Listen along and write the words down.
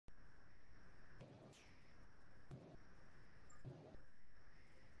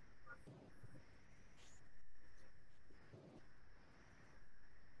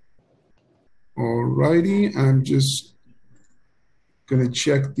righty, I'm just going to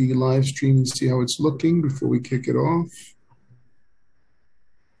check the live stream and see how it's looking before we kick it off.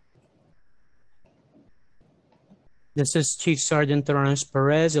 This is Chief Sergeant Terrence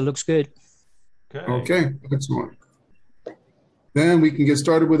Perez. It looks good. Okay, excellent. Then we can get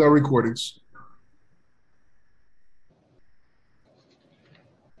started with our recordings.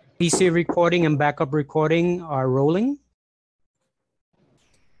 PC recording and backup recording are rolling.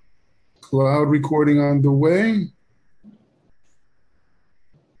 Cloud recording on the way.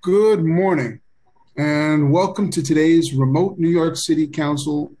 Good morning and welcome to today's remote New York City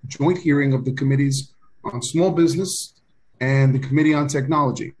Council joint hearing of the Committees on Small Business and the Committee on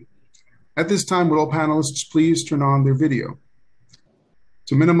Technology. At this time, would all panelists please turn on their video?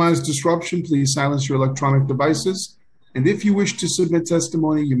 To minimize disruption, please silence your electronic devices. And if you wish to submit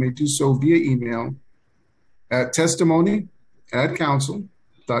testimony, you may do so via email at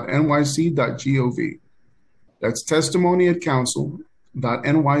testimony@council.nyc.gov. That's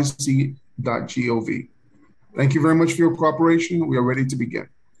testimony@council.nyc.gov. Thank you very much for your cooperation. We are ready to begin.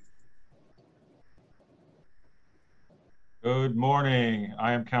 Good morning.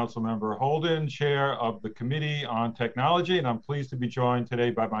 I am Councilmember Holden, Chair of the Committee on Technology, and I'm pleased to be joined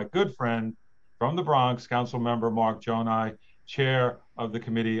today by my good friend from the Bronx, Councilmember Mark Jonai, Chair of the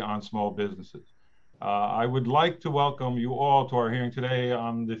Committee on Small Businesses. I would like to welcome you all to our hearing today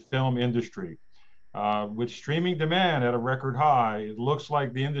on the film industry. With streaming demand at a record high, it looks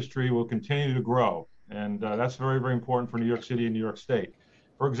like the industry will continue to grow, and that's very, very important for New York City and New York State.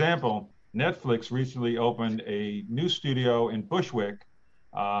 For example, Netflix recently opened a new studio in Bushwick.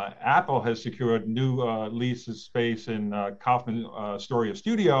 Apple has secured new leases space in Kaufman Astoria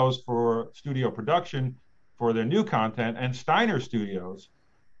Studios for studio production for their new content, and Steiner Studios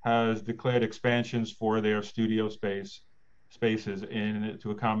has declared expansions for their studio spaces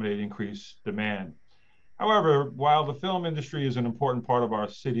to accommodate increased demand. However, while the film industry is an important part of our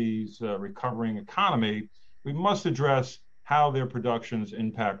city's recovering economy, we must address how their productions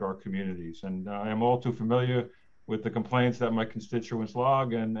impact our communities. And I am all too familiar with the complaints that my constituents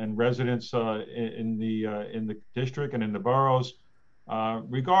log and residents in the district and in the boroughs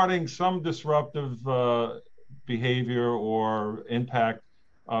regarding some disruptive behavior or impact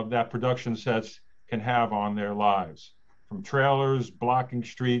that production sets can have on their lives. From trailers blocking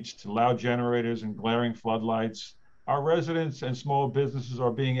streets to loud generators and glaring floodlights, our residents and small businesses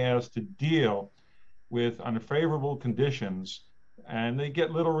are being asked to deal with unfavorable conditions, and they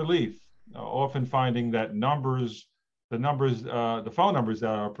get little relief, often finding that the phone numbers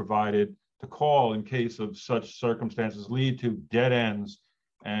that are provided to call in case of such circumstances lead to dead ends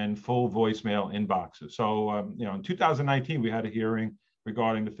and full voicemail inboxes. So, in 2019, we had a hearing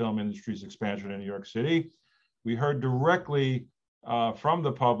regarding the film industry's expansion in New York City. We heard directly from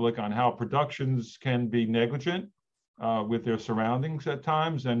the public on how productions can be negligent with their surroundings at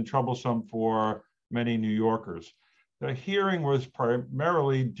times and troublesome for many New Yorkers. The hearing was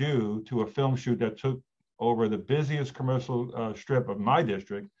primarily due to a film shoot that took over the busiest commercial strip of my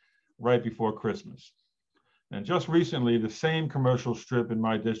district right before Christmas. And just recently, the same commercial strip in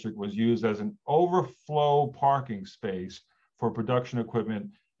my district was used as an overflow parking space for production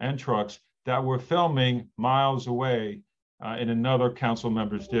equipment and trucks that were filming miles away in another council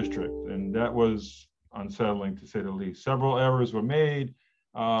member's district. And that was unsettling, to say the least. Several errors were made,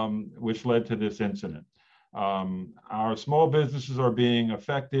 which led to this incident. Our small businesses are being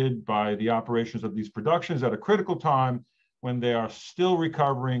affected by the operations of these productions at a critical time when they are still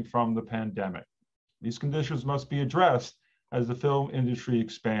recovering from the pandemic. These conditions must be addressed as the film industry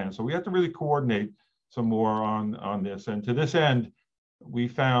expands. So we have to really coordinate some more on this. And to this end, we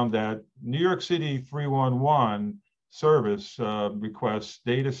found that New York City 311 service requests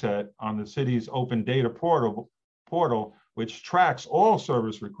data set on the city's open data portal, which tracks all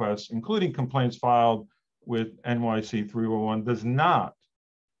service requests, including complaints filed with NYC 311, does not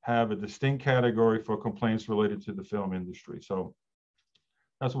have a distinct category for complaints related to the film industry. So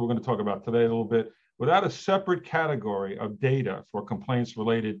that's what we're going to talk about today a little bit. Without a separate category of data for complaints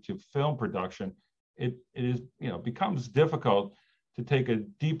related to film production, it becomes difficult to take a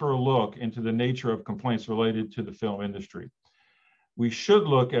deeper look into the nature of complaints related to the film industry. We should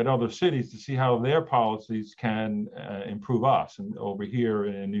look at other cities to see how their policies can improve us and over here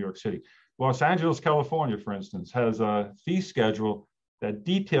in New York City. Los Angeles, California, for instance, has a fee schedule that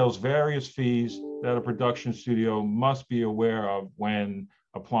details various fees that a production studio must be aware of when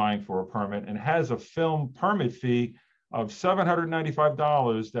applying for a permit, and has a film permit fee of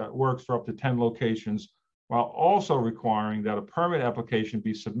 $795 that works for up to 10 locations, while also requiring that a permit application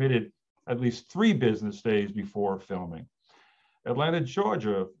be submitted at least 3 business days before filming. Atlanta,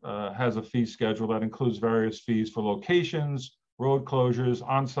 Georgia has a fee schedule that includes various fees for locations, road closures,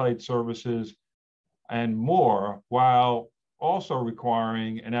 on-site services, and more, while also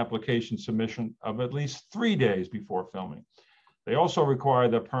requiring an application submission of at least 3 days before filming. They also require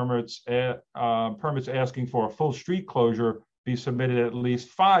that permits asking for a full street closure be submitted at least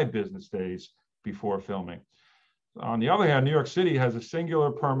 5 business days before filming. On the other hand, New York City has a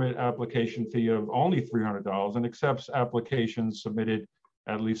singular permit application fee of only $300 and accepts applications submitted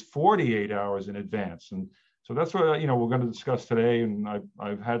at least 48 hours in advance. And so that's what we're going to discuss today. And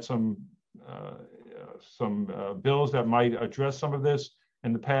I've had some bills that might address some of this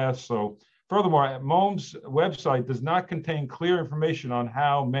in the past. So furthermore, MOME's website does not contain clear information on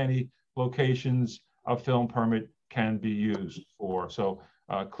how many locations a film permit can be used for. So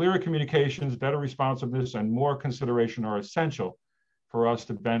clearer communications, better responsiveness, and more consideration are essential for us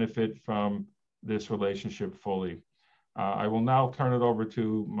to benefit from this relationship fully. I will now turn it over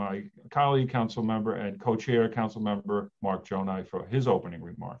to my colleague, council member and co-chair, council member Mark Jonai, for his opening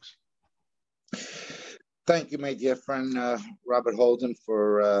remarks. Thank you, my dear friend, Robert Holden,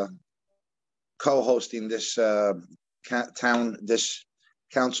 for co-hosting this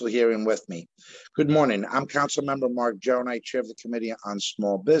council hearing with me. Good morning. I'm Council Member Mark Jonai, Chair of the Committee on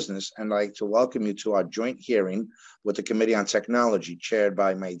Small Business, and I'd like to welcome you to our joint hearing with the Committee on Technology, chaired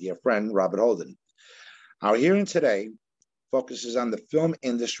by my dear friend, Robert Holden. Our hearing today focuses on the film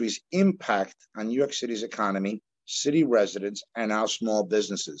industry's impact on New York City's economy, city residents, and our small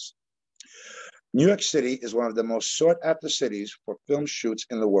businesses. New York City is one of the most sought-after cities for film shoots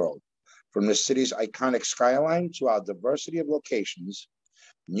in the world. From the city's iconic skyline to our diversity of locations,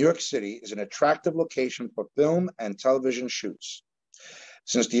 New York City is an attractive location for film and television shoots.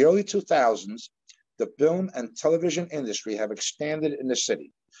 Since the early 2000s, the film and television industry have expanded in the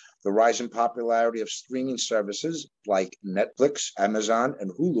city. The rise in popularity of streaming services like Netflix, Amazon,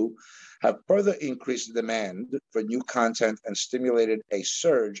 and Hulu have further increased the demand for new content and stimulated a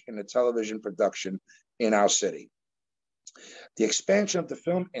surge in the television production in our city. The expansion of the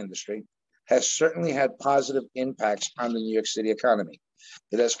film industry has certainly had positive impacts on the New York City economy.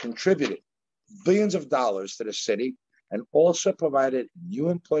 It has contributed billions of dollars to the city and also provided new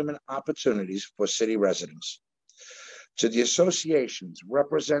employment opportunities for city residents. To the associations,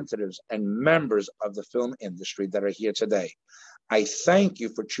 representatives, and members of the film industry that are here today, I thank you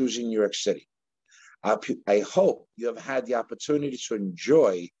for choosing New York City. I hope you have had the opportunity to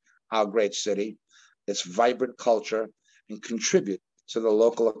enjoy our great city, its vibrant culture, and contribute to the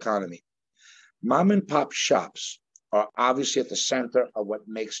local economy. Mom and pop shops are obviously at the center of what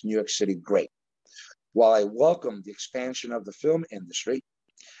makes New York City great. While I welcome the expansion of the film industry,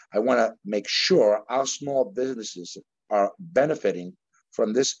 I want to make sure our small businesses are benefiting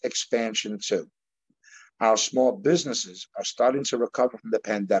from this expansion too. Our small businesses are starting to recover from the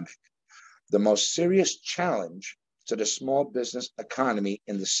pandemic, the most serious challenge to the small business economy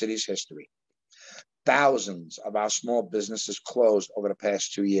in the city's history. Thousands of our small businesses closed over the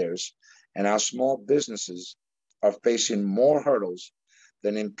past 2 years, and our small businesses are facing more hurdles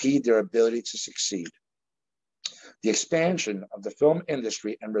than impede their ability to succeed. The expansion of the film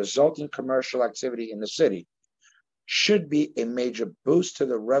industry and resulting commercial activity in the city should be a major boost to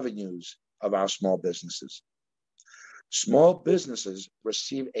the revenues of our small businesses. Small businesses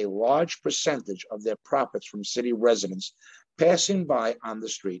receive a large percentage of their profits from city residents passing by on the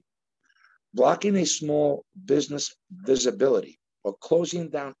street. Blocking a small business visibility or closing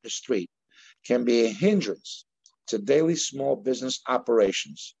down the street can be a hindrance to daily small business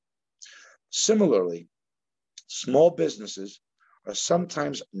operations. Similarly, small businesses are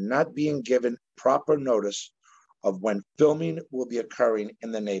sometimes not being given proper notice of when filming will be occurring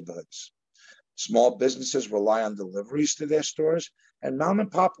in the neighborhoods. Small businesses rely on deliveries to their stores, and mom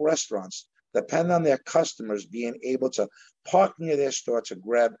and pop restaurants depend on their customers being able to park near their store to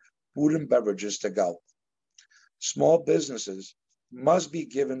grab food and beverages to go. Small businesses must be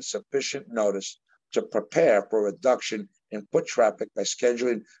given sufficient notice to prepare for a reduction in foot traffic by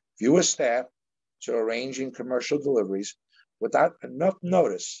scheduling fewer staff to arranging commercial deliveries. Without enough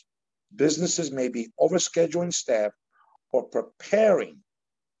notice, businesses may be overscheduling staff or preparing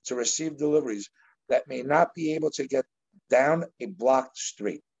to receive deliveries that may not be able to get down a blocked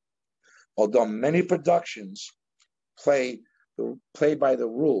street. Although many productions play by the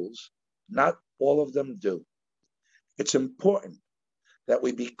rules, not all of them do. It's important that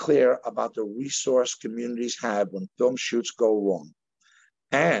we be clear about the resource communities have when film shoots go wrong.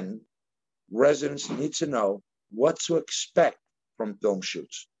 And residents need to know what to expect from film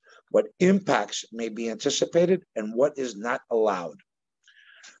shoots, what impacts may be anticipated, and what is not allowed.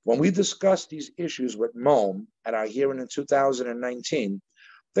 When we discussed these issues with MOM at our hearing in 2019,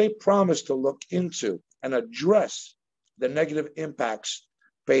 they promised to look into and address the negative impacts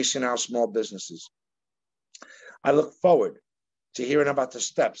facing our small businesses. I look forward to hearing about the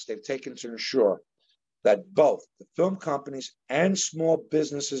steps they've taken to ensure that both the film companies and small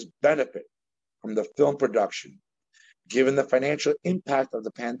businesses benefit from the film production. Given the financial impact of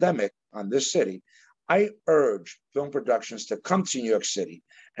the pandemic on this city, I urge film productions to come to New York City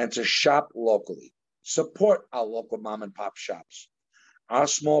and to shop locally. Support our local mom and pop shops. Our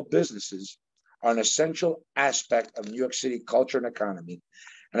small businesses are an essential aspect of New York City culture and economy,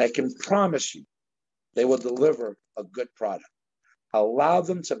 and I can promise you they will deliver a good product. Allow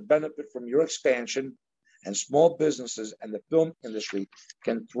them to benefit from your expansion, and small businesses and the film industry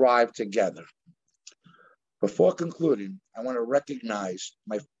can thrive together. Before concluding, I want to recognize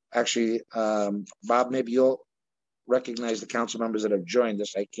Bob, maybe you'll recognize the council members that have joined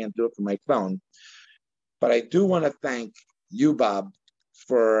us. I can't do it from my phone, but I do want to thank you, Bob,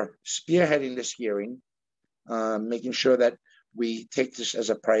 for spearheading this hearing, making sure that we take this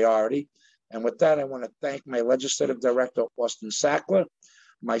as a priority. And with that, I want to thank my legislative director, Austin Sackler,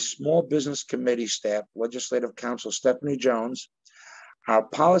 my small business committee staff, legislative counsel Stephanie Jones, our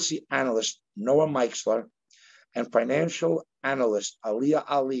policy analyst, Noah Meixler, and financial analyst, Aliyah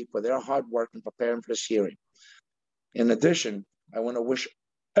Ali, for their hard work in preparing for this hearing. In addition, I want to wish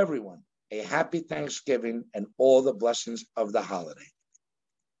everyone a happy Thanksgiving and all the blessings of the holiday.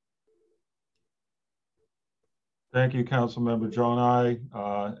 Thank you, Councilmember Jonai,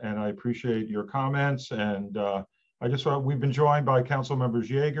 and I appreciate your comments. And we've been joined by Council Members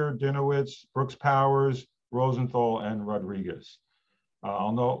Yeager, Dinowitz, Brooks Powers, Rosenthal, and Rodriguez.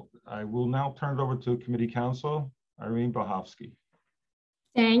 I will now turn it over to Committee Counsel, Irene Bohovsky.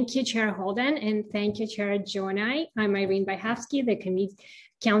 Thank you, Chair Holden, and thank you, Chair Jonai. I'm Irene Bohovsky, the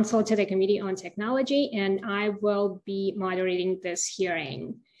counsel to the Committee on Technology, and I will be moderating this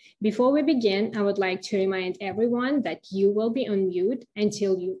hearing. Before we begin, I would like to remind everyone that you will be on mute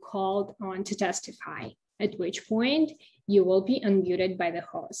until you called on to testify, at which point you will be unmuted by the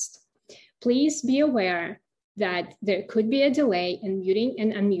host. Please be aware that there could be a delay in muting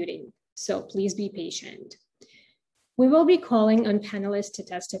and unmuting, so please be patient. We will be calling on panelists to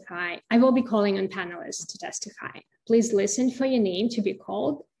testify. I will be calling on panelists to testify. Please listen for your name to be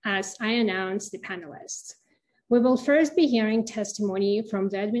called as I announce the panelists. We will first be hearing testimony from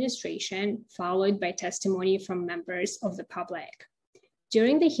the administration, followed by testimony from members of the public.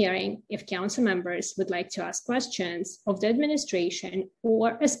 During the hearing, if council members would like to ask questions of the administration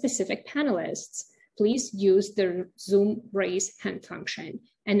or a specific panelists, please use the Zoom raise hand function,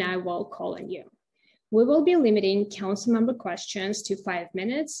 and I will call on you. We will be limiting council member questions to 5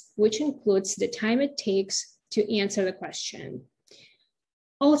 minutes, which includes the time it takes to answer the question.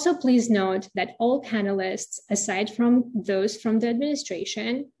 Also, please note that all panelists, aside from those from the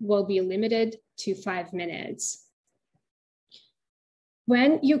administration, will be limited to 5 minutes.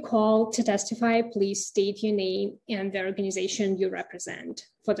 When you call to testify, please state your name and the organization you represent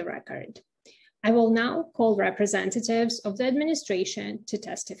for the record. I will now call representatives of the administration to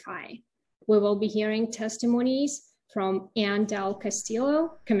testify. We will be hearing testimonies from Ann Del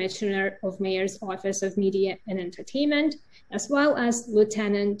Castillo, Commissioner of Mayor's Office of Media and Entertainment, as well as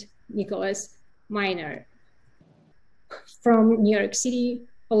Lieutenant Nicholas Miner from New York City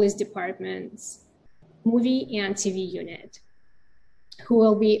Police Department's Movie and TV Unit, who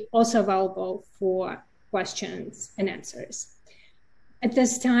will be also available for questions and answers. At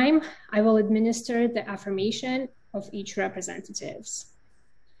this time, I will administer the affirmation of each representatives.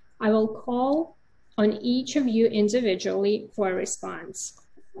 I will call on each of you individually for a response.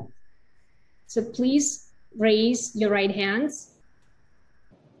 So please raise your right hands.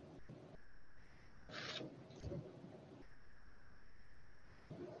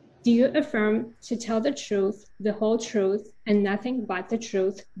 Do you affirm to tell the truth, the whole truth, and nothing but the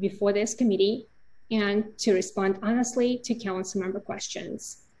truth before this committee, and to respond honestly to council member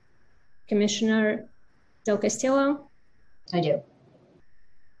questions? Commissioner Del Castillo? I do.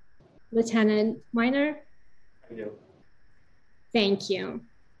 Lieutenant Miner? I do. Thank you.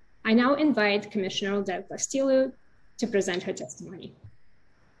 I now invite Commissioner Del Castillo to present her testimony.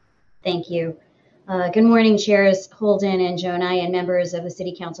 Thank you. Good morning, Chairs Holden and Jonai and members of the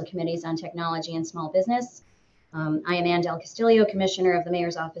City Council Committees on Technology and Small Business. I am Ann Del Castillo, Commissioner of the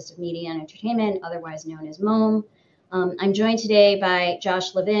Mayor's Office of Media and Entertainment, otherwise known as MOM. I'm joined today by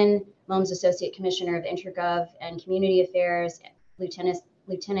Josh Levin, MOM's Associate Commissioner of Intergov and Community Affairs,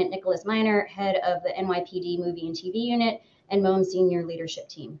 Lieutenant Nicholas Miner, head of the NYPD Movie and TV Unit, and MOM Senior Leadership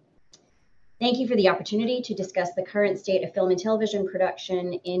Team. Thank you for the opportunity to discuss the current state of film and television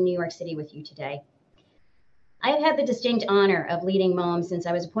production in New York City with you today. I have had the distinct honor of leading MOAM since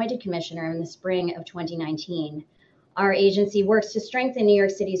I was appointed commissioner in the spring of 2019. Our agency works to strengthen New York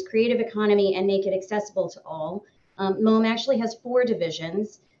City's creative economy and make it accessible to all. MOAM actually has 4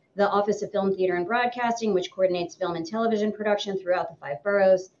 divisions: the Office of Film, Theater, and Broadcasting, which coordinates film and television production throughout the 5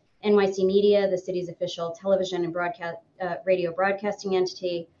 boroughs; NYC Media, the city's official television and radio broadcasting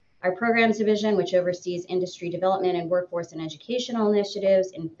entity; our Programs Division, which oversees industry development and workforce and educational initiatives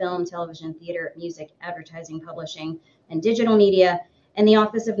in film, television, theater, music, advertising, publishing, and digital media; and the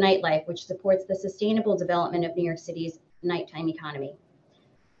Office of Nightlife, which supports the sustainable development of New York City's nighttime economy.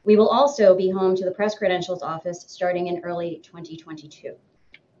 We will also be home to the Press Credentials Office starting in early 2022.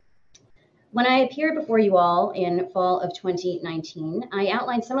 When I appeared before you all in fall of 2019, I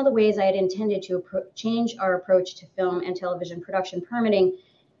outlined some of the ways I had intended to change our approach to film and television production permitting,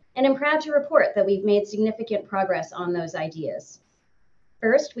 and I'm proud to report that we've made significant progress on those ideas.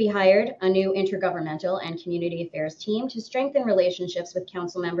 First, we hired a new intergovernmental and community affairs team to strengthen relationships with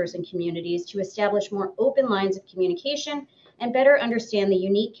council members and communities to establish more open lines of communication and better understand the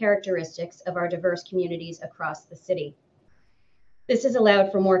unique characteristics of our diverse communities across the city. This has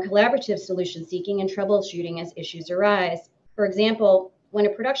allowed for more collaborative solution seeking and troubleshooting as issues arise. For example, when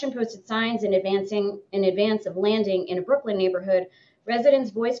a production posted signs in advance of landing in a Brooklyn neighborhood, residents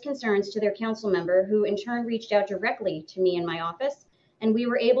voiced concerns to their council member, who in turn reached out directly to me in my office, and we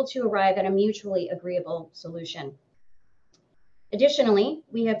were able to arrive at a mutually agreeable solution. Additionally,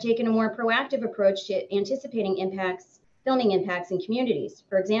 we have taken a more proactive approach to anticipating filming impacts in communities.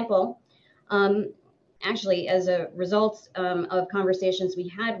 For example, actually, as a result of conversations we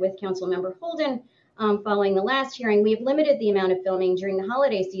had with Councilmember Holden following the last hearing, we have limited the amount of filming during the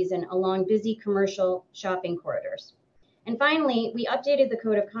holiday season along busy commercial shopping corridors. And finally, we updated the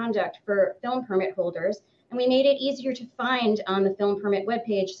code of conduct for film permit holders, and we made it easier to find on the film permit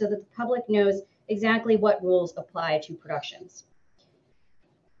webpage so that the public knows exactly what rules apply to productions.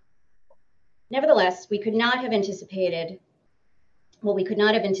 Nevertheless, what we could not have anticipated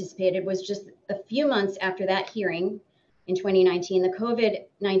was just a few months after that hearing in 2019, the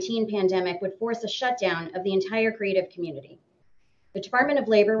COVID-19 pandemic would force a shutdown of the entire creative community. The Department of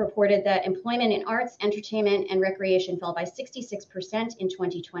Labor reported that employment in arts, entertainment, and recreation fell by 66% in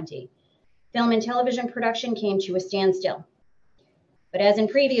 2020. Film and television production came to a standstill. But as in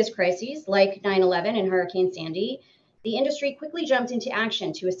previous crises, like 9/11 and Hurricane Sandy, the industry quickly jumped into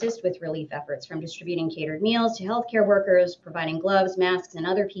action to assist with relief efforts, from distributing catered meals to healthcare workers, providing gloves, masks, and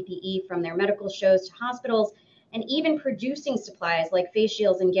other PPE from their medical shows to hospitals, and even producing supplies like face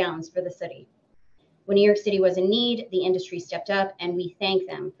shields and gowns for the city. When New York City was in need, the industry stepped up, and we thank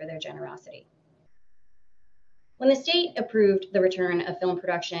them for their generosity. When the state approved the return of film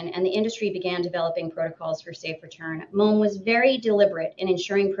production and the industry began developing protocols for safe return, MOAM was very deliberate in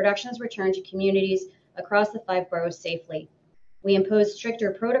ensuring productions returned to communities across the 5 boroughs safely. We imposed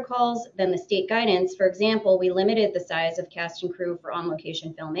stricter protocols than the state guidance. For example, we limited the size of cast and crew for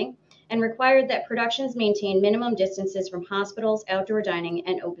on-location filming and required that productions maintain minimum distances from hospitals, outdoor dining,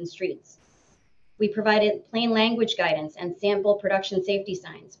 and open streets. We provided plain language guidance and sample production safety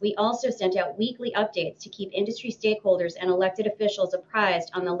signs. We also sent out weekly updates to keep industry stakeholders and elected officials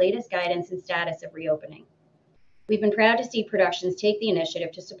apprised on the latest guidance and status of reopening. We've been proud to see productions take the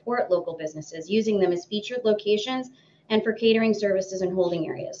initiative to support local businesses, using them as featured locations and for catering services and holding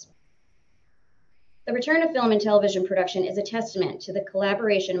areas. The return of film and television production is a testament to the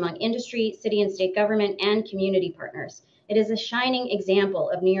collaboration among industry, city and state government, and community partners. It is a shining example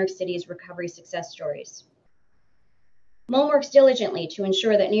of New York City's recovery success stories. MOAM works diligently to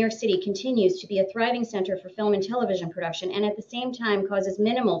ensure that New York City continues to be a thriving center for film and television production, and at the same time causes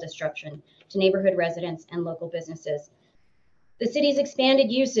minimal disruption to neighborhood residents and local businesses. The city's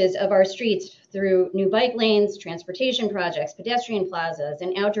expanded uses of our streets through new bike lanes, transportation projects, pedestrian plazas,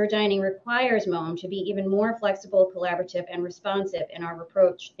 and outdoor dining requires MOAM to be even more flexible, collaborative, and responsive in our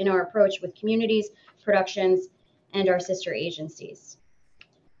approach with communities, productions, and our sister agencies.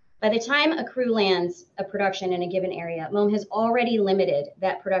 By the time a crew lands a production in a given area, MOAM has already limited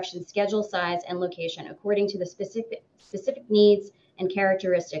that production schedule, size, and location according to the specific needs and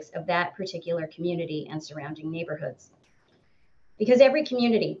characteristics of that particular community and surrounding neighborhoods. Because every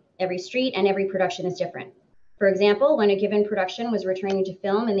community, every street, and every production is different. For example, when a given production was returning to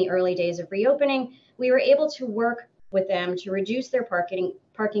film in the early days of reopening, we were able to work with them to reduce their parking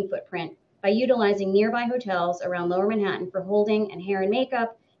footprint by utilizing nearby hotels around Lower Manhattan for holding and hair and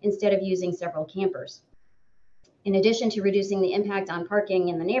makeup instead of using several campers. In addition to reducing the impact on parking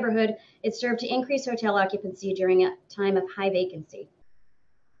in the neighborhood, it served to increase hotel occupancy during a time of high vacancy.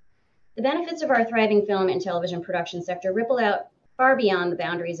 The benefits of our thriving film and television production sector ripple out far beyond the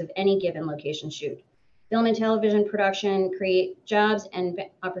boundaries of any given location shoot. Film and television production create jobs and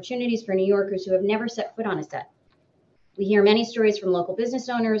opportunities for New Yorkers who have never set foot on a set. We hear many stories from local business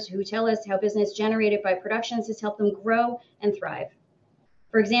owners who tell us how business generated by productions has helped them grow and thrive.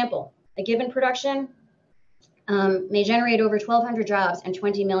 For example, a given production may generate over 1,200 jobs and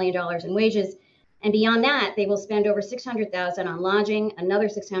 $20 million in wages. And beyond that, they will spend over $600,000 on lodging, another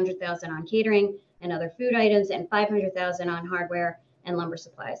 $600,000 on catering and other food items, and $500,000 on hardware and lumber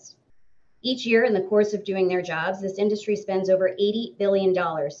supplies. Each year, in the course of doing their jobs, this industry spends over $80 billion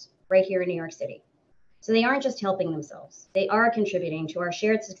right here in New York City. So they aren't just helping themselves. They are contributing to our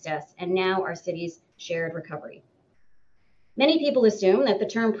shared success and now our city's shared recovery. Many people assume that the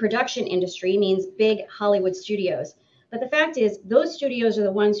term production industry means big Hollywood studios. But the fact is, those studios are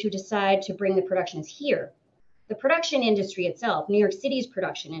the ones who decide to bring the productions here. The production industry itself, New York City's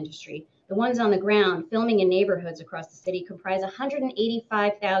production industry, the ones on the ground filming in neighborhoods across the city, comprise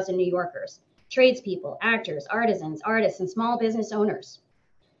 185,000 New Yorkers, tradespeople, actors, artisans, artists, and small business owners.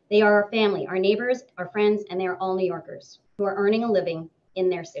 They are our family, our neighbors, our friends, and they are all New Yorkers who are earning a living in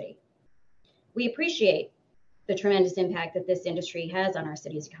their city. We appreciate the tremendous impact that this industry has on our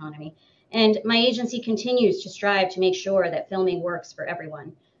city's economy. And my agency continues to strive to make sure that filming works for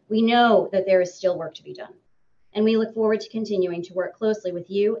everyone. We know that there is still work to be done. And we look forward to continuing to work closely with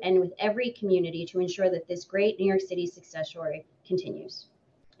you and with every community to ensure that this great New York City success story continues.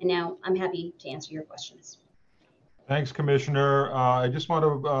 And now I'm happy to answer your questions. Thanks, Commissioner. I just want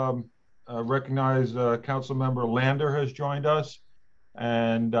to recognize Councilmember Lander has joined us.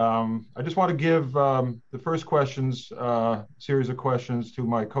 And I just want to give the first series of questions to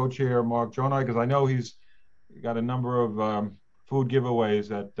my co-chair, Mark Jonai, because I know he's got a number of food giveaways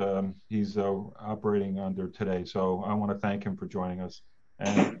that he's operating under today. So I want to thank him for joining us.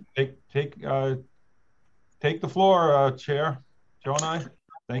 And take the floor, Chair Jonai.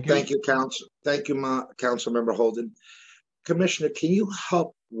 Thank you. Thank you, Council. Thank you, Councilmember Holden. Commissioner, can you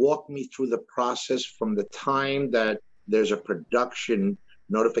help walk me through the process from the time that there's a production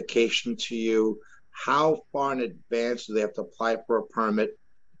notification to you? How far in advance do they have to apply for a permit?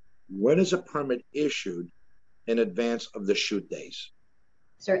 When is a permit issued in advance of the shoot days?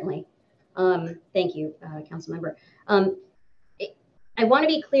 Certainly. Thank you, Council Member. I want to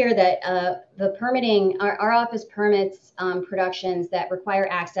be clear that the permitting, our office permits productions that require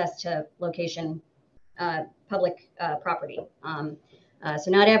access to location, public property.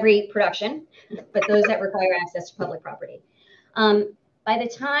 So not every production, but those that require access to public property. By the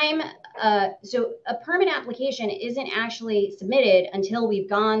time, so a permit application isn't actually submitted until we've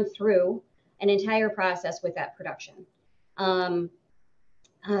gone through an entire process with that production.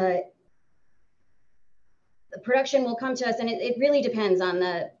 The production will come to us, and it really depends on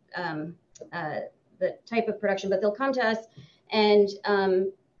the type of production, but they'll come to us and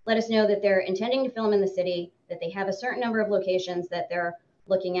let us know that they're intending to film in the city, that they have a certain number of locations that they're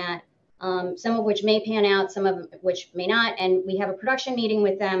looking at, some of which may pan out, some of which may not. And we have a production meeting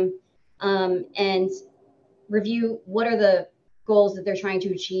with them and review what are the goals that they're trying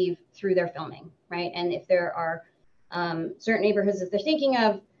to achieve through their filming, right? And if there are certain neighborhoods that they're thinking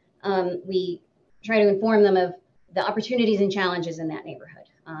of, we try to inform them of the opportunities and challenges in that neighborhood,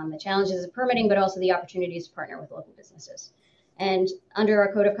 the challenges of permitting, but also the opportunities to partner with local businesses. And under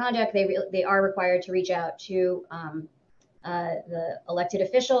our code of conduct, they are required to reach out to the elected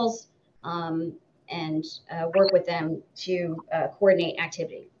officials and work with them to coordinate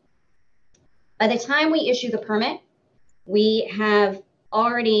activity. By the time we issue the permit, we have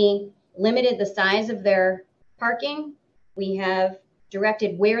already limited the size of their parking. We have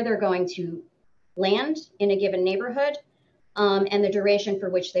directed where they're going to land in a given neighborhood and the duration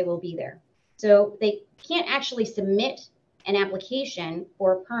for which they will be there. So they can't actually submit an application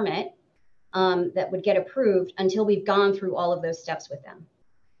for a permit that would get approved until we've gone through all of those steps with them.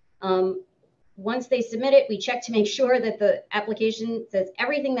 Once they submit it, we check to make sure that the application says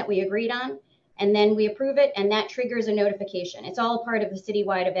everything that we agreed on, and then we approve it, and that triggers a notification. It's all part of the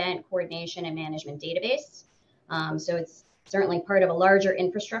citywide event coordination and management database. So it's certainly part of a larger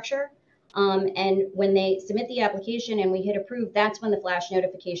infrastructure. And when they submit the application and we hit approve, that's when the flash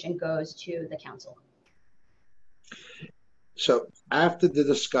notification goes to the council. So after the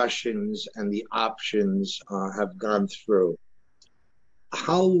discussions and the options have gone through,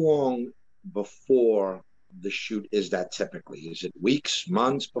 how long before the shoot is that typically? Is it weeks,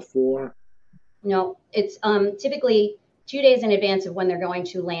 months before? No, it's typically 2 days in advance of when they're going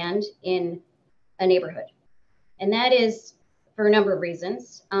to land in a neighborhood. And that is for a number of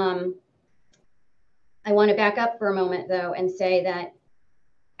reasons. I want to back up for a moment, though, and say that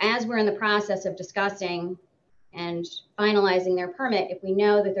as we're in the process of discussing and finalizing their permit, if we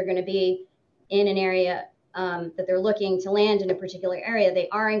know that they're going to be in an area that they're looking to land in a particular area, they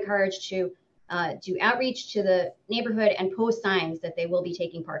are encouraged to do outreach to the neighborhood and post signs that they will be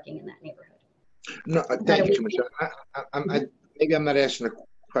taking parking in that neighborhood. No, thank you, Commissioner. Maybe I'm not asking the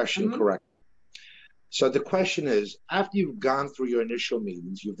question correctly. So the question is, after you've gone through your initial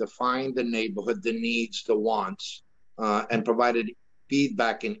meetings, you've defined the neighborhood, the needs, the wants, and provided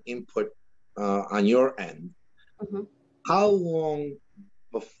feedback and input on your end. How long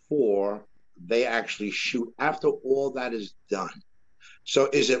before they actually shoot, after all that is done? So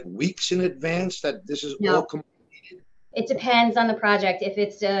is it weeks in advance that this is all completed? It depends on the project. If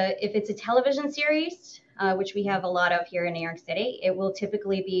it's a television series, which we have a lot of here in New York City, it will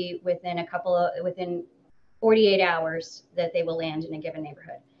typically be within 48 hours that they will land in a given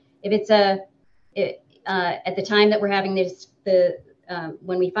neighborhood. If it's at the time that we're having this,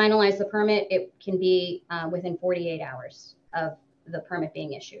 when we finalize the permit, it can be within 48 hours of the permit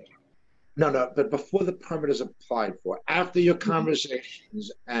being issued. No, but before the permit is applied for, after your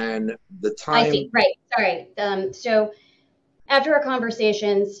conversations and the time. I see, right, sorry. So after our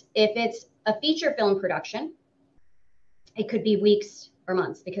conversations, if it's a feature film production, it could be weeks or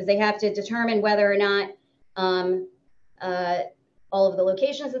months, because they have to determine whether or not all of the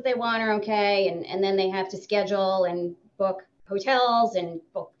locations that they want are okay, and then they have to schedule and book hotels and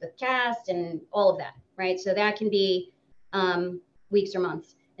book the cast and all of that, right? So that can be weeks or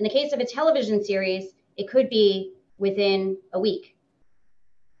months. In the case of a television series, it could be within a week,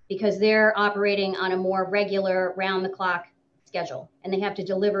 because they're operating on a more regular round-the-clock schedule, and they have to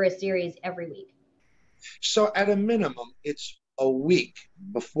deliver a series every week. So at a minimum, it's a week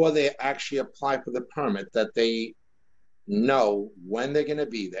before they actually apply for the permit that they know when they're going to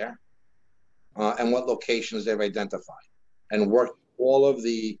be there and what locations they've identified, and work all of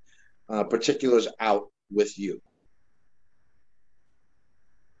the particulars out with you.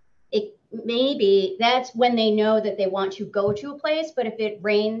 It may be, that's when they know that they want to go to a place, but if it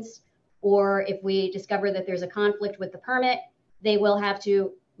rains or if we discover that there's a conflict with the permit, they will have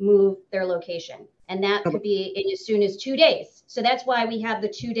to move their location. And that could be in as soon as 2 days. So that's why we have the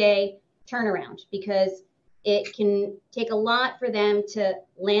 2-day turnaround, because it can take a lot for them to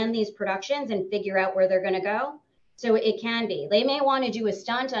land these productions and figure out where they're going to go. So it can be. They may want to do a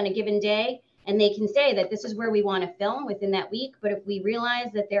stunt on a given day, and they can say that this is where we want to film within that week. But if we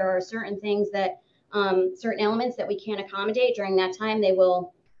realize that there are certain things that, certain elements that we can't accommodate during that time, they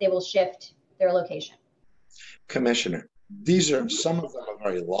will shift their location. Commissioner, these are, some of them are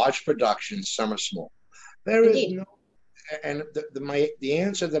very large productions, some are small. There is no, and the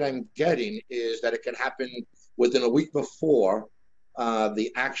answer that I'm getting is that it can happen within a week before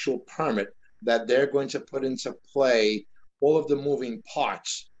the actual permit, that they're going to put into play all of the moving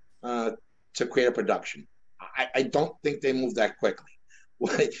parts to create a production. I don't think they move that quickly.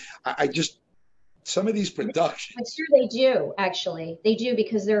 I just, some of these productions. But sure, they do, actually. They do,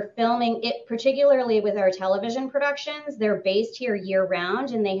 because they're filming it, particularly with our television productions. They're based here year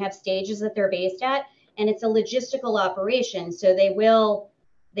round, and they have stages that they're based at, and it's a logistical operation. So they will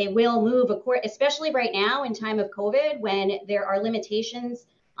move, especially right now in time of COVID, when there are limitations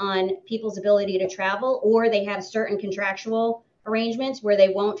on people's ability to travel, or they have certain contractual arrangements where they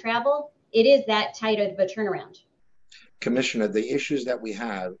won't travel. It is that tight of a turnaround. Commissioner, the issues that we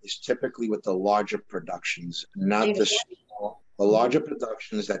have is typically with the larger productions, not the small. The larger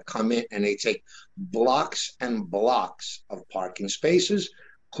productions that come in and they take blocks and blocks of parking spaces,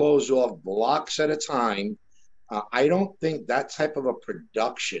 close off blocks at a time. I don't think that type of a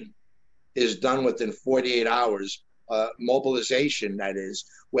production is done within 48 hours, mobilization, that is,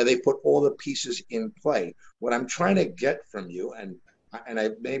 where they put all the pieces in play. What I'm trying to get from you, and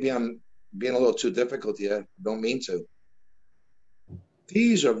maybe I'm being a little too difficult here, don't mean to.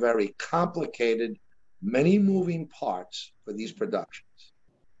 These are very complicated, many moving parts for these productions.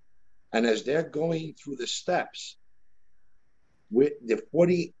 And as they're going through the steps, with the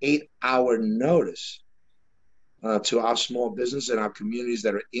 48-hour notice to our small business and our communities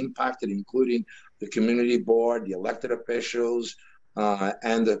that are impacted, including the community board, the elected officials,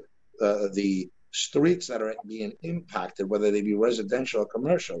 and the streets that are being impacted, whether they be residential or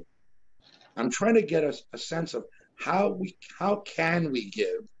commercial. I'm trying to get a sense of how can we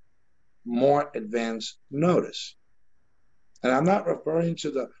give more advance notice. And I'm not referring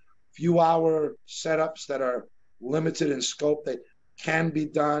to the few-hour setups that are limited in scope that can be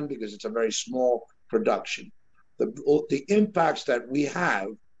done because it's a very small production. The impacts that we have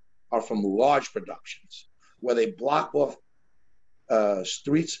are from large productions where they block off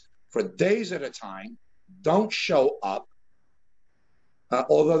streets for days at a time, don't show up,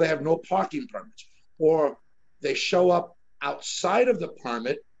 although they have no parking permits, or they show up outside of the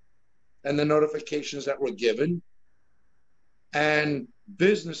permit and the notifications that were given, and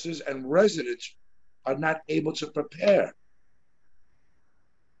businesses and residents are not able to prepare.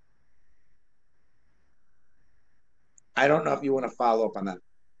 I don't know if you want to follow up on that,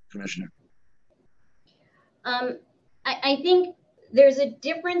 Commissioner. I think there's a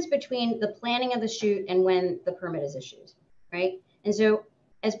difference between the planning of the shoot and when the permit is issued, right? And so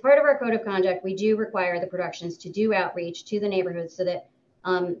as part of our code of conduct, we do require the productions to do outreach to the neighborhoods so that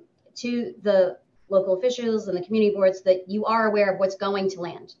to the local officials and the community boards so that you are aware of what's going to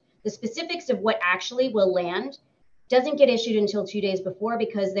land. The specifics of what actually will land doesn't get issued until 2 days before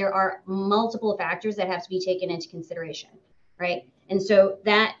because there are multiple factors that have to be taken into consideration, right? And so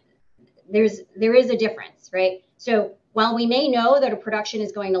that there is a difference, right? So while we may know that a production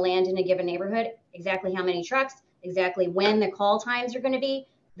is going to land in a given neighborhood, exactly how many trucks, exactly when the call times are going to be,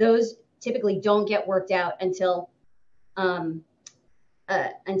 those typically don't get worked out until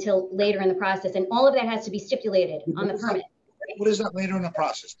later in the process, and all of that has to be stipulated on the permit. What is that later in the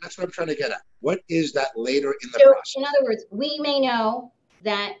process? That's what I'm trying to get at. What is that later in the process? In other words, we may know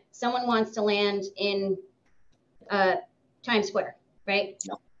that someone wants to land in Times Square, right?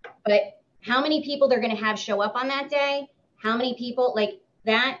 No. But how many people they're going to have show up on that day, how many people, like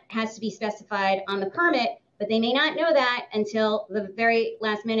that has to be specified on the permit, but they may not know that until the very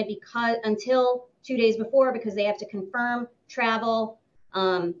last minute until 2 days before because they have to confirm travel.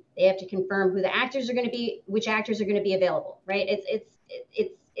 They have to confirm who the actors are going to be, which actors are going to be available, right?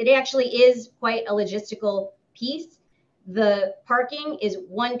 It actually is quite a logistical piece. The parking is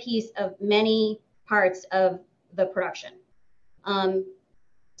one piece of many parts of the production.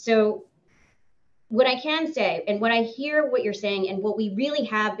 So what I can say, and what I hear what you're saying, and what we really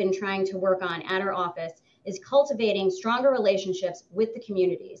have been trying to work on at our office is cultivating stronger relationships with the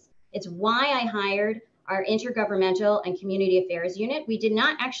communities. It's why I hired our intergovernmental and community affairs unit. We did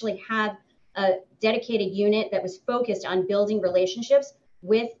not actually have a dedicated unit that was focused on building relationships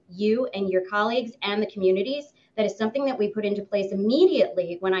with you and your colleagues and the communities. That is something that we put into place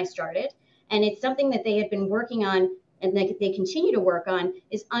immediately when I started. And it's something that they had been working on and they continue to work on,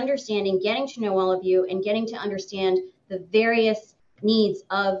 is understanding, getting to know all of you and getting to understand the various needs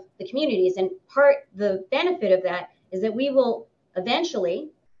of the communities. And the benefit of that is that we will eventually,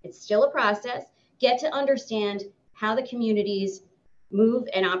 it's still a process, get to understand how the communities move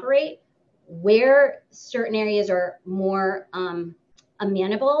and operate, where certain areas are more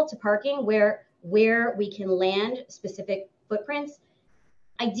amenable to parking, where we can land specific footprints.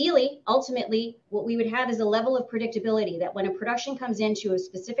 Ideally, ultimately, what we would have is a level of predictability that when a production comes into a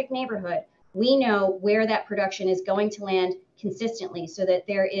specific neighborhood, we know where that production is going to land consistently so that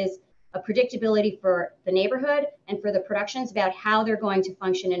there is a predictability for the neighborhood and for the productions about how they're going to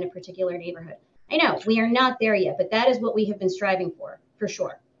function in a particular neighborhood. I know we are not there yet, but that is what we have been striving for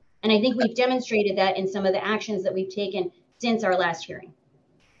sure. And I think we've demonstrated that in some of the actions that we've taken since our last hearing.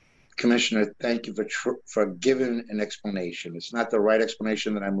 Commissioner, thank you for giving an explanation. It's not the right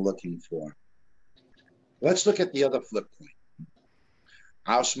explanation that I'm looking for. Let's look at the other flip point.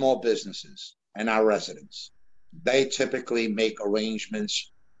 Our small businesses and our residents, they typically make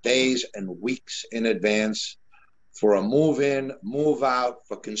arrangements days and weeks in advance for a move-in, move-out,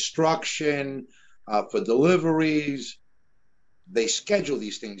 for construction, for deliveries. They schedule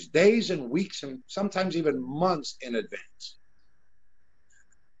these things days and weeks and sometimes even months in advance.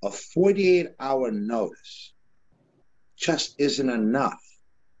 A 48-hour notice just isn't enough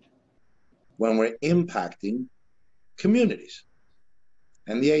when we're impacting communities.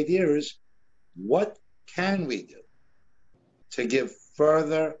 And the idea is, what can we do to give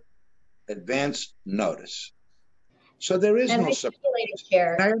further advance notice? So there is no stipulated,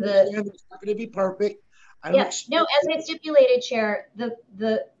 Chair. I understand it's not going to be perfect. As I stipulated, Chair,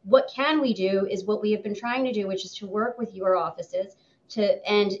 what can we do is what we have been trying to do, which is to work with your offices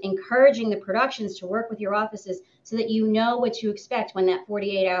and encouraging the productions to work with your offices so that you know what to expect when that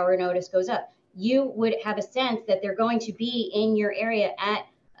 48-hour notice goes up. You would have a sense that they're going to be in your area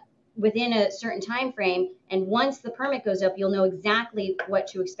within a certain time frame, and once the permit goes up, you'll know exactly what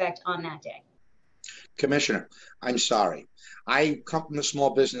to expect on that day. Commissioner, I'm sorry. I come from the small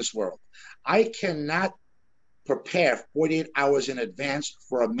business world. I cannot prepare 48 hours in advance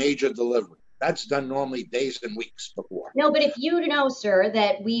for a major delivery. That's done normally days and weeks before. No, but if you know, sir,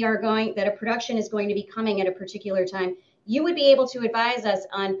 that a production is going to be coming at a particular time, you would be able to advise us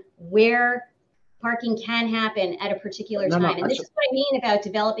on where parking can happen at a particular time. And this is what I mean about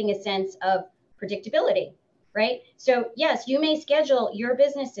developing a sense of predictability, right? So yes, you may schedule your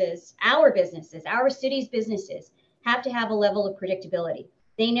businesses, our city's businesses, have to have a level of predictability.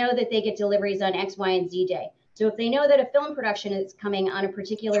 They know that they get deliveries on X, Y, and Z day. So if they know that a film production is coming on a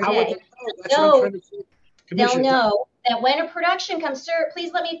particular day, they'll know that when a production comes, sir,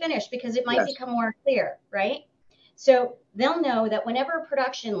 please let me finish because it might become more clear, right? So they'll know that whenever a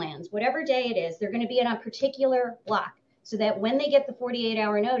production lands, whatever day it is, they're going to be on a particular block so that when they get the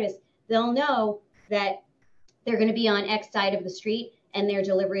 48-hour notice, they'll know that they're going to be on X side of the street and their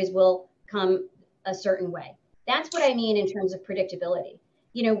deliveries will come a certain way. That's what I mean in terms of predictability.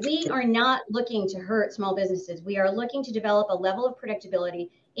 You know, we are not looking to hurt small businesses. We are looking to develop a level of predictability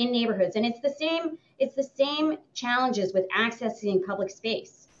in neighborhoods. And it's the same challenges with accessing public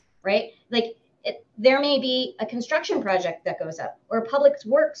space, right? Like there may be a construction project that goes up or a public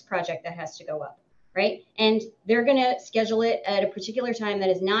works project that has to go up, right? And they're going to schedule it at a particular time that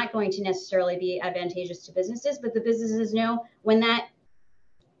is not going to necessarily be advantageous to businesses, but the businesses know when that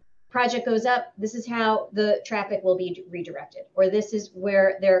project goes up, this is how the traffic will be redirected, or this is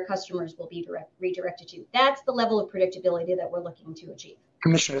where their customers will be redirected to. That's the level of predictability that we're looking to achieve.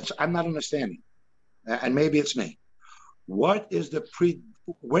 Commissioner, I'm not understanding, and maybe it's me. What is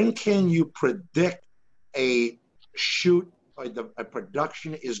when can you predict a shoot or a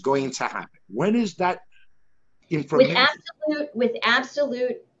production is going to happen? When is that information? With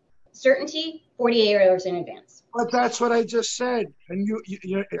absolute certainty, 48 hours in advance. But that's what I just said. And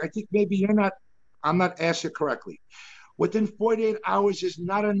I think maybe I'm not asking correctly. Within 48 hours is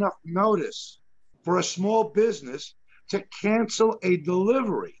not enough notice for a small business to cancel a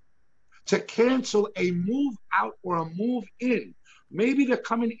delivery, to cancel a move out or a move in. Maybe they're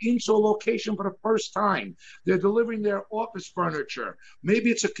coming into a location for the first time. They're delivering their office furniture.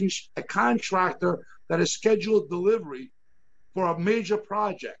 Maybe it's a contractor that has scheduled delivery for a major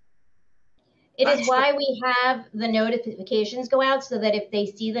project. It is why we have the notifications go out so that if they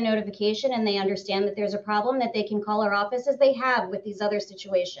see the notification and they understand that there's a problem, that they can call our office as they have with these other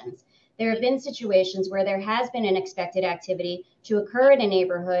situations. There have been situations where there has been unexpected activity to occur in a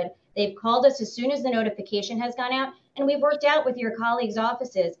neighborhood. They've called us as soon as the notification has gone out, and we've worked out with your colleagues'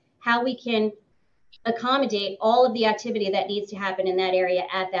 offices how we can accommodate all of the activity that needs to happen in that area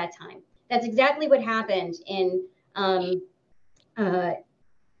at that time. That's exactly what happened in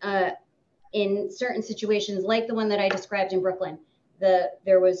certain situations like the one that I described in Brooklyn.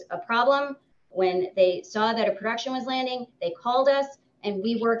 There was a problem when they saw that a production was landing, they called us and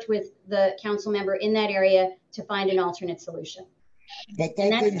we worked with the council member in that area to find an alternate solution. But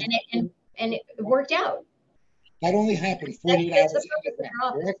and it worked out. That only happened 48 hours.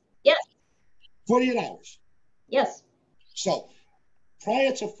 Correct? Yes. 48 hours. Yes. So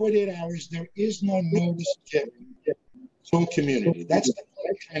prior to 48 hours, there is no notice given to a community. That's the point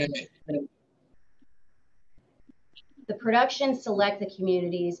I'm trying to make. The productions select the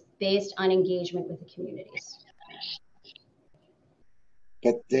communities based on engagement with the communities.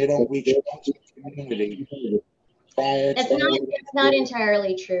 But they don't reach out to the community prior that's not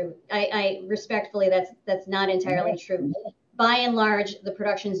entirely true. I respectfully, that's not entirely true. By and large, the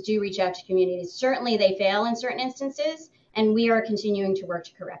productions do reach out to communities. Certainly they fail in certain instances, and we are continuing to work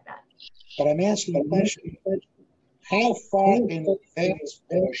to correct that. But I'm asking the question, how far in advance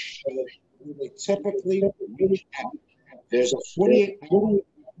for a show do they typically reach out? There's a 48-hour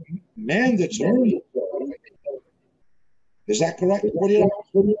mandatory. Is that correct? 48 hours?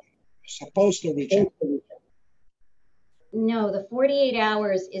 You're supposed to reach out. No, the 48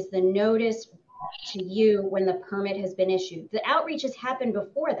 hours is the notice to you when the permit has been issued. The outreach has happened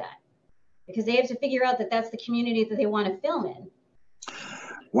before that because they have to figure out that that's the community that they want to film in.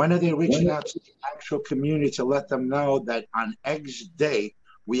 When are they reaching out to the actual community to let them know that on X day,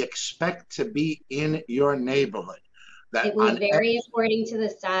 we expect to be in your neighborhood? That it will vary according to the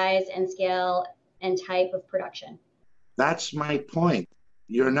size and scale and type of production. That's my point.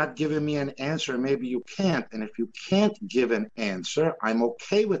 You're not giving me an answer. Maybe you can't. And if you can't give an answer, I'm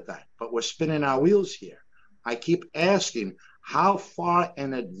okay with that. But we're spinning our wheels here. I keep asking, how far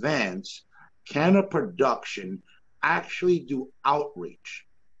in advance can a production actually do outreach?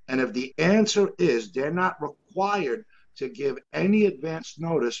 And if the answer is they're not required to give any advance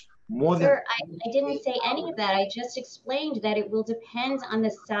notice more than... Sir, I didn't say any of that. I just explained that it will depend on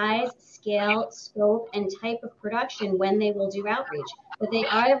the size, scale, scope, and type of production when they will do outreach. But they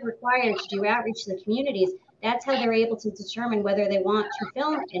are required to do outreach to the communities. That's how they're able to determine whether they want to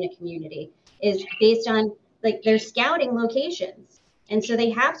film in a community, is based on, like, they're scouting locations. And so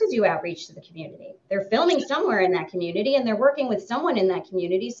they have to do outreach to the community. They're filming somewhere in that community and they're working with someone in that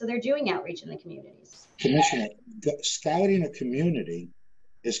community. So they're doing outreach in the communities. Commissioner, scouting a community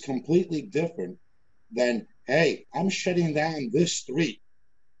is completely different than, hey, I'm shutting down this street.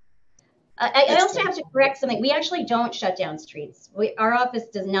 I also have to correct something. We actually don't shut down streets. Our office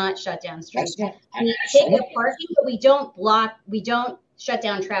does not shut down streets. We take up parking, but we don't shut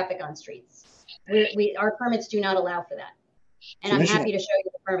down traffic on streets. Our permits do not allow for that. And I'm happy to show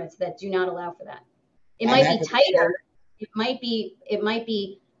you the permits that do not allow for that. It might be tighter. It might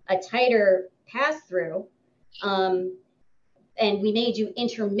be a tighter pass through. And we may do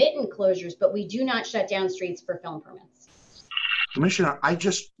intermittent closures, but we do not shut down streets for film permits. Commissioner, I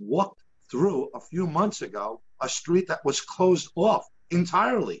just walked through a few months ago a street that was closed off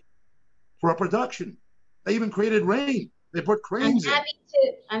entirely for a production. They even created rain. They put cranes in.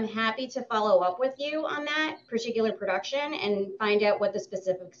 I'm happy to follow up with you on that particular production and find out what the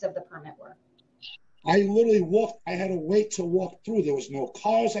specifics of the permit were. I literally walked. I had to wait to walk through. There was no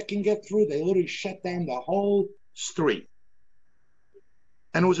cars that can get through. They literally shut down the whole street.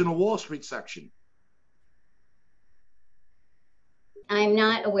 And it was in a Wall Street section. I'm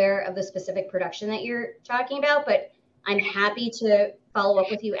not aware of the specific production that you're talking about, but I'm happy to follow up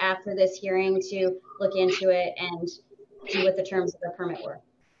with you after this hearing to look into it and see what the terms of the permit were.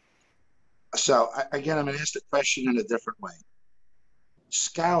 So again, I'm going to ask the question in a different way.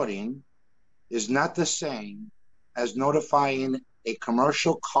 Scouting is not the same as notifying a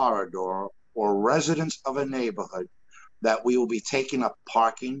commercial corridor or residents of a neighborhood that we will be taking up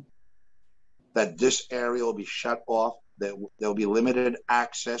parking, that this area will be shut off, that there'll be limited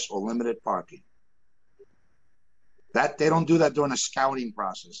access or limited parking. That they don't do that during a scouting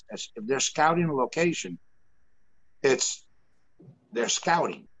process. If they're scouting a location, they're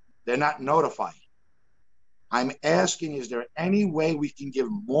scouting. They're not notifying. I'm asking, is there any way we can give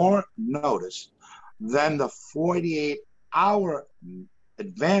more notice than the 48-hour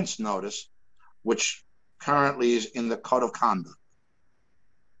advance notice, which currently is in the Code of Conduct?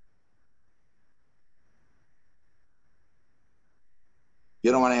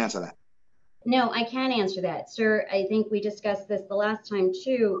 You don't want to answer that? No, I can answer that, sir. I think we discussed this the last time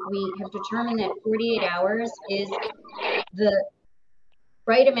too. We have determined that 48 hours is the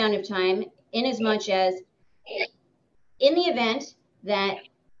right amount of time, in as much as in the event that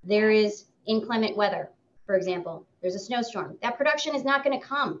there is inclement weather, for example, there's a snowstorm, that production is not going to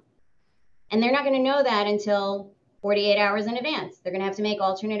come. And they're not going to know that until 48 hours in advance. They're going to have to make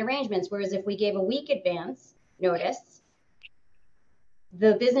alternate arrangements. Whereas if we gave a week advance notice,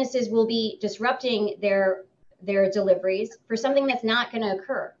 the businesses will be disrupting their deliveries for something that's not going to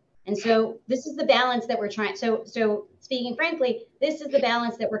occur. And so this is the balance that we're trying. So speaking frankly, this is the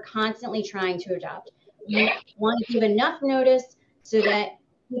balance that we're constantly trying to adopt. We want to give enough notice so that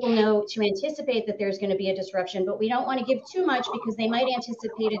people know to anticipate that there's going to be a disruption, but we don't want to give too much because they might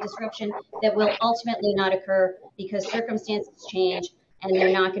anticipate a disruption that will ultimately not occur because circumstances change and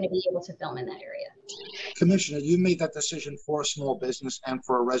they're not going to be able to film in that area. Commissioner, you made that decision for a small business and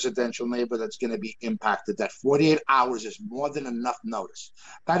for a residential neighbor that's going to be impacted. That 48 hours is more than enough notice.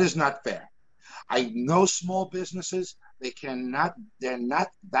 That is not fair. I know small businesses, they're not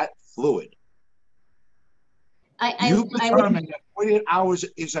that fluid. You determined that 48 hours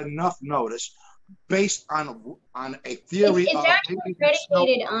is enough notice based on a theory. It's actually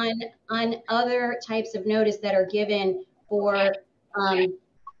predicated on other types of notice that are given for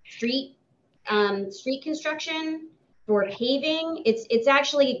street construction, for paving. It's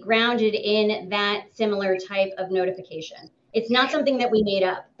actually grounded in that similar type of notification. It's not something that we made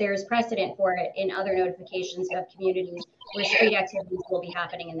up. There's precedent for it in other notifications of communities where street activities will be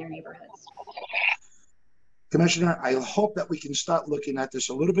happening in their neighborhoods. Commissioner, I hope that we can start looking at this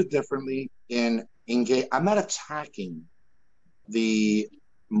a little bit differently. I'm not attacking the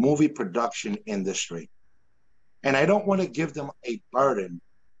movie production industry, and I don't want to give them a burden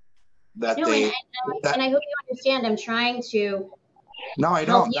that and I hope you understand. I'm trying to. No, I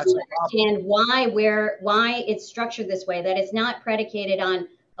don't. Help you understand why it's structured this way. That it's not predicated on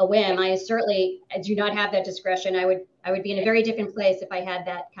a whim. I do not have that discretion. I would be in a very different place if I had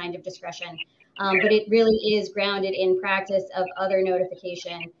that kind of discretion. But it really is grounded in practice of other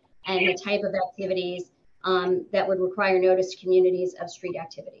notification and the type of activities that would require notice to communities of street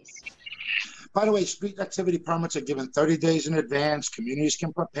activities. By the way, street activity permits are given 30 days in advance. Communities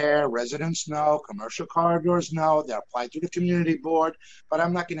can prepare, residents know, commercial corridors know, they're applied to the community board, but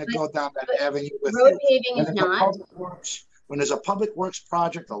I'm not going to go down that avenue with road paving is not. When there's a public works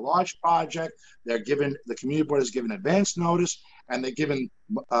project, a large project, the community board is given advance notice, and they're given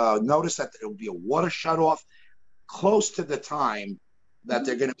notice that there will be a water shut off close to the time that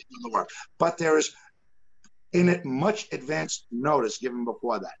they're going to be doing the work. But there is in it much advance notice given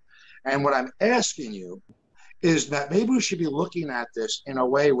before that. And what I'm asking you is that maybe we should be looking at this in a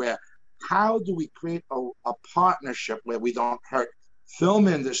way where how do we create a partnership where we don't hurt film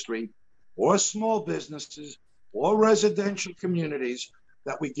industry or small businesses or residential communities,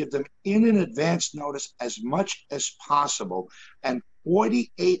 that we give them in an advance notice as much as possible. And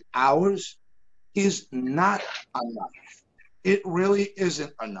 48 hours is not enough. It really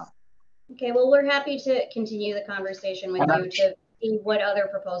isn't enough. Okay, well, we're happy to continue the conversation with you to see what other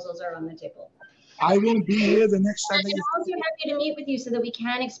proposals are on the table. I won't be here the next time. And I'm also happy to meet with you so that we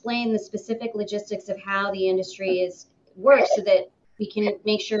can explain the specific logistics of how the industry works, so that we can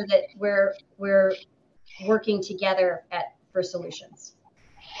make sure that we're working together for solutions.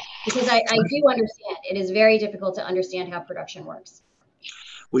 Because I do understand, it is very difficult to understand how production works.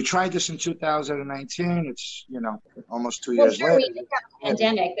 We tried this in 2019. It's, almost 2 years later. We did have a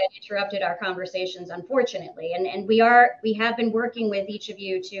pandemic that interrupted our conversations, unfortunately. And we have been working with each of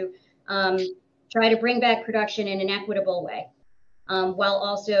you to try to bring back production in an equitable way, while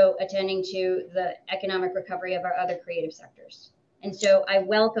also attending to the economic recovery of our other creative sectors. And so I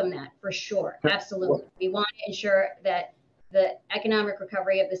welcome that for sure. Absolutely. We want to ensure that the economic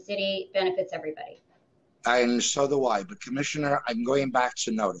recovery of the city benefits everybody. And so do I. But Commissioner, I'm going back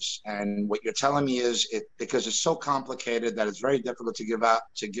to notice. And what you're telling me is because it's so complicated that it's very difficult to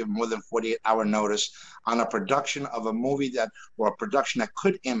give more than 48-hour notice on a production of a movie or a production that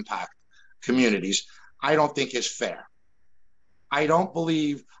could impact communities, I don't think is fair. I don't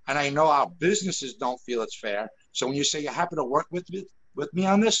believe, and I know our businesses don't feel it's fair. So when you say you're happy to work with me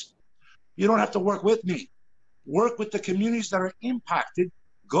on this, you don't have to work with me. Work with the communities that are impacted.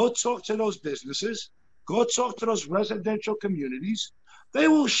 Go talk to those businesses. Go talk to those residential communities. They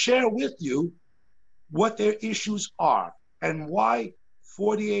will share with you what their issues are and why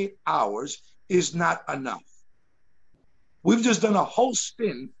 48 hours is not enough. We've just done a whole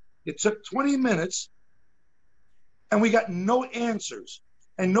spin. It took 20 minutes and we got no answers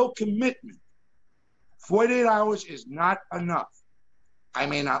and no commitment. 48 hours is not enough. I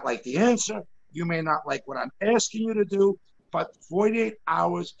may not like the answer. You may not like what I'm asking you to do, but 48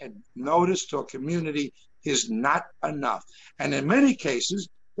 hours and notice to a community is not enough. And in many cases,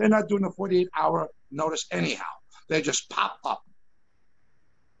 they're not doing a 48-hour notice anyhow. They just pop up.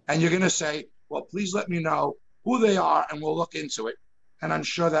 And you're going to say, well, please let me know who they are and we'll look into it. And I'm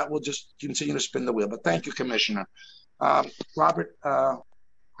sure that will just continue to spin the wheel. But thank you, Commissioner. Robert,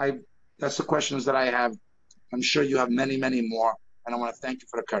 that's the questions that I have. I'm sure you have many, many more. And I want to thank you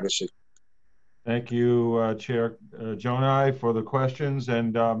for the courtesy. Thank you, Chair Jonai, for the questions.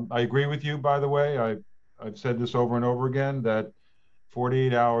 And I agree with you, by the way. I've said this over and over again, that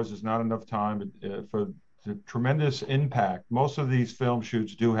 48 hours is not enough time for the tremendous impact. Most of these film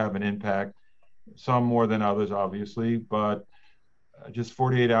shoots do have an impact, some more than others, obviously, but just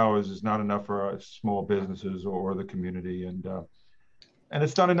 48 hours is not enough for small businesses or the community. And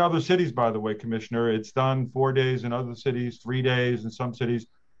it's done in other cities, by the way, Commissioner. It's done 4 days in other cities, 3 days in some cities.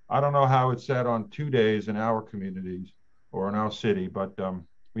 I don't know how it's set on 2 days in our communities or in our city, but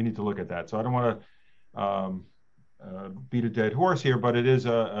we need to look at that. So I don't want to beat a dead horse here, but it is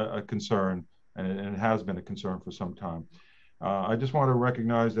a concern, and it has been a concern for some time. I just want to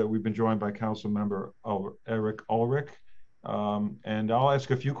recognize that we've been joined by Council Member Eric Ulrich, and I'll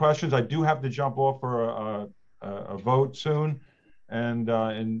ask a few questions. I do have to jump off for a vote soon. And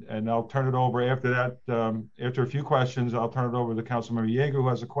I'll turn it over after that. After a few questions, I'll turn it over to Councilmember Yeager, who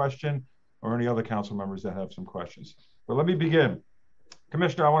has a question, or any other council members that have some questions. But let me begin.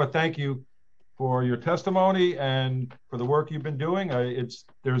 Commissioner, I want to thank you for your testimony and for the work you've been doing.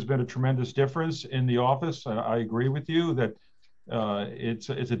 There's been a tremendous difference in the office. I agree with you that it's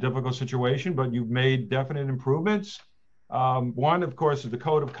a difficult situation, but you've made definite improvements. One, of course, is the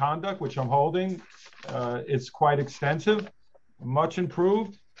code of conduct, which I'm holding. It's quite extensive. Much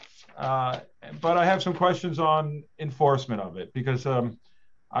improved, but I have some questions on enforcement of it, because I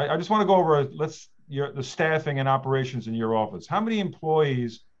just want to go over the staffing and operations in your office. How many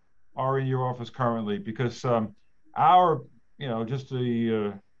employees are in your office currently? Because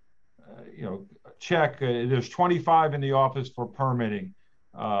check, there's 25 in the office for permitting.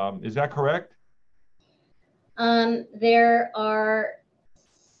 Is that correct? There are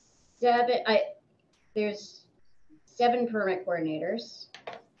 7. There's 7 permit coordinators,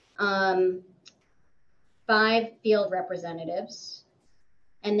 5 field representatives,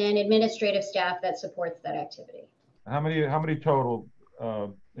 and then administrative staff that supports that activity. How many total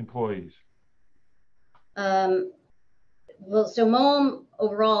employees? Well, so MOAM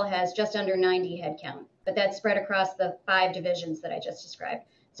overall has just under 90 headcount, but that's spread across the 5 divisions that I just described.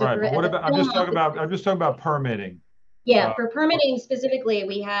 So right. But what about? I'm just talking about permitting. Yeah, for permitting specifically,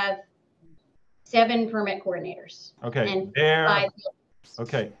 we have 7 permit coordinators. Okay. And 5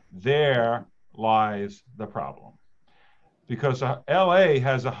 there lies the problem, because LA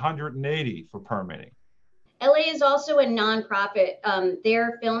has 180 for permitting. LA is also a nonprofit.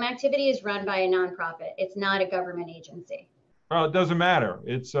 Their film activity is run by a nonprofit. It's not a government agency. Well, it doesn't matter.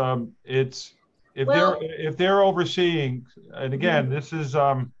 It's if they're overseeing, and again, this is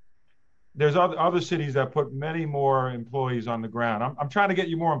there's other cities that put many more employees on the ground. I'm trying to get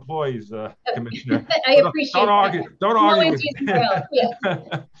you more employees, Commissioner. I appreciate don't argue. Don't argue with me.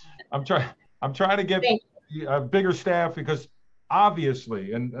 Yeah. I'm trying to get a bigger staff, because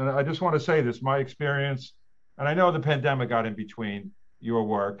obviously, and I just want to say this, my experience, and I know the pandemic got in between your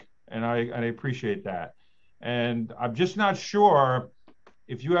work, and I appreciate that. And I'm just not sure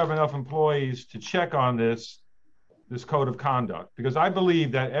if you have enough employees to check on this code of conduct, because I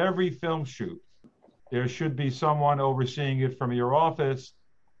believe that every film shoot, there should be someone overseeing it from your office,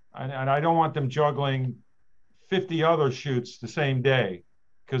 and I don't want them juggling 50 other shoots the same day,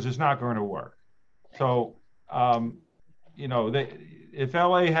 because it's not going to work. So, you know, if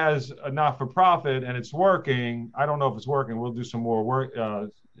LA has a not-for-profit and it's working, I don't know if it's working. We'll do some more work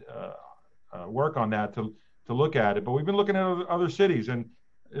on that to look at it. But we've been looking at other cities, and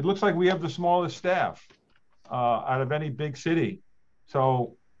it looks like we have the smallest staff out of any big city.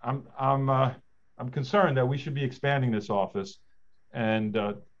 So I'm concerned that we should be expanding this office and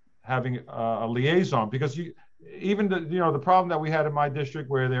having a liaison, because even the problem that we had in my district,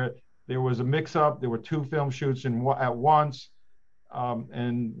 where there was a mix-up, there were 2 film shoots at once,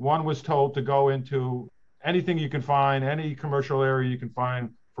 and one was told to go into anything you can find, any commercial area you can find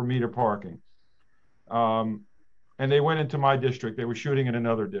for meter parking. And they went into my district. They were shooting in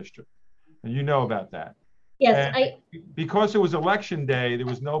another district, and you know about that. Yes, because it was election day, there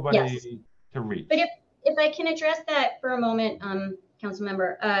was nobody to reach. But if I can address that for a moment, Council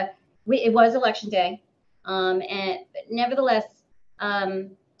Member, it was election day, and nevertheless,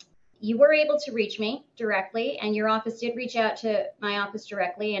 you were able to reach me directly, and your office did reach out to my office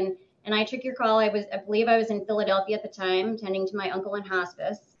directly, and I took your call. I believe I was in Philadelphia at the time, tending to my uncle in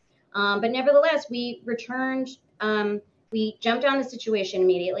hospice. But nevertheless, we returned. We jumped on the situation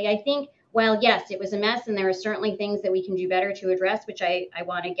immediately. I think, while yes, it was a mess, and there are certainly things that we can do better to address, which I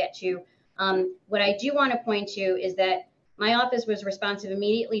want to get to. What I do want to point to is that my office was responsive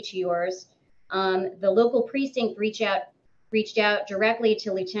immediately to yours. The local precinct reached out directly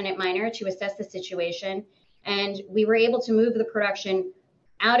to Lieutenant Minor to assess the situation, and we were able to move the production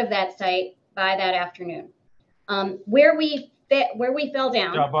out of that site by that afternoon. Where we fell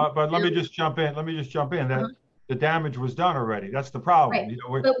down. Yeah, but let me just jump in. That the damage was done already. That's the problem.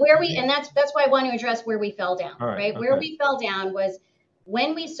 Right. But and that's why I want to address where we fell down. Right. Where we fell down was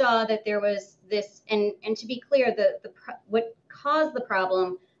when we saw that there was this, and to be clear, what caused the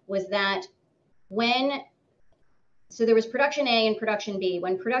problem was that so there was production A and production B.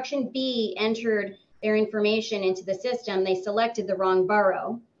 When production B entered their information into the system, they selected the wrong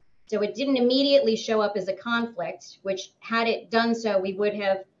borough. So it didn't immediately show up as a conflict, which had it done so, we would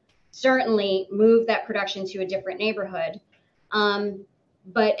have certainly moved that production to a different neighborhood.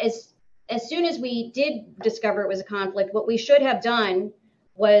 But as soon as we did discover it was a conflict, what we should have done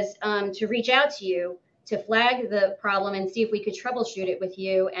was to reach out to you to flag the problem and see if we could troubleshoot it with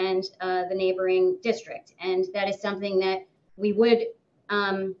you and the neighboring district. And that is something that we would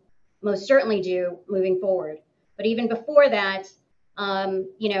most certainly do moving forward. But even before that,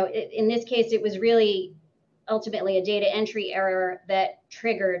 in this case, it was really ultimately a data entry error that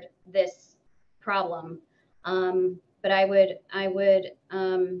triggered this problem. But I would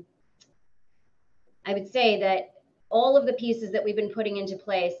say that all of the pieces that we've been putting into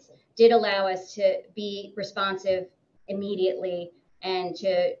place did allow us to be responsive immediately and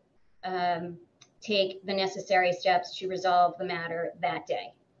to take the necessary steps to resolve the matter that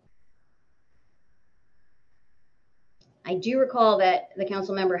day. I do recall that the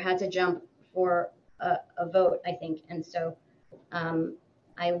council member had to jump for a vote, I think, and so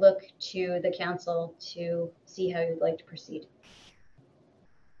I look to the council to see how you'd like to proceed.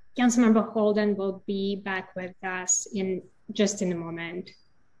 Councilmember Holden will be back with us in just a moment.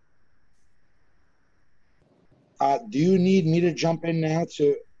 Do you need me to jump in now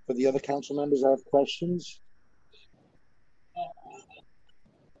for the other council members that have questions?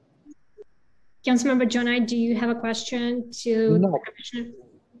 Councilmember Jonai, do you have a question to the Commissioner?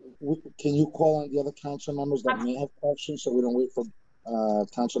 Can you call on the other council members that may have questions so we don't wait for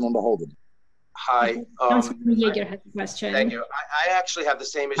Councilmember Holden? Hi. Councilmember Yeager has a question. Thank you. I actually have the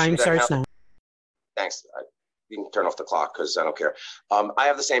same issue. Time starts now. Thanks. You can turn off the clock because I don't care. I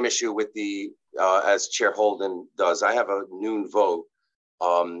have the same issue with as Chair Holden does. I have a noon vote.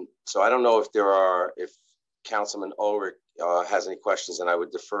 So I don't know if Councilman Ulrich has any questions, and I would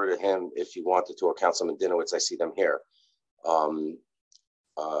defer to him if he wanted to, or Councilman Dinowitz. I see them here.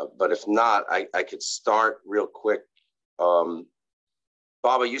 But if not, I could start real quick. Bob,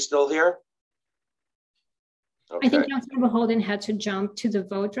 are you still here? Okay. I think Councilmember Holden had to jump to the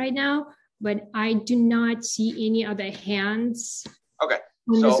vote right now, but I do not see any other hands. Okay.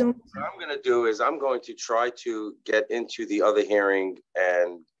 So what I'm going to do is I'm going to try to get into the other hearing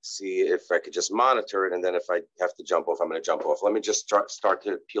and see if I could just monitor it. And then if I have to jump off, I'm going to jump off. Let me just start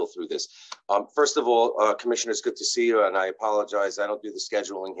to peel through this. First of all, Commissioners, good to see you. And I apologize. I don't do the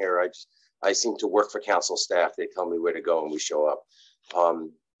scheduling here. I seem to work for council staff. They tell me where to go and we show up.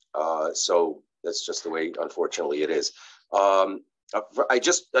 So that's just the way, unfortunately, it is. I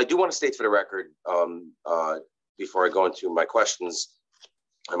do want to state for the record, before I go into my questions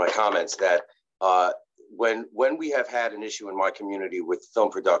and my comments, that when we have had an issue in my community with film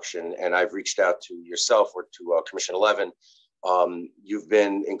production, and I've reached out to yourself or to Commissioner Levin, you've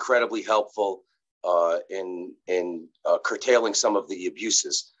been incredibly helpful in curtailing some of the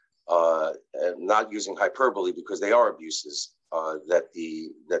abuses, not using hyperbole because they are abuses that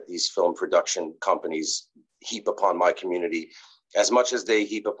these film production companies heap upon my community, as much as they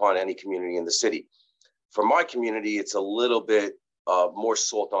heap upon any community in the city. For my community, it's a little bit more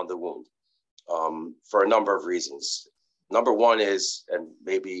salt on the wound for a number of reasons. Number one is, and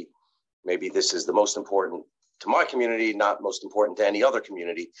maybe this is the most important to my community, not most important to any other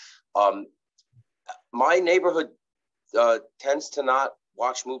community. My neighborhood tends to not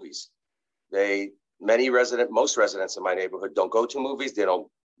watch movies. Most residents in my neighborhood don't go to movies. They don't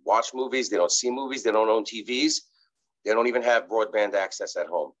watch movies. They don't see movies. They don't own TVs. They don't even have broadband access at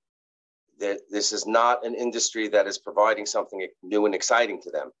home. This is not an industry that is providing something new and exciting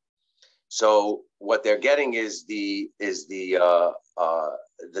to them. So what they're getting is the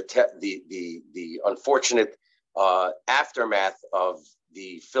unfortunate aftermath of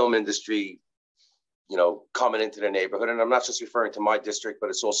the film industry, coming into their neighborhood. And I'm not just referring to my district, but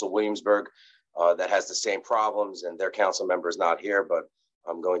it's also Williamsburg that has the same problems, and their council member is not here, but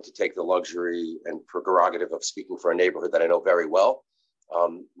I'm going to take the luxury and prerogative of speaking for a neighborhood that I know very well.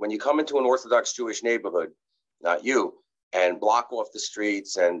 When you come into an Orthodox Jewish neighborhood, not you, and block off the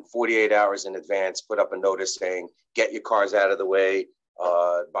streets and 48 hours in advance, put up a notice saying, get your cars out of the way.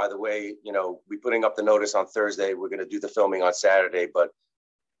 By the way, we're putting up the notice on Thursday. We're going to do the filming on Saturday, but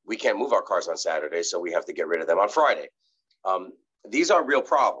we can't move our cars on Saturday, so we have to get rid of them on Friday. These are real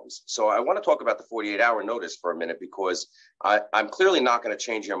problems. So I want to talk about the 48-hour notice for a minute, because I'm clearly not going to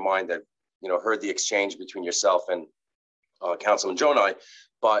change your mind that, heard the exchange between yourself and Councilman Jonai.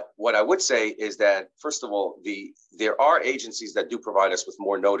 But what I would say is that, first of all, there are agencies that do provide us with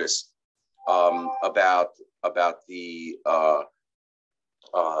more notice about the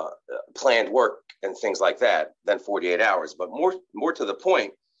planned work and things like that than 48 hours. But more to the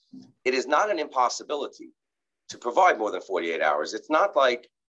point, it is not an impossibility to provide more than 48 hours. It's not like,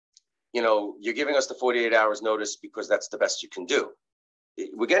 you're giving us the 48 hours notice because that's the best you can do.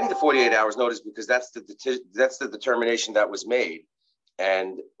 We're getting the 48 hours notice because that's the determination that was made.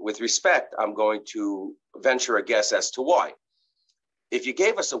 And with respect, I'm going to venture a guess as to why. If you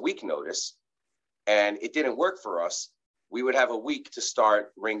gave us a week notice and it didn't work for us, we would have a week to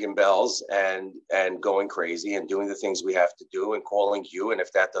start ringing bells and going crazy and doing the things we have to do and calling you. And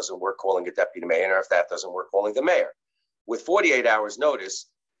if that doesn't work, calling a deputy mayor. And if that doesn't work, calling the mayor. With 48 hours notice,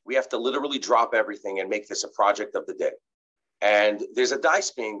 we have to literally drop everything and make this a project of the day. And there's a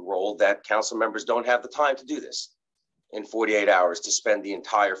dice being rolled that council members don't have the time to do this in 48 hours, to spend the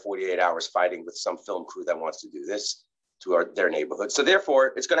entire 48 hours fighting with some film crew that wants to do this to their neighborhood. So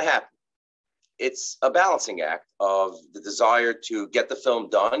therefore, it's going to happen. It's a balancing act of the desire to get the film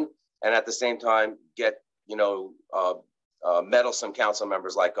done and at the same time get, meddlesome council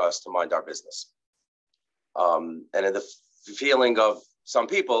members like us to mind our business. And in the feeling of some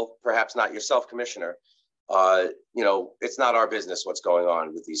people, perhaps not yourself, Commissioner, it's not our business what's going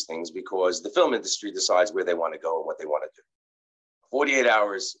on with these things, because the film industry decides where they want to go and what they want to do. 48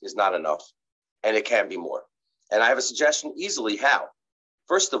 hours is not enough, and it can be more. And I have a suggestion easily how.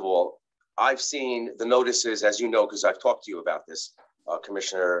 First of all, I've seen the notices, as you know, because I've talked to you about this,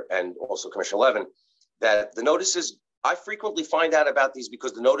 Commissioner, and also Commissioner Levin, that the notices, I frequently find out about these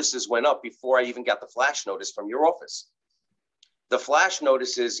because the notices went up before I even got the flash notice from your office. The flash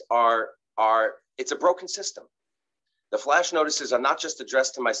notices it's a broken system. The flash notices are not just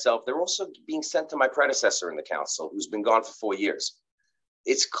addressed to myself, they're also being sent to my predecessor in the council, who's been gone for 4 years.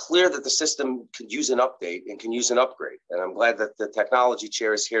 It's clear that the system could use an update and can use an upgrade. And I'm glad that the technology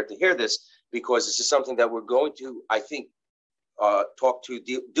chair is here to hear this, because this is something that we're going to, I think, talk to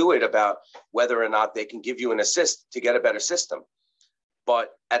DUID about whether or not they can give you an assist to get a better system.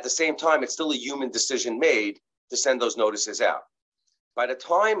 But at the same time, it's still a human decision made to send those notices out. By the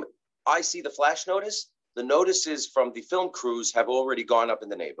time I see the flash notice, the notices from the film crews have already gone up in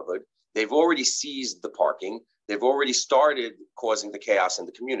the neighborhood. They've already seized the parking. They've already started causing the chaos in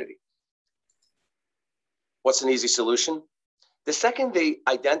the community. What's an easy solution? The second they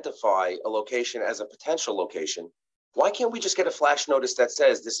identify a location as a potential location, why can't we just get a flash notice that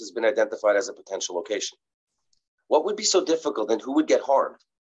says this has been identified as a potential location? What would be so difficult and who would get harmed?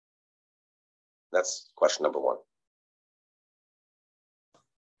 That's question number one.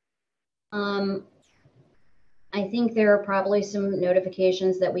 I think there are probably some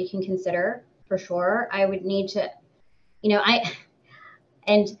notifications that we can consider for sure. I would need to,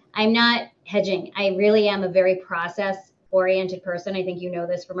 I'm not hedging. I really am a very process-oriented person. I think you know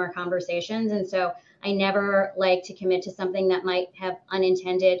this from our conversations. And so I never like to commit to something that might have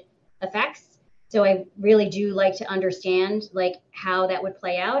unintended effects. So I really do like to understand like how that would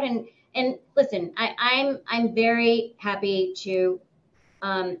play out. And listen, I'm very happy to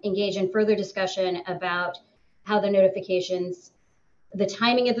engage in further discussion about how the notifications, the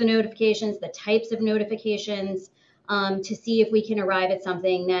timing of the notifications, the types of notifications, to see if we can arrive at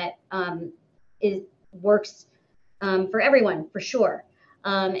something that works for everyone, for sure.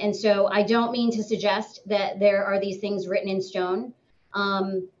 And so I don't mean to suggest that there are these things written in stone.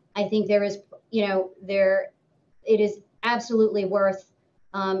 I think there is, it is absolutely worth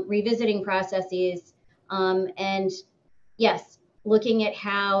revisiting processes and yes, looking at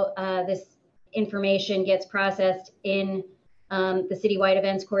how this information gets processed in the citywide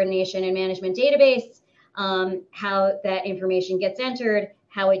events coordination and management database, how that information gets entered,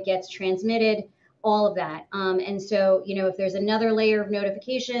 how it gets transmitted, all of that. And so, if there's another layer of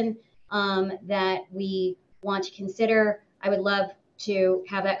notification that we want to consider, I would love to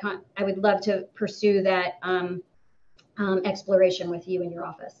have that. I would love to pursue that exploration with you in your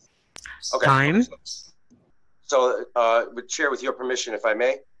office. Okay. Time. So, Chair, with your permission, if I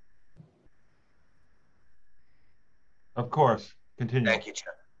may. Of course, continue. Thank you,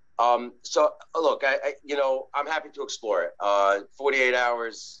 Chair. So look, I'm happy to explore it. 48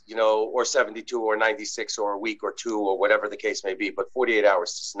 hours, or 72 or 96 or a week or two or whatever the case may be, but 48 hours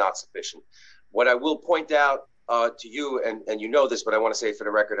is not sufficient. What I will point out to you, and you know this, but I want to say it for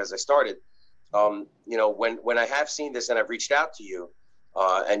the record as I started, when I have seen this and I've reached out to you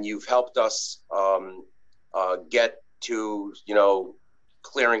and you've helped us get to,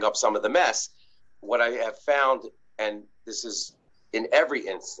 clearing up some of the mess, what I have found, and this is in every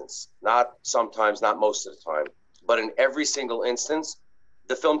instance, not sometimes, not most of the time, but in every single instance,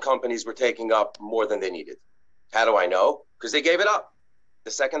 the film companies were taking up more than they needed. How do I know? Because they gave it up.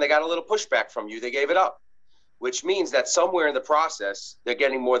 The second they got a little pushback from you, they gave it up, which means that somewhere in the process, they're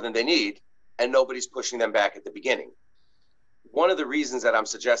getting more than they need and nobody's pushing them back at the beginning. One of the reasons that I'm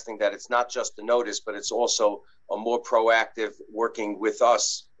suggesting that it's not just the notice, but it's also a more proactive working with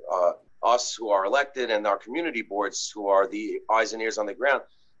us, us who are elected and our community boards who are the eyes and ears on the ground.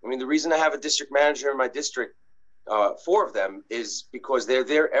 I mean, the reason I have a district manager in my district, 4 of them, is because they're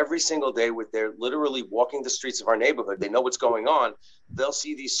there every single day they're literally walking the streets of our neighborhood. They know what's going on. They'll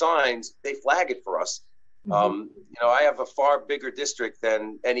see these signs, they flag it for us. Mm-hmm. I have a far bigger district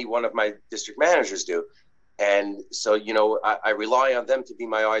than any one of my district managers do. And so, I rely on them to be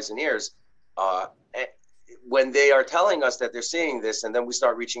my eyes and ears. When they are telling us that they're seeing this, and then we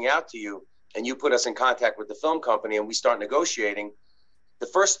start reaching out to you and you put us in contact with the film company and we start negotiating, the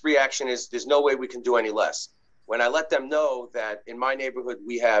first reaction is there's no way we can do any less. When I let them know that in my neighborhood,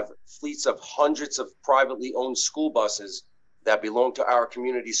 we have fleets of hundreds of privately owned school buses that belong to our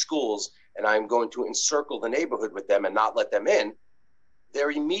community schools, and I'm going to encircle the neighborhood with them and not let them in,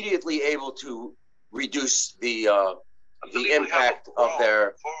 they're immediately able to reduce the impact of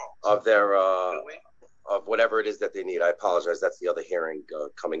whatever it is that they need. I apologize. That's the other hearing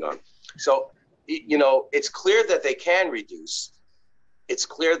coming on. So, it's clear that they can reduce. It's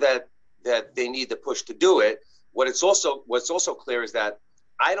clear that they need the push to do it. What's also clear is that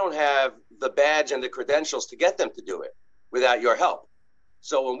I don't have the badge and the credentials to get them to do it without your help.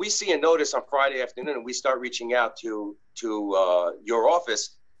 So when we see a notice on Friday afternoon and we start reaching out to your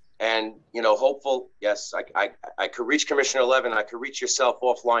office, and hopeful, yes, I could reach Commissioner Levin, I could reach yourself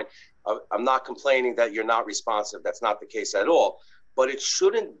offline. I'm not complaining that you're not responsive. That's not the case at all. But it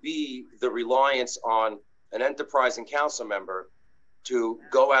shouldn't be the reliance on an enterprising council member to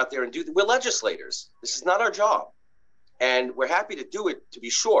go out there and do. We're legislators. This is not our job, and we're happy to do it, to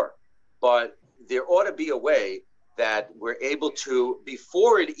be sure. But there ought to be a way that we're able to,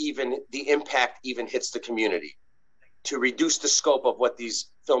 before the impact even hits the community, to reduce the scope of what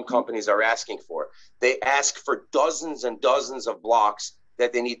these film companies are asking for. They ask for dozens and dozens of blocks.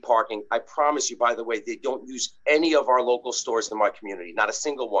 that they need parking. I promise you, by the way, they don't use any of our local stores in my community, not a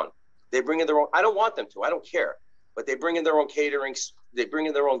single one. They bring in their own, I don't want them to, I don't care, but they bring in their own catering, they bring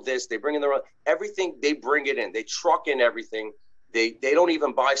in their own this, they bring in their own, everything, they bring it in, they truck in everything. They don't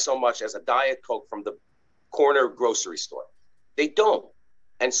even buy so much as a Diet Coke from the corner grocery store. They don't.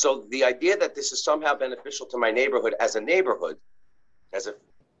 And so the idea that this is somehow beneficial to my neighborhood, as a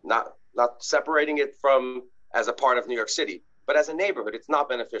not separating it from as a part of New York City, but as a neighborhood, it's not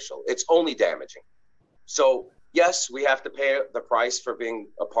beneficial. It's only damaging. So yes, we have to pay the price for being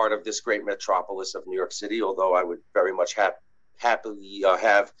a part of this great metropolis of New York City, although I would very much happily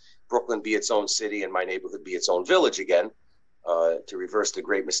have Brooklyn be its own city and my neighborhood be its own village again, to reverse the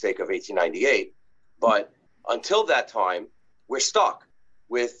great mistake of 1898. But until that time, we're stuck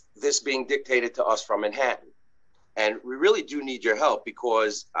with this being dictated to us from Manhattan. And we really do need your help,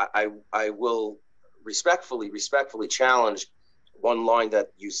 because I will respectfully challenge one line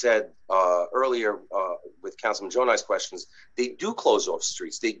that you said earlier with Councilman Jonai's questions. They do close off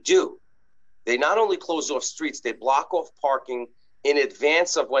streets. They do. They not only close off streets, they block off parking in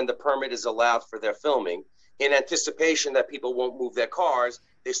advance of when the permit is allowed for their filming, in anticipation that people won't move their cars.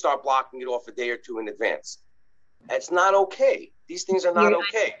 They start blocking it off a day or two in advance. It's not okay. These things are not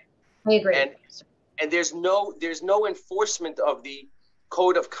okay. I agree. And there's no enforcement of the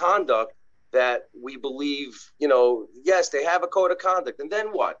code of conduct that we believe, yes, they have a code of conduct. And then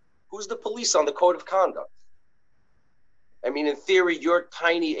what? Who's the police on the code of conduct? I mean, in theory, your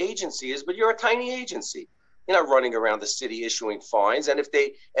tiny agency is, but you're a tiny agency. You're not running around the city issuing fines. And if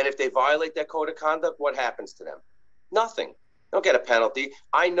they violate that code of conduct, what happens to them? Nothing. They don't get a penalty.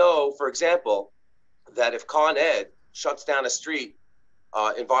 I know, for example, that if Con Ed shuts down a street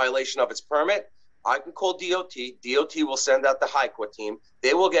in violation of its permit, I can call DOT. DOT will send out the high court team.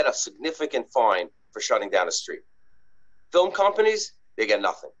 They will get a significant fine for shutting down a street. Film companies, they get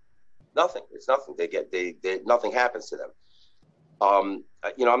nothing. Nothing. It's nothing. Nothing happens to them. I'm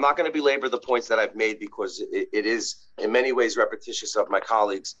not going to belabor the points that I've made, because it is in many ways repetitious of my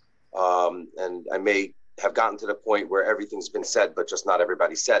colleagues. And I may have gotten to the point where everything's been said, but just not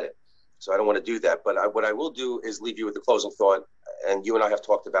everybody said it. So I don't want to do that. But what I will do is leave you with the closing thought. And you and I have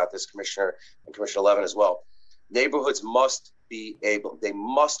talked about this, Commissioner, and Commissioner Levin as well. Neighborhoods must be able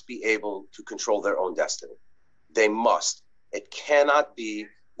to control their own destiny. They must. It cannot be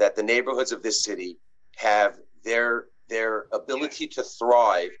that the neighborhoods of this city have their ability to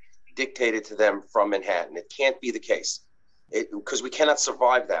thrive dictated to them from Manhattan. It can't be the case, because we cannot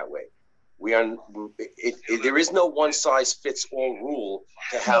survive that way. There is no one size fits all rule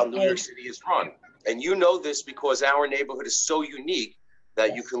to how New York City is run. And you know this because our neighborhood is so unique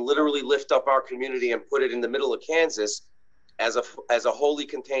that you can literally lift up our community and put it in the middle of Kansas as a wholly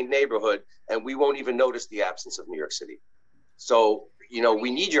contained neighborhood, and we won't even notice the absence of New York City. So, we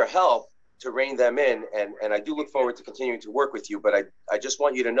need your help to rein them in, and I do look forward to continuing to work with you. But I just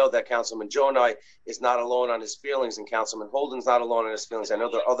want you to know that Councilman Jonai is not alone on his feelings, and Councilman Holden's not alone on his feelings. I know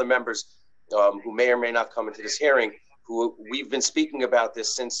there are other members who may or may not come into this hearing who we've been speaking about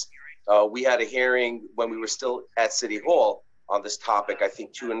this since we had a hearing when we were still at City Hall on this topic, I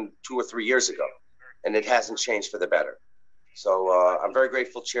think 2 or 3 years ago, and it hasn't changed for the better. So I'm very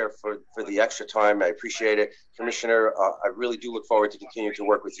grateful, Chair, for the extra time. I appreciate it. Commissioner, I really do look forward to continuing to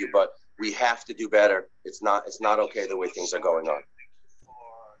work with you, but we have to do better. It's not okay the way things are going on.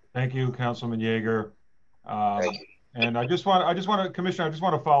 Thank you, Councilman Yeager. Thank you. And Commissioner, I just want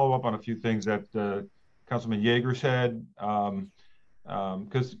to follow up on a few things that Councilman Yeager said,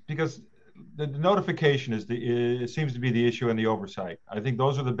 because the notification it seems to be the issue, and the oversight. I think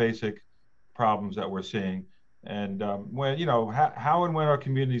those are the basic problems that we're seeing. And when how and when are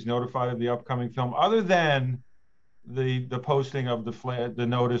communities notified of the upcoming film, other than the posting of the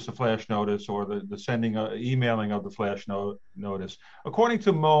flash notice, or the sending emailing of the flash notice? According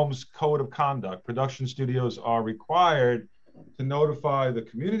to MOME's Code of Conduct, production studios are required to notify the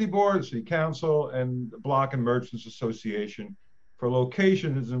community board, city council, and the Block and Merchants Association for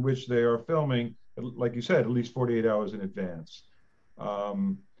locations in which they are filming, like you said, at least 48 hours in advance.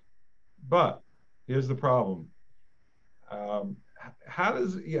 But here's the problem. How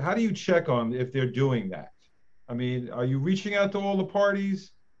do you check on if they're doing that? I mean, are you reaching out to all the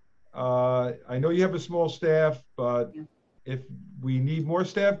parties? I know you have a small staff, but if we need more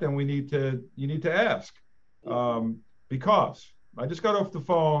staff, then you need to ask. Because I just got off the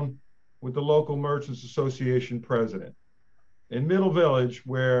phone with the local Merchants Association president in Middle Village,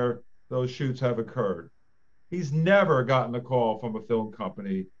 where those shoots have occurred. He's never gotten a call from a film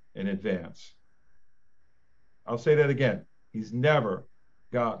company in advance. I'll say that again. He's never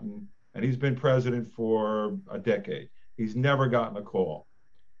gotten, and he's been president for a decade. He's never gotten a call.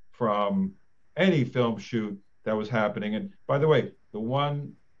 from any film shoot that was happening. And by the way, the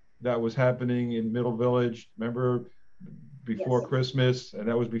one that was happening in Middle Village, remember, before Yes. Christmas, and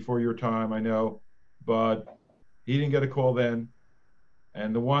that was before your time, I know, but he didn't get a call then.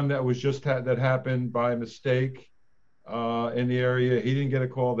 And the one that was just that happened by mistake in the area, he didn't get a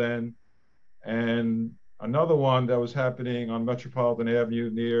call then. And another one that was happening on Metropolitan Avenue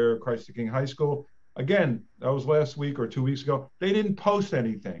near Christ the King High School, again, that was last week or 2 weeks ago. They didn't post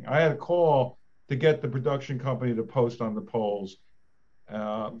anything. I had a call to get the production company to post on the polls.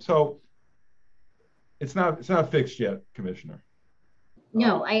 So it's not fixed yet, Commissioner.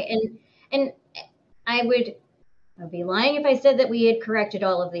 No, and I would be lying if I said that we had corrected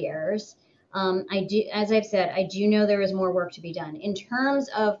all of the errors. I do, as I've said, I do know there is more work to be done in terms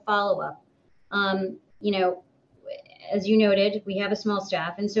of follow-up. You know, as you noted, we have a small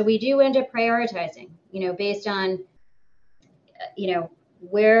staff, and so we do end up prioritizing, you know, based on, you know,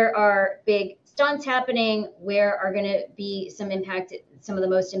 where are big stunts happening, where are going to be some of the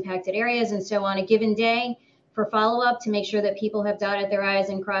most impacted areas, and so on a given day for follow-up to make sure that people have dotted their I's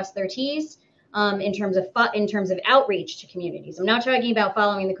and crossed their T's. In terms of outreach to communities. I'm not talking about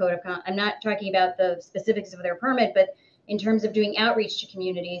following the code of conduct. I'm not talking about the specifics of their permit, but in terms of doing outreach to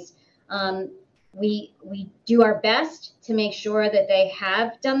communities, we do our best to make sure that they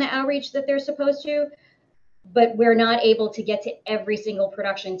have done the outreach that they're supposed to, but we're not able to get to every single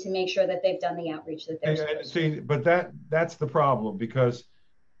production to make sure that they've done the outreach that they're supposed to. But that's the problem, because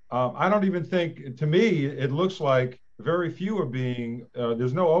I don't even think, to me, it looks like very few are being,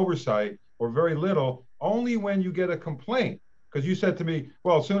 there's no oversight, or very little, only when you get a complaint. Because you said to me,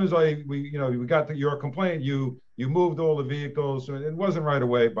 well, as soon as we got your complaint, you moved all the vehicles. It wasn't right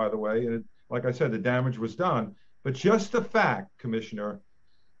away, by the way. And like I said, the damage was done. But just the fact, Commissioner,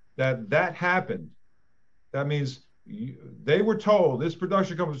 that happened, that means they were told, this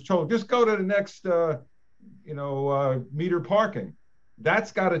production company was told, just go to the next, meter parking.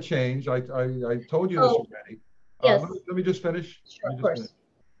 That's got to change. I told you this already. Yes. Let me just finish. Sure, of course.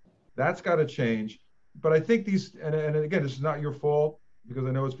 That's got to change. But I think these, and again, this is not your fault, because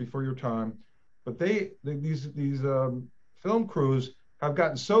I know it's before your time, but these film crews have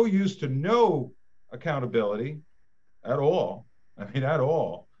gotten so used to no accountability at all,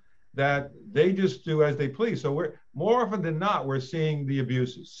 that they just do as they please. So we're more often than not, we're seeing the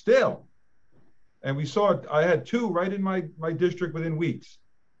abuses still. And we saw it, I had two right in my district within weeks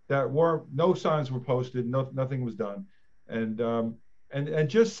that no signs were posted, nothing was done. And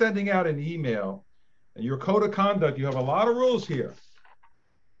just sending out an email, and your code of conduct, you have a lot of rules here,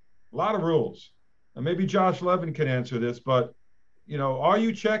 a lot of rules. And maybe Josh Levin can answer this, but are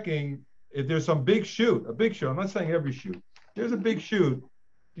you checking if there's some big shoot, I'm not saying every shoot, there's a big shoot,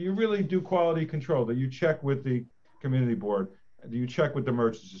 do you really do quality control? Do you check with the community board? Do you check with the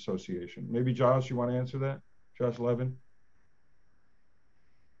Merchants Association? Maybe Josh, you want to answer that? Josh Levin?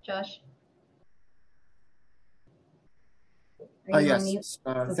 Josh? Yes,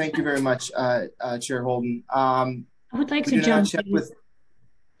 thank you very much, Chair Holden. I would like to jump in, with,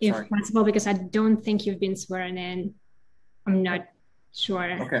 if possible, because I don't think you've been sworn in. I'm not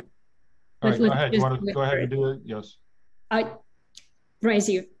sure. Okay. All right, go ahead. You want to go ahead and do it? Yes. Raise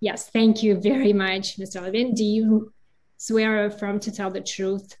you. Yes, thank you very much, Mr. Levin. Do you swear or affirm to tell the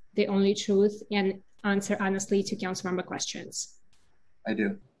truth, the only truth, and answer honestly to council member questions? I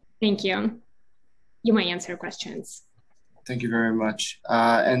do. Thank you. You may answer questions. Thank you very much,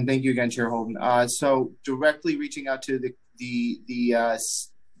 and thank you again, Chair Holden. So directly reaching out to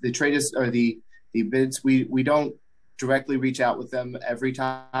the traders or the bids, we don't directly reach out with them every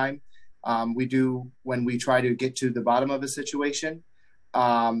time. We do when we try to get to the bottom of a situation.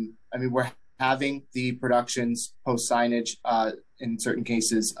 I mean, we're having the productions post signage in certain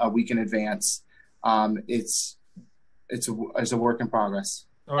cases a week in advance. It's a work in progress.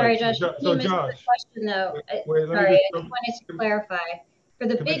 Sorry, Josh. You missed the question, though. Sorry, I just wanted to clarify. For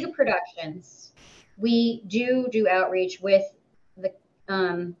the big productions, we do outreach with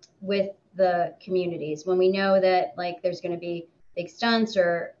the communities when we know that there's going to be big stunts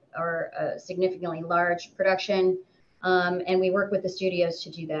or a significantly large production, and we work with the studios to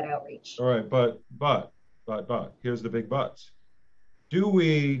do that outreach. All right, but here's the big buts. Do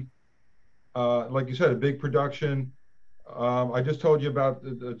we, like you said, a big production? I just told you about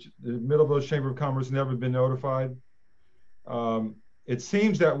the Middle Village Chamber of Commerce never been notified. It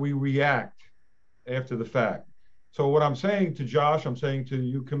seems that we react after the fact. So what I'm saying to Josh, I'm saying to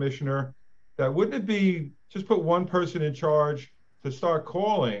you, Commissioner, that wouldn't it be just put one person in charge to start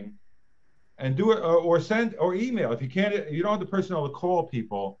calling and do it, or send or email. If you can't, you don't have the personnel to call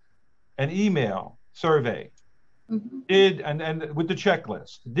people, an email survey Mhm. Did, and with the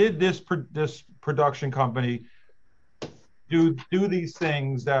checklist, did this production company do these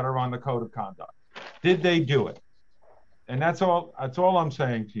things that are on the code of conduct? Did they do it? And that's all I'm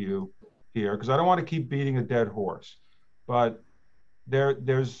saying to you here, because I don't want to keep beating a dead horse. But there's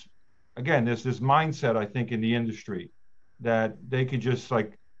this mindset, I think, in the industry that they could just,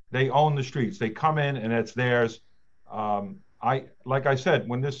 like, they own the streets. They come in and it's theirs. Like I said,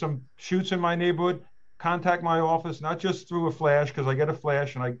 when there's some shoots in my neighborhood, contact my office, not just through a flash, because I get a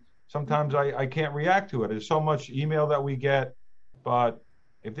flash and sometimes I can't react to it. There's so much email that we get. But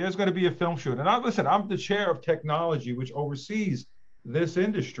if there's going to be a film shoot, and I'm the chair of technology, which oversees this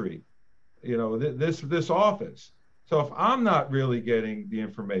industry, this office. So if I'm not really getting the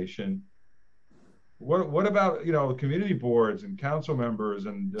information, what about community boards and council members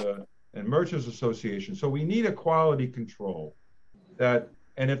and merchants associations? So we need a quality control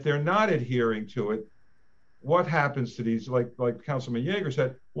and if they're not adhering to it, what happens to these? Like Councilman Yeager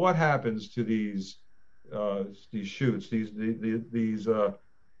said, what happens to these shoots, these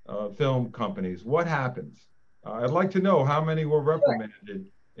film companies? What happens? I'd like to know how many were reprimanded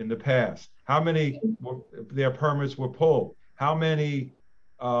in the past, how many their permits were pulled, how many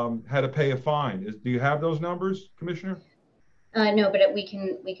had to pay a fine. Do you have those numbers, Commissioner? No, but we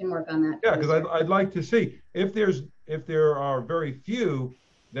can work on that. Yeah, because I'd like to see if there are very few,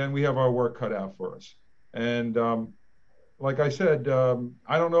 then we have our work cut out for us. And like I said,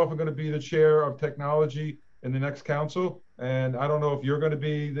 I don't know if I'm going to be the chair of technology in the next council, and I don't know if you're going to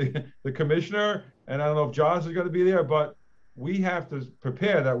be the commissioner, and I don't know if Josh is going to be there, but we have to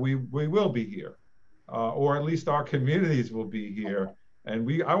prepare that we will be here, or at least our communities will be here.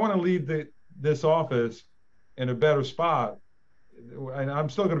 And I want to leave this office in a better spot. And I'm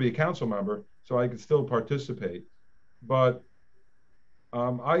still going to be a council member, so I can still participate. But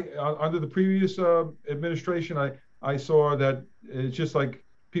under the previous administration, I saw that it's just like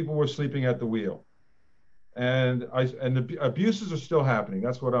people were sleeping at the wheel, and the abuses are still happening.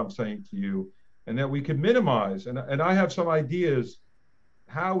 That's what I'm saying to you, and that we could minimize. And I have some ideas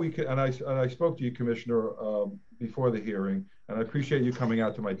how we could. And I spoke to you, Commissioner, before the hearing, and I appreciate you coming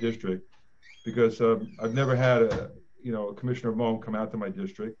out to my district, because I've never had a Commissioner Moan come out to my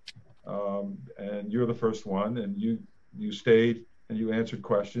district, and you're the first one, and you stayed and you answered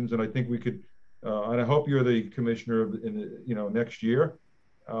questions, and I think we could, and I hope you're the commissioner in the next year,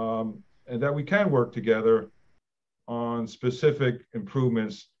 and that we can work together on specific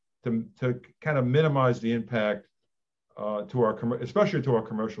improvements to kind of minimize the impact especially to our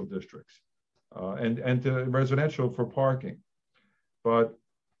commercial districts, and to residential for parking. But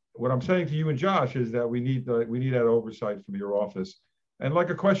what I'm saying to you and Josh is that we need that oversight from your office, and like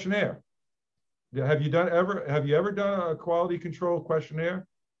a questionnaire. Have you ever done a quality control questionnaire?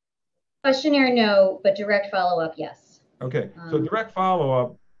 Questionnaire, no, but direct follow-up, yes. Okay, so direct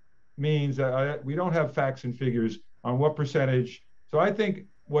follow-up means that we don't have facts and figures on what percentage. So I think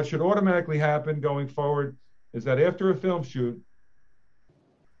what should automatically happen going forward is that after a film shoot,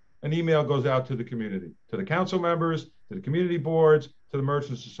 an email goes out to the community, to the council members, to the community boards, to the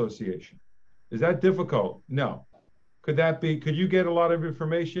Merchants Association. Is that difficult? No. Could you get a lot of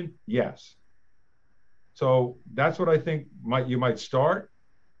information? Yes. So that's what I think you might start.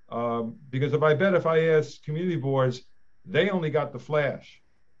 Because if I ask community boards, they only got the flash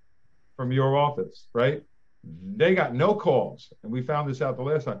from your office, right? They got no calls. And we found this out the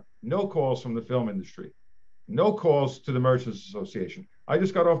last time. No calls from the film industry. No calls to the Merchants Association. I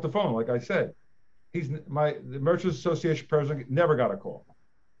just got off the phone, like I said. The Merchants Association president never got a call.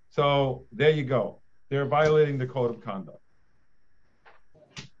 So there you go. They're violating the code of conduct.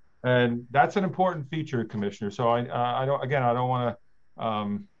 And that's an important feature, Commissioner. So I don't want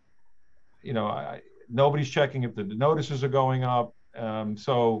to, nobody's checking if the notices are going up.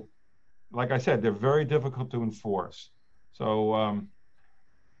 So like I said, they're very difficult to enforce. So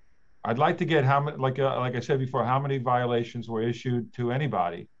I'd like to get how many, like I said before, how many violations were issued to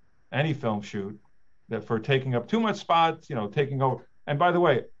anybody, any film shoot, that for taking up too much spots, taking over. And by the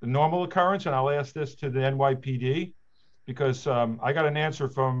way, the normal occurrence, and I'll ask this to the NYPD, because I got an answer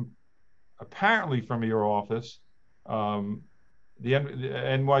apparently from your office, the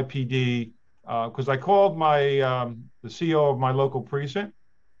NYPD, because I called the CO of my local precinct,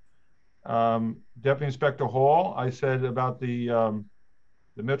 Deputy Inspector Hall. I said about the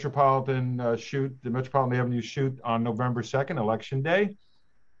Metropolitan the Metropolitan Avenue shoot on November 2nd, Election Day.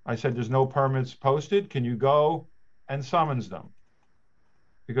 I said, there's no permits posted. Can you go and summons them?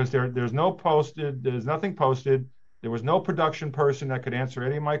 Because there's nothing posted. There was no production person that could answer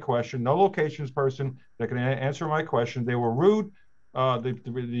any of my questions, no locations person that could answer my question. They were rude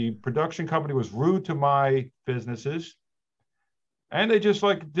the production company was rude to my businesses, and they just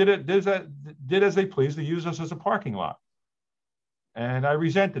like did as they pleased. They used us as a parking lot, and I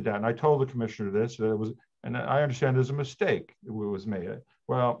resented that. And I told the commissioner this. That it was, and I understand there's a mistake that was made.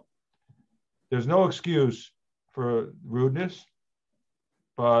 Well, there's no excuse for rudeness,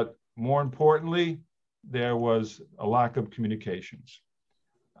 but more importantly, there was a lack of communications.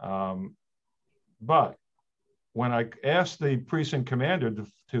 But when I asked the precinct commander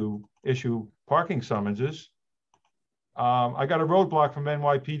to issue parking summonses, I got a roadblock from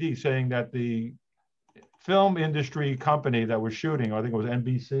NYPD saying that the film industry company that was shooting, I think it was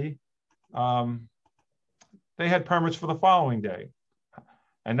NBC, they had permits for the following day.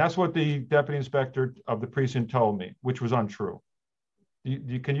 And that's what the deputy inspector of the precinct told me, which was untrue.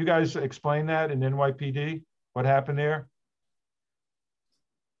 Can you guys explain that in NYPD? What happened there?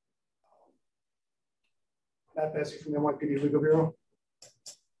 Matt Bessie from the NYPD Legal Bureau.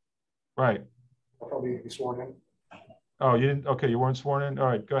 Right. I'll probably be sworn in. Oh, you didn't? Okay, you weren't sworn in? All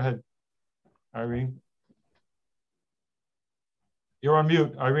right, go ahead, Irene. You're on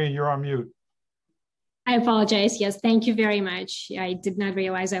mute. Irene, you're on mute. I apologize. Yes, thank you very much. I did not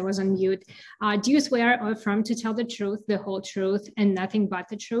realize I was on mute. Do you swear or affirm to tell the truth, the whole truth, and nothing but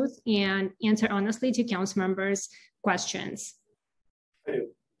the truth, and answer honestly to council members' questions? I do.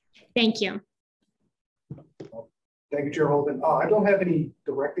 Thank you. Thank you, Chair Holden. I don't have any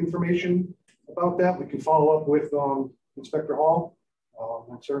direct information about that. We can follow up with Inspector Hall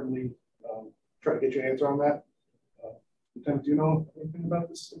and certainly try to get you an answer on that. Lieutenant, do you know anything about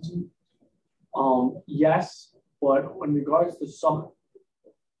this incident? Yes, but in regards to some,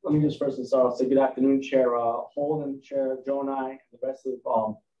 let me just first start. I'll say good afternoon, Chair Holden, Chair Jonai, and the rest of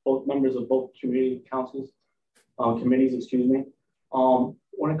both members of both community councils, committees, excuse me.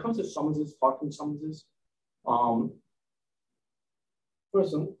 When it comes to summonses, parking summonses,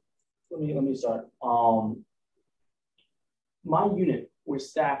 first, let me start. My unit, we're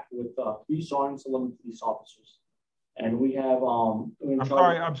staffed with 3 sergeants, 11 police officers. And we have I'm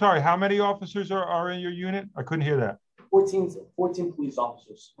sorry. How many officers are in your unit? I couldn't hear that. 14 police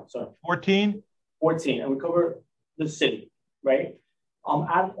officers. Sorry. 14? 14, and we cover the city, right?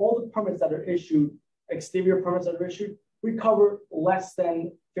 Out of all the permits that are issued, exterior permits that are issued, we cover less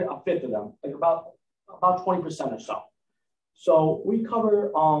than a fifth of them, like about 20% or so. So we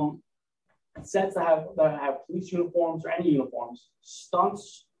cover sets that have police uniforms or any uniforms,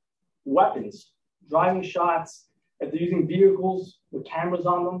 stunts, weapons, driving shots. If they're using vehicles with cameras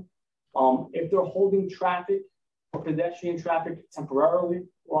on them, if they're holding traffic or pedestrian traffic temporarily,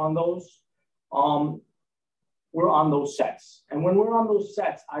 we're on those. We're on those sets. And when we're on those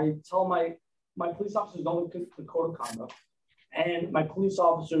sets, I tell my police officers don't look at the code of conduct. And my police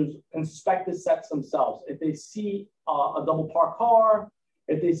officers inspect the sets themselves. If they see a double parked car,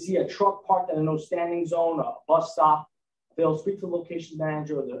 if they see a truck parked in a no standing zone, a bus stop, they'll speak to the location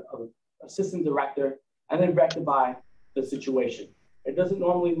manager or the assistant director and then rectify the situation. It doesn't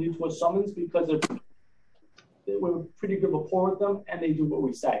normally lead to a summons because we're pretty good rapport with them and they do what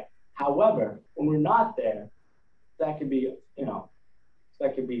we say. However, when we're not there, that could be,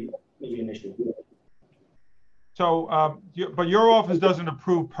 maybe an issue. So, but your office doesn't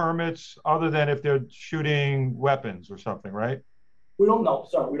approve permits other than if they're shooting weapons or something, right? We don't know,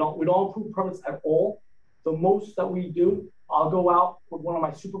 sir. We don't approve permits at all. The most that we do, I'll go out with one of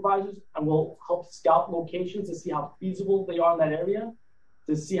my supervisors and we'll help scout locations to see how feasible they are in that area,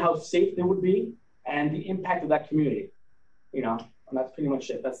 to see how safe they would be and the impact of that community, and that's pretty much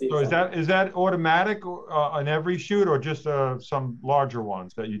it. That's the So is that automatic on every shoot or just some larger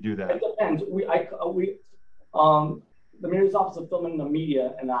ones that you do that? It depends. The Mayor's Office of Film and the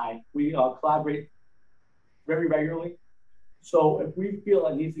Media and we collaborate very regularly. So if we feel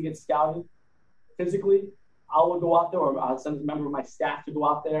it needs to get scouted physically, I will go out there or I'll send a member of my staff to go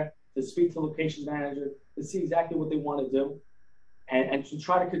out there to speak to the location manager to see exactly what they want to do and to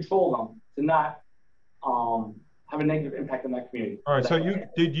try to control them to not have a negative impact on that community. All right, so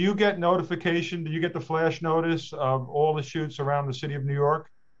did you get notification, did you get the flash notice of all the shoots around the city of New York,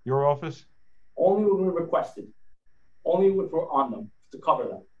 your office? Only when we're requested, only if we're on them to cover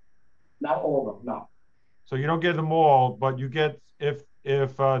them, not all of them, no. So you don't get them all, but you get if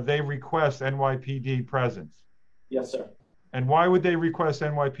they request NYPD presence. Yes, sir. And why would they request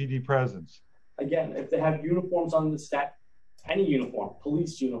NYPD presence? Again, if they have uniforms on the set, any uniform,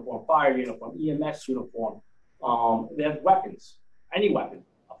 police uniform, fire uniform, EMS uniform, they have weapons, any weapon,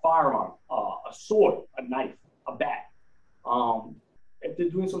 a firearm, a sword, a knife, a bat. If they're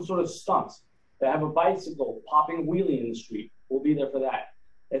doing some sort of stunts, they have a bicycle popping wheelie in the street, we'll be there for that.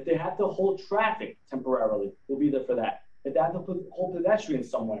 If they have to hold traffic temporarily, we'll be there for that. If they have to hold pedestrians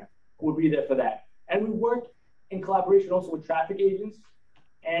somewhere, we'll be there for that. And we work in collaboration also with traffic agents,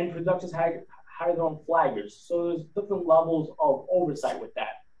 and productions hire their own flaggers. So there's different levels of oversight with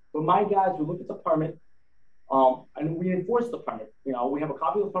that. But my guys, we look at the permit, and we enforce the permit. You know, we have a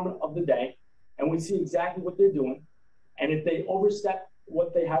copy of the permit of the day, and we see exactly what they're doing. And if they overstep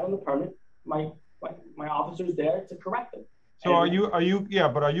what they have on the permit, my officer's there to correct them. So are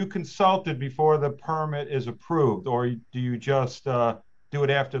you consulted before the permit is approved, or do you just do it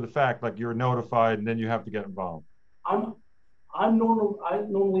after the fact, like you're notified and then you have to get involved? I'm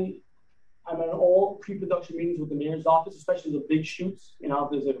in all pre-production meetings with the mayor's office, especially the big shoots. You know,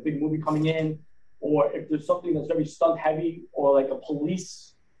 if there's a big movie coming in, or if there's something that's very stunt heavy, or like a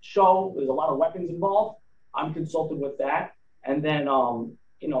police show, there's a lot of weapons involved. I'm consulted with that, and then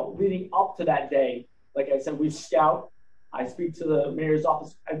you know, leading up to that day, like I said, we scout. I speak to the mayor's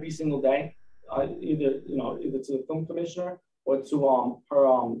office every single day, either to the film commissioner or to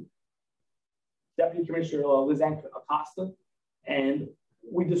her deputy commissioner, Lizanne Acosta, and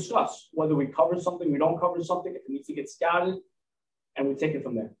we discuss whether we cover something, we don't cover something, if it needs to get scouted, and we take it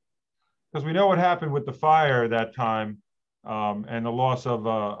from there. Because we know what happened with the fire that time, and the loss of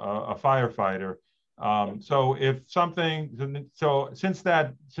a firefighter. So if something, so since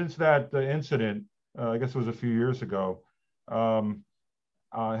that incident, I guess it was a few years ago,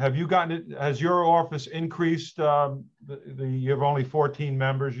 have you gotten it? Has your office increased? You have only 14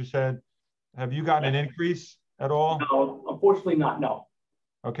 members, you said. Have you gotten an increase at all? No, unfortunately not, no.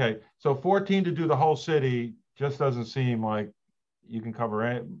 Okay, so 14 to do the whole city just doesn't seem like you can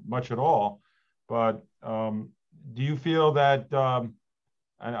cover much at all. But do you feel that,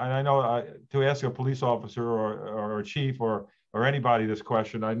 and I know to ask a police officer or a chief or anybody this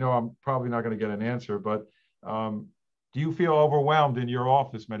question, I know I'm probably not going to get an answer, but do you feel overwhelmed in your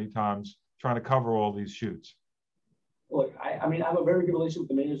office many times trying to cover all these shoots? Look, I mean, I have a very good relationship with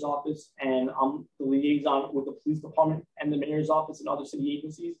the mayor's office, and I'm the liaison with the police department and the mayor's office and other city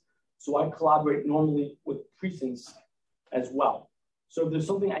agencies. So I collaborate normally with precincts as well. So if there's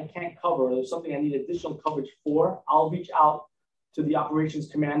something I can't cover, or there's something I need additional coverage for, I'll reach out to the operations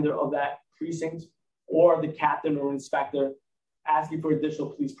commander of that precinct or the captain or inspector asking for additional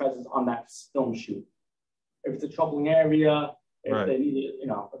police presence on that film shoot. If it's a troubling area, if they need,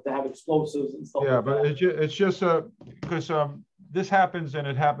 if they have explosives and stuff. Yeah, like but that. it's just because this happens, and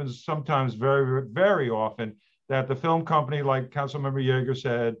it happens sometimes very, very often, that the film company, like Councilmember Yeager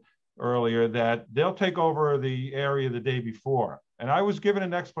said earlier, that they'll take over the area the day before. And I was given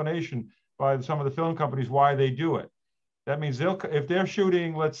an explanation by some of the film companies why they do it. That means if they're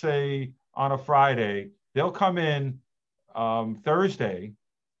shooting, let's say on a Friday, they'll come in Thursday,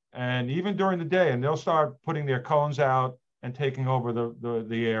 and even during the day, and they'll start putting their cones out and taking over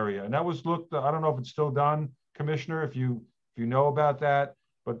the area. And that was I don't know if it's still done, Commissioner, if you know about that,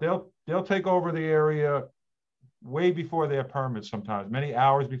 but they'll take over the area way before their permits sometimes, many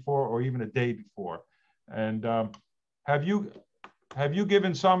hours before or even a day before. And have you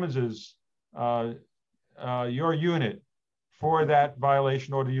given summonses, your unit, for that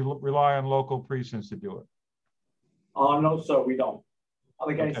violation, or do you rely on local precincts to do it? No, sir, we don't.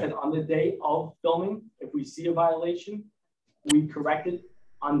 Like I said, on the day of filming, if we see a violation, we correct it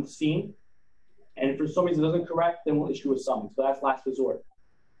on the scene. And if for some reason it doesn't correct, then we'll issue a summons. So that's last resort.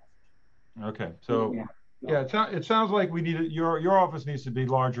 Okay, so it sounds like we need your office needs to be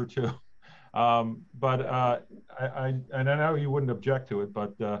larger too. But I know you wouldn't object to it,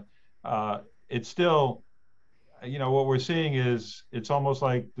 but it's still, what we're seeing is it's almost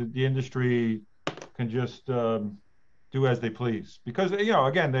like the industry can just do as they please, because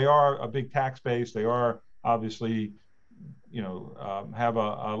again, they are a big tax base. They are obviously have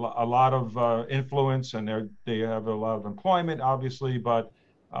a lot of influence, and they have a lot of employment, obviously, but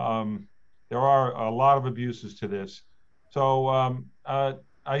there are a lot of abuses to this. So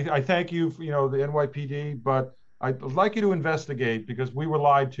I thank you for the NYPD, but I'd like you to investigate, because we were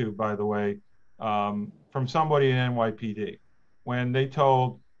lied to, by the way, from somebody in NYPD when they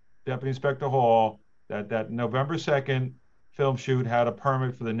told Deputy Inspector Hall that November 2nd film shoot had a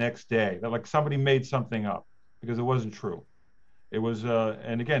permit for the next day. That like somebody made something up, because it wasn't true. It was,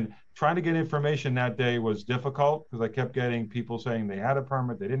 and again, trying to get information that day was difficult, because I kept getting people saying they had a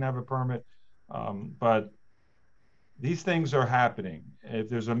permit, they didn't have a permit. But these things are happening. If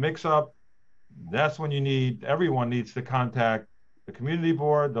there's a mix-up, that's when everyone needs to contact the community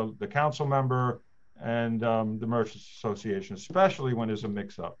board, the council member, and the Merchants Association, especially when there's a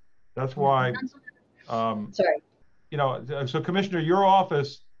mix-up. That's why, Sorry. So Commissioner, your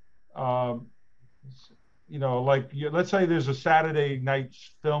office, let's say there's a Saturday night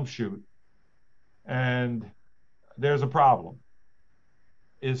film shoot, and there's a problem.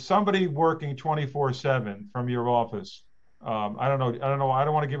 Is somebody working 24/7 from your office? I don't know. I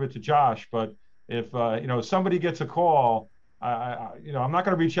don't want to give it to Josh, but if somebody gets a call, I'm not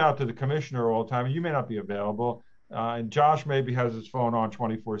going to reach out to the commissioner all the time. You may not be available, and Josh maybe has his phone on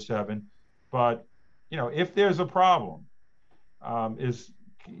 24/7. But if there's a problem,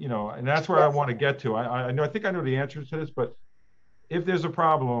 and that's where I want to get to. I think I know the answer to this, but if there's a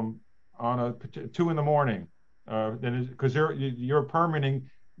problem on 2 a.m, then because you're permitting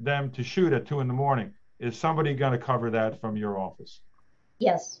them to shoot at 2 a.m, is somebody going to cover that from your office?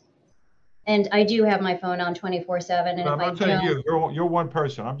 Yes. And I do have my phone on 24/7. And I'm not saying you're one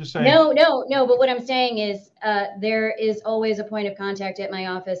person. I'm just saying. No. But what I'm saying is there is always a point of contact at my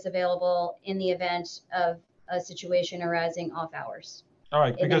office available in the event of a situation arising off hours. All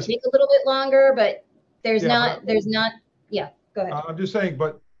right. It may take a little bit longer, but there's not. Yeah, go ahead. I'm just saying,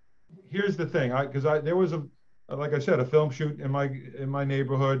 but here's the thing, because there was like I said, a film shoot in my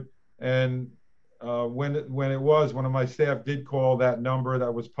neighborhood, and when one of my staff did call that number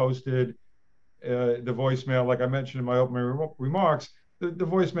that was posted, the voicemail, like I mentioned in my opening remarks, the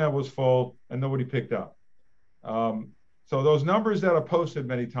voicemail was full and nobody picked up. So those numbers that are posted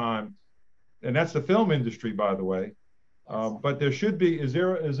many times, and that's the film industry, by the way. But there should be. Is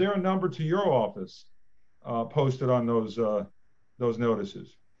there a number to your office posted on those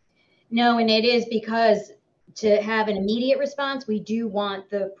notices? No, and it is because to have an immediate response, we do want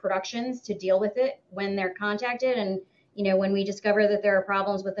the productions to deal with it when they're contacted. And, when we discover that there are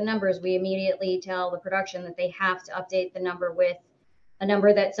problems with the numbers, we immediately tell the production that they have to update the number with a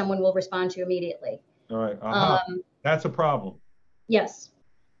number that someone will respond to immediately. All right. That's a problem. Yes.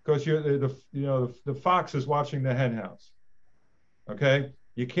 Because the fox is watching the hen house. Okay.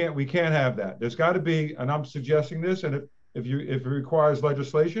 We can't have that. There's got to be, and I'm suggesting this, and if it requires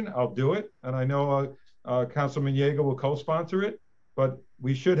legislation, I'll do it. And I know Councilman Yeager will co-sponsor it, but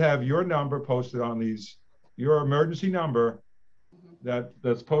we should have your number posted on these, your emergency number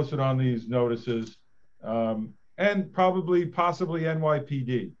that's posted on these notices, and possibly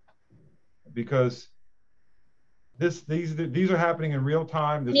NYPD, because these are happening in real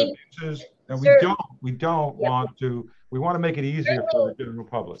time. There's abuses, and we don't want to. We want to make it easier for the general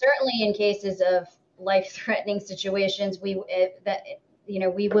public. Certainly, in cases of life-threatening situations, we will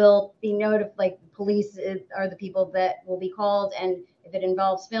be notified. Like, police are the people that will be called, and if it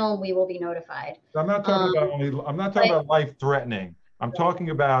involves film, we will be notified. I'm not talking about life-threatening. I'm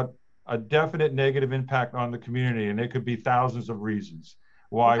talking about a definite negative impact on the community, and there could be thousands of reasons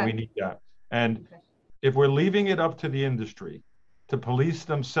why we need that. And if we're leaving it up to the industry to police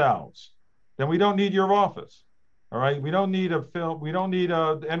themselves, then we don't need your office. All right. We don't need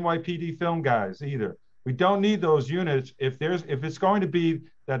NYPD film guys either. We don't need those units if it's going to be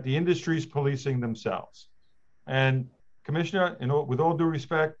that the industry's policing themselves. And Commissioner, with all due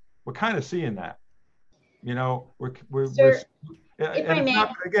respect, we're kind of seeing that. It's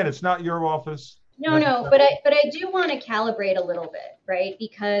not your office. No, but I do want to calibrate a little bit, right?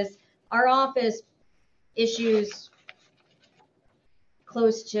 Because our office issues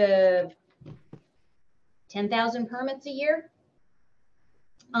close to 10,000 permits a year.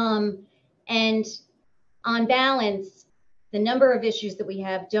 And on balance, the number of issues that we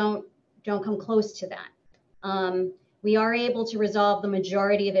have don't come close to that. We are able to resolve the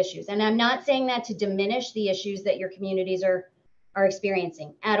majority of issues. And I'm not saying that to diminish the issues that your communities are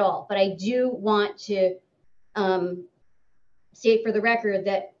experiencing at all. But I do want to state for the record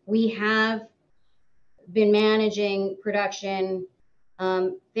that we have been managing production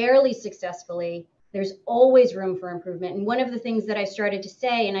fairly successfully. There's always room for improvement. And one of the things that I started to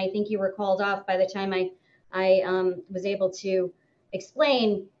say, and I think you were called off by the time I was able to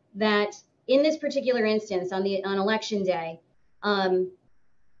explain, that in this particular instance on election day, one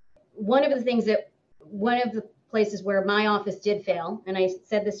of the places where my office did fail, and I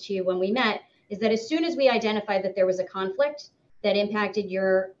said this to you when we met, is that as soon as we identified that there was a conflict that impacted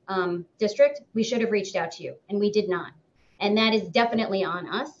your district, we should have reached out to you, and we did not. And that is definitely on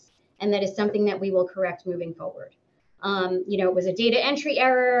us. And that is something that we will correct moving forward. It was a data entry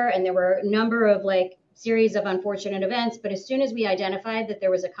error, and there were a number of series of unfortunate events. But as soon as we identified that there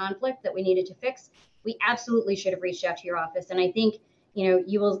was a conflict that we needed to fix, we absolutely should have reached out to your office. And I think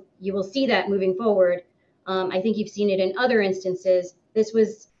you will see that moving forward. I think you've seen it in other instances. This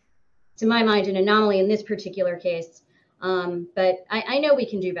was, to my mind, an anomaly in this particular case. But I know we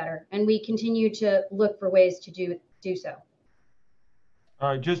can do better, and we continue to look for ways to do so. All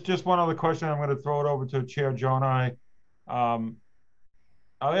right, just one other question. I'm going to throw it over to Chair Jonai. I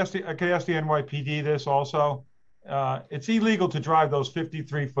could ask the NYPD this also. It's illegal to drive those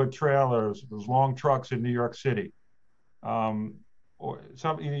 53-foot trailers, those long trucks in New York City. or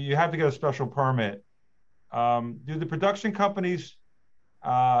some, you have to get a special permit. Do the production companies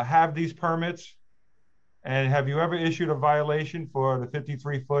have these permits? And have you ever issued a violation for the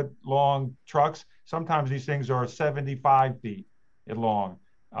 53-foot long trucks? Sometimes these things are 75 feet long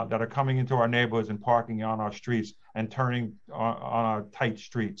that are coming into our neighborhoods and parking on our streets and turning on our tight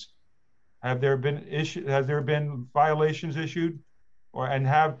streets. Has there been violations issued,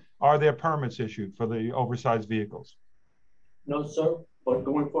 are there permits issued for the oversized vehicles? No, sir. But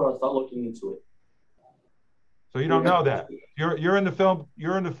going forward, I'll start looking into it. So you don't know that. You're in the film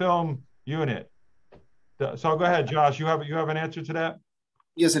unit. So go ahead, Josh. You have an answer to that?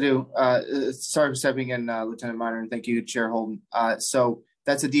 Yes, I do. Sorry for stepping in, Lieutenant Minor, and thank you, Chair Holden. So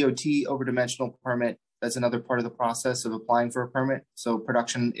that's a DOT overdimensional permit. That's another part of the process of applying for a permit. So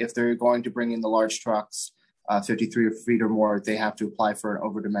production, if they're going to bring in the large trucks, 53 feet or more, they have to apply for an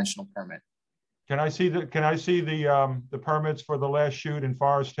overdimensional permit. Can I see the permits for the last shoot in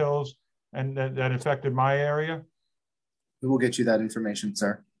Forest Hills and that affected my area? We will get you that information,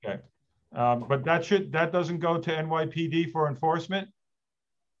 sir. Okay. But that doesn't go to NYPD for enforcement?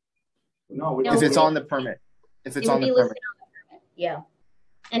 No, if it's on the permit. If it's on the permit. Yeah.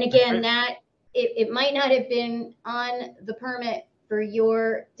 And again, that it might not have been on the permit for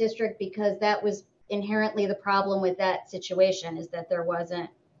your district because that was inherently the problem with that situation, is that there wasn't.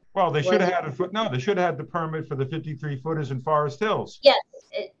 Well, they should have had they should have had the permit for the 53 footers in Forest Hills. Yes.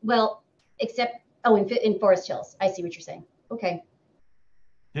 Well, except, in Forest Hills. I see what you're saying. Okay.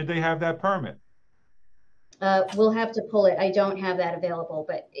 Did they have that permit? We'll have to pull it. I don't have that available,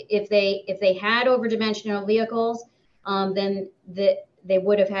 but if they had overdimensional vehicles, then they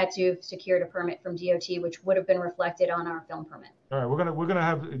would have had to have secured a permit from DOT, which would have been reflected on our film permit. All right, we're gonna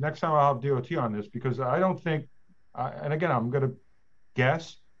have next time I'll have DOT on this because I don't think, and again I'm gonna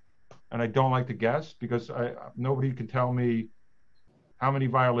guess, and I don't like to guess because nobody can tell me how many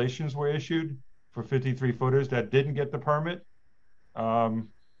violations were issued for 53 footers that didn't get the permit. And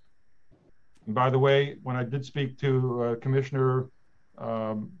by the way, when I did speak to Commissioner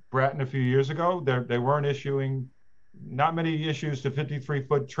Bratton a few years ago, they weren't issuing not many issues to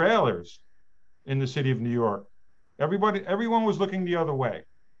 53-foot trailers in the city of New York. Everyone was looking the other way.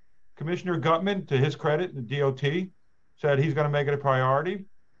 Commissioner Gutman, to his credit, the DOT said he's going to make it a priority.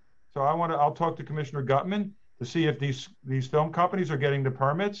 So I'll talk to Commissioner Gutman to see if these film companies are getting the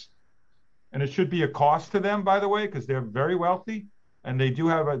permits. And it should be a cost to them, by the way, because they're very wealthy. And they do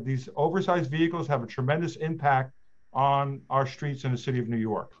have these oversized vehicles have a tremendous impact on our streets in the city of New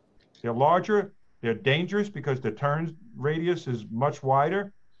York. They're larger, they're dangerous because the turn radius is much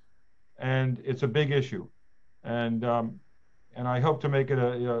wider, and it's a big issue. And I hope to make it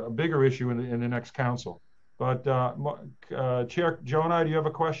a bigger issue in the next council. But Chair Jonah, do you have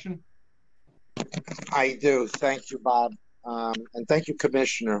a question? I do. Thank you, Bob. And thank you,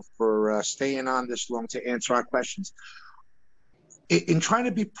 Commissioner, for staying on this long to answer our questions. In trying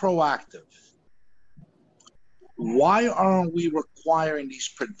to be proactive, why aren't we requiring these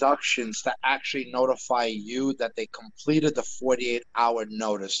productions to actually notify you that they completed the 48-hour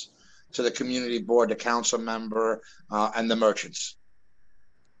notice to the community board, the council member, and the merchants?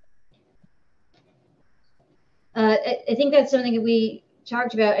 I think that's something that we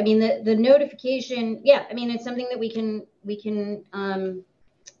talked about. I mean, the notification, yeah, I mean, it's something that we can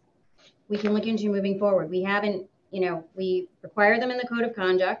look into moving forward. We haven't, we require them in the code of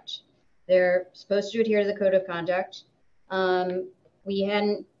conduct. They're supposed to adhere to the code of conduct. We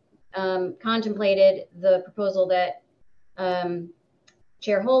hadn't contemplated the proposal that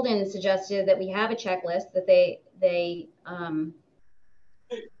Chair Holden suggested, that we have a checklist that they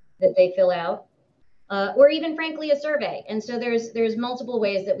fill out, or even frankly a survey. And so there's multiple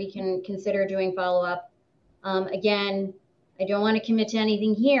ways that we can consider doing follow-up. Again, I don't want to commit to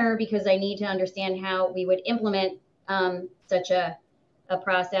anything here because I need to understand how we would implement such a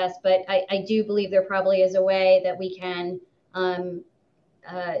process, but I do believe there probably is a way that we can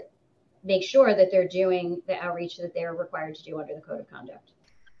make sure that they're doing the outreach that they're required to do under the code of conduct.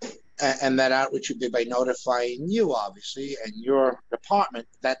 And that outreach would be by notifying you, obviously, and your department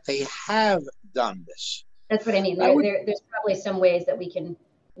that they have done this. That's what I mean. There's probably some ways that we can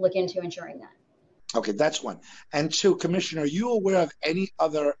look into ensuring that. Okay, that's one. And two, Commissioner, are you aware of any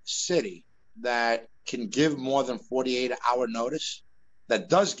other city that can give more than 48-hour notice? That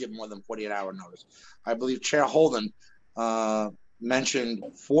does give more than 48-hour notice. I believe Chair Holden mentioned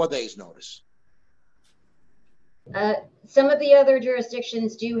 4 days notice. Some of the other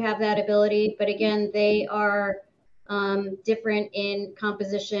jurisdictions do have that ability, but again, they are different in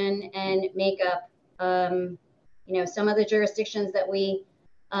composition and makeup. Some of the jurisdictions that we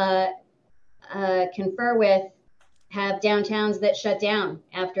confer with have downtowns that shut down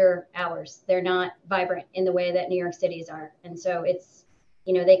after hours. They're not vibrant in the way that New York City's are. And so it's,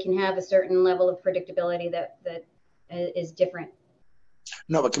 you know, they can have a certain level of predictability that is different.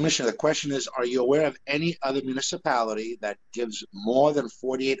 No, but Commissioner, the question is, are you aware of any other municipality that gives more than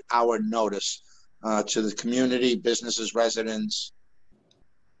 48-hour notice to the community, businesses, residents?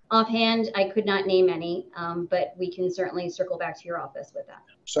 Offhand, I could not name any, but we can certainly circle back to your office with that.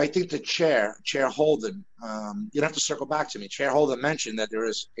 So I think the Chair Holden, you'd have to circle back to me. Chair Holden mentioned that there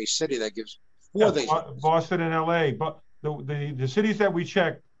is a city that gives 4 days. Boston and LA, but the cities that we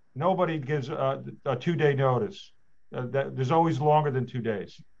check, nobody gives a 2-day notice. There's always longer than 2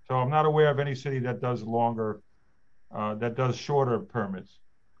 days. So I'm not aware of any city that does longer, that does shorter permits.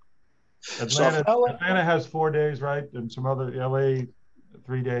 Atlanta has 4 days, right? And some other, LA,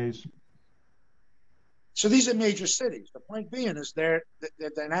 3 days. So these are major cities. The point being is their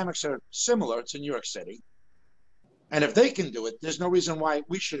dynamics are similar to New York City. And if they can do it, there's no reason why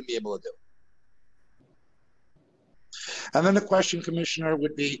we shouldn't be able to do it. And then the question, Commissioner,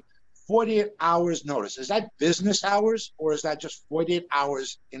 would be 48 hours notice. Is that business hours or is that just 48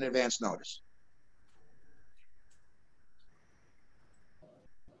 hours in advance notice?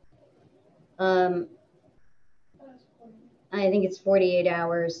 I think it's 48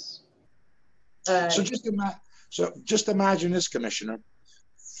 hours. So just imagine this, Commissioner.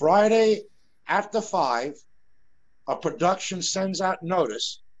 Friday after 5, a production sends out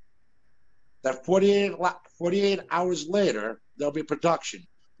notice that 48 hours later, there'll be production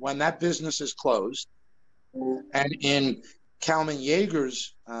when that business is closed. And in Councilmember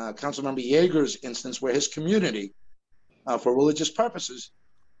Yeager's instance, where his community, for religious purposes,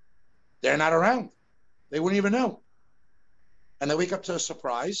 they're not around. They wouldn't even know. And they wake up to a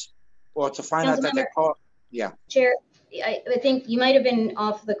surprise or to find out that their car, yeah. Chair, I think you might have been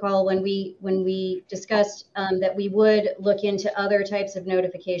off the call when we discussed that we would look into other types of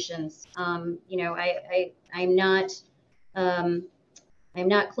notifications. You know, I'm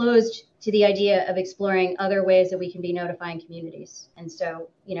not closed to the idea of exploring other ways that we can be notifying communities. And so,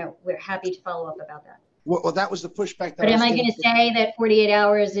 you know, we're happy to follow up about that. Well, that was the pushback. But am I going to say that 48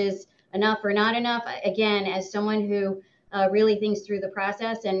 hours is enough or not enough? Again, as someone who really thinks through the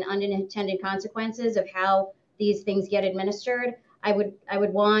process and unintended consequences of how these things get administered, I would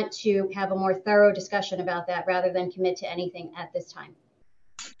want to have a more thorough discussion about that rather than commit to anything at this time.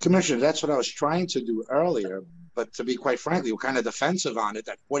 Commissioner, that's what I was trying to do earlier, but to be quite frankly, we're kind of defensive on it,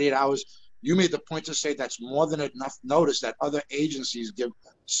 that 48 hours, you made the point to say that's more than enough notice that other agencies give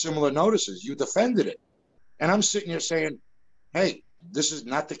similar notices. You defended it. And I'm sitting here saying, hey, this is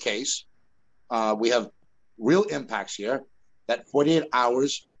not the case. We have real impacts here, that 48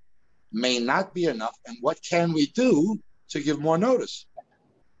 hours may not be enough. And what can we do to give more notice?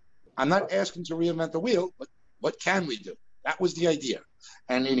 I'm not asking to reinvent the wheel, but what can we do? That was the idea.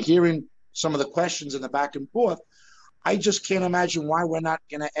 And in hearing some of the questions in the back and forth, I just can't imagine why we're not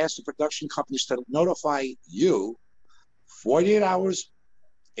going to ask the production companies to notify you 48 hours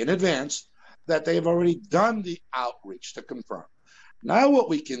in advance that they've already done the outreach to confirm. Now what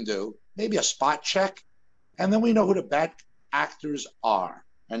we can do, maybe a spot check, and then we know who the bad actors are,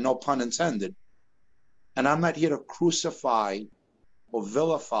 and no pun intended. And I'm not here to crucify or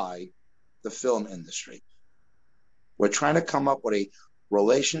vilify the film industry. We're trying to come up with a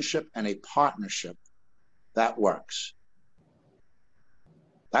relationship and a partnership that works.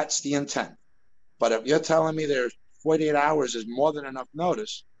 That's the intent. But if you're telling me there's 48 hours is more than enough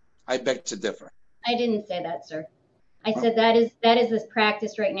notice, I beg to differ. I didn't say that, sir. I said that is this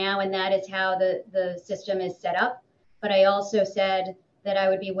practice right now, and that is how the system is set up. But I also said that I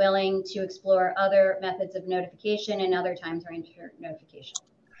would be willing to explore other methods of notification and other times range notification.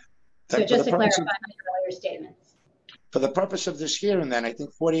 So just to clarify my earlier statements. For the purpose of this hearing, then, I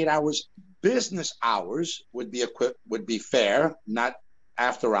think 48 hours business hours would be fair, not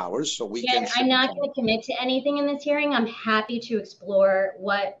after hours. So we can. I'm not going to commit to anything in this hearing. I'm happy to explore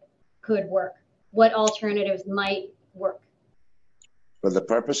what could work, what alternatives might work. For the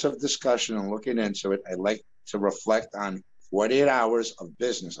purpose of discussion and looking into it, I'd like to reflect on 48 hours of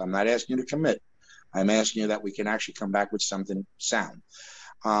business. I'm not asking you to commit. I'm asking you that we can actually come back with something sound.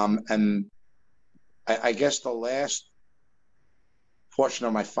 And I guess the last portion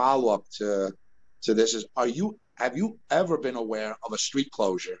of my follow-up to this is, have you ever been aware of a street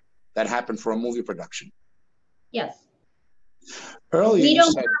closure that happened for a movie production? Yes. Earlier, we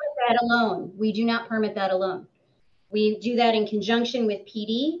don't permit that alone. We do not permit that alone. We do that in conjunction with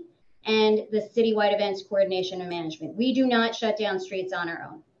PD and the citywide events coordination and management. We do not shut down streets on our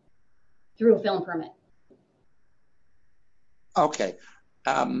own through a film permit. Okay.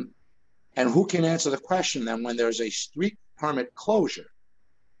 And who can answer the question then when there's a street permit closure?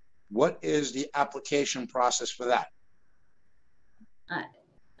 What is the application process for that?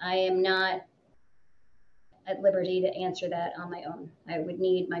 I am not at liberty to answer that on my own. I would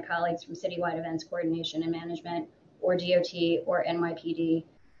need my colleagues from Citywide Events Coordination and Management or DOT or NYPD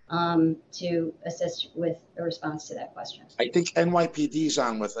to assist with a response to that question. I think NYPD's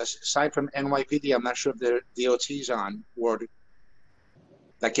on with us. Aside from NYPD, I'm not sure if the DOT's on or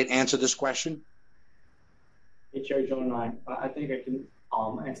that can answer this question. Hey, Chair Joe and I think I can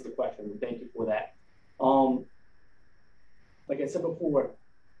answer the question. Thank you for that. Like I said before,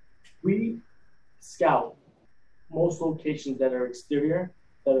 we scout most locations that are exterior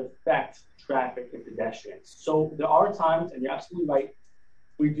that affect traffic and pedestrians. So there are times, and you're absolutely right,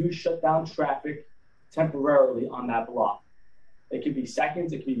 we do shut down traffic temporarily on that block. It could be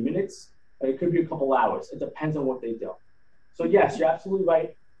seconds, it could be minutes, and it could be a couple hours. It depends on what they do. So yes, you're absolutely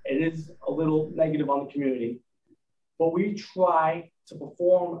right. It is a little negative on the community, but we try to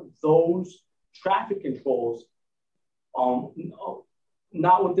perform those traffic controls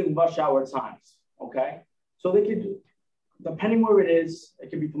not within rush hour times, okay? So they could, depending where it is, it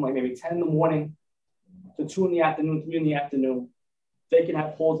could be from like maybe 10 in the morning to 2 in the afternoon, 3 in the afternoon. They can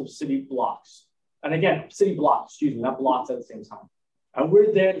have holds of city blocks. And again, city blocks, excuse me, not blocks at the same time. And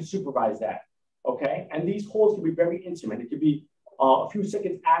we're there to supervise that, okay? And these holds can be very intimate. It could be a few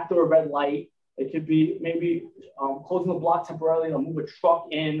seconds after a red light. It could be maybe closing the block temporarily or move a truck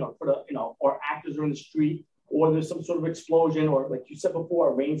in or put a, or actors are in the street, or there's some sort of explosion, or like you said before,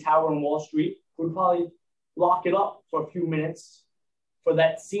 a rain tower on Wall Street. We'd probably lock it up for a few minutes for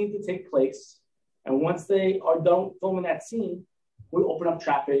that scene to take place. And once they are done filming that scene, we open up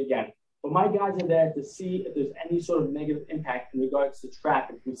traffic again. But my guys are there to see if there's any sort of negative impact in regards to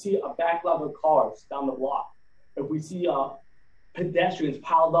traffic. If we see a backlog of cars down the block, if we see pedestrians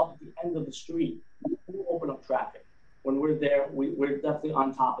piled up at the end of the street, we'll open up traffic. When we're there, we're definitely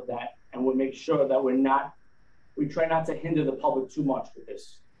on top of that, and we'll make sure that we try not to hinder the public too much with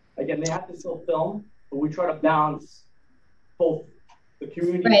this. Again, they have to still film, but we try to balance both the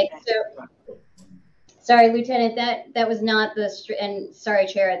community. Right. So, sorry, Lieutenant, that was not and sorry,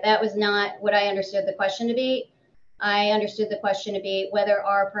 Chair, that was not what I understood the question to be. I understood the question to be whether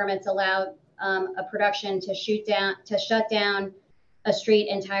our permits allow a production to shut down a street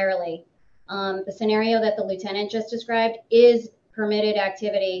entirely. The scenario that the Lieutenant just described is permitted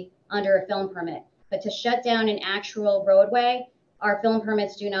activity under a film permit. But to shut down an actual roadway, our film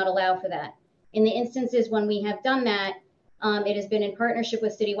permits do not allow for that. In the instances when we have done that, it has been in partnership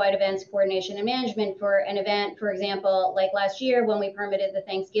with Citywide Events Coordination and Management for an event, for example, like last year when we permitted the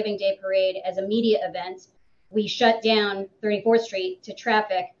Thanksgiving Day Parade as a media event, we shut down 34th Street to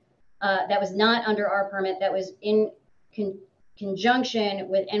traffic. That was not under our permit. That was in conjunction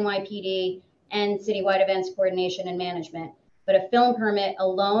with NYPD and Citywide Events Coordination and Management. But a film permit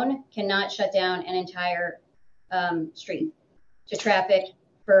alone cannot shut down an entire street to traffic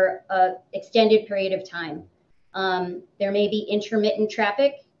for an extended period of time. There may be intermittent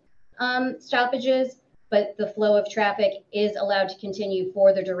traffic stoppages, but the flow of traffic is allowed to continue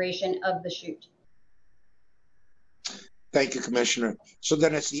for the duration of the shoot. Thank you, Commissioner. So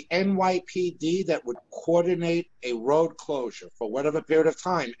then it's the NYPD that would coordinate a road closure for whatever period of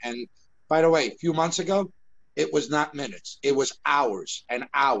time. And by the way, a few months ago, it was not minutes. It was hours and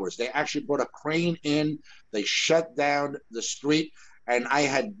hours. They actually brought a crane in. They shut down the street. And I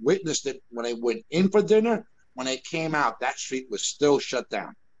had witnessed it when I went in for dinner. When I came out, that street was still shut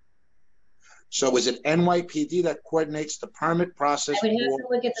down. So is it NYPD that coordinates the permit process? I would have to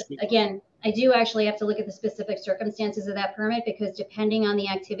look at again, I do actually have to look at the specific circumstances of that permit, because depending on the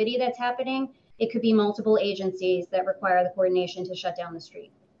activity that's happening, it could be multiple agencies that require the coordination to shut down the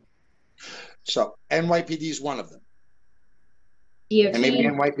street. So NYPD is one of them. DOT, and maybe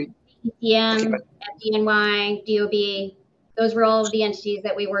NYPD, ECM, FDNY, DOB. Those were all of the entities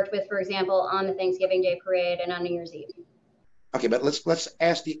that we worked with, for example, on the Thanksgiving Day Parade and on New Year's Eve. Okay, but let's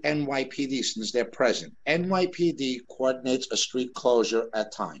ask the NYPD since they're present. NYPD coordinates a street closure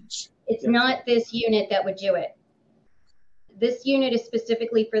at times. It's not this unit that would do it. This unit is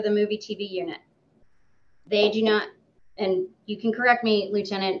specifically for the movie TV unit. They do not, and you can correct me,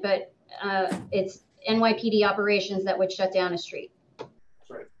 Lieutenant, but it's NYPD operations that would shut down a street. That's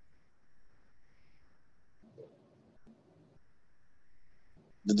right.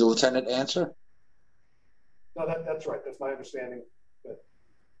 Did the lieutenant answer? No, that's right. That's my understanding. But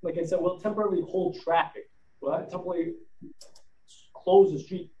like I said, we'll temporarily hold traffic. We'll temporarily close the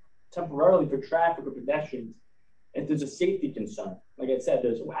street temporarily for traffic or pedestrians if there's a safety concern. Like I said,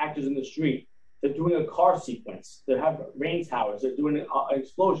 there's actors in the street. They're doing a car sequence. They have rain towers. They're doing an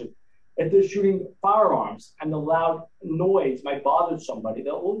explosion. If they're shooting firearms and the loud noise might bother somebody,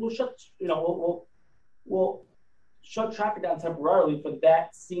 we'll shut, we'll shut traffic down temporarily for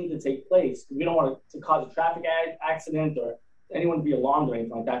that scene to take place. We don't want to cause a traffic accident or anyone to be alarmed or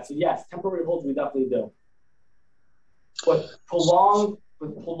anything like that. So yes, temporary holds we definitely do. But prolonged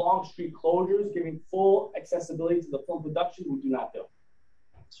street closures, giving full accessibility to the film production, we do not do.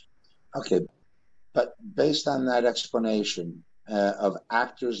 Okay, but based on that explanation of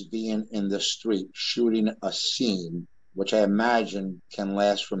actors being in the street shooting a scene, which I imagine can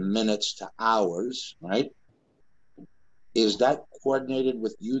last from minutes to hours, right? Is that coordinated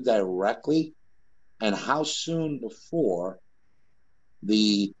with you directly? And how soon before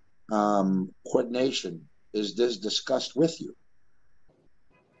the coordination is this discussed with you?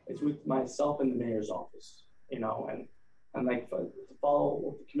 It's with myself and the mayor's office, and like to follow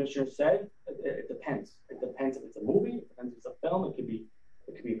what the commissioner said, it depends. It depends if it's a movie, it depends if it's a film. It could be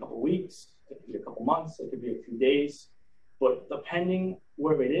a couple of weeks, it could be a couple months, it could be a few days. But depending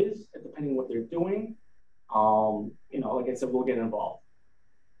where it is, and depending what they're doing, like I said, we'll get involved.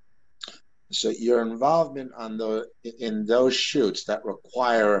 So your involvement in those shoots that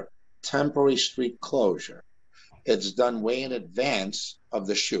require temporary street closure, it's done way in advance of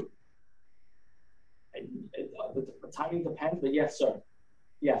the shoot. The timing depends, but yes, sir.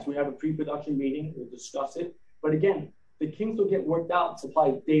 Yes, we have a pre-production meeting. We'll discuss it. But again, the kinks will get worked out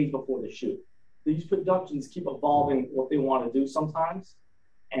supply days before the shoot. These productions keep evolving what they want to do sometimes,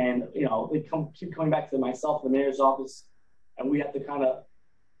 and they keep coming back to myself, the mayor's office, and we have to kind of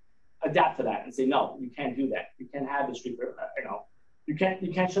adapt to that and say, no, you can't do that. You can't have the street. You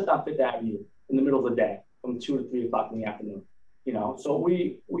can't shut down Fifth Avenue in the middle of the day from 2 to 3 o'clock in the afternoon. So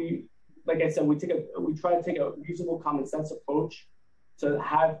we like I said, we try to take a reasonable common sense approach to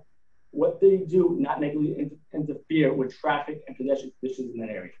have what they do not negatively interfere with traffic and pedestrian conditions in that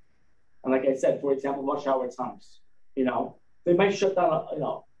area. And like I said, for example, rush hour times, they might shut down,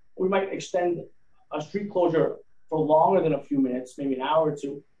 we might extend a street closure for longer than a few minutes, maybe an hour or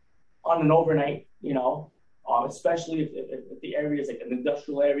two on an overnight, especially if the area is like an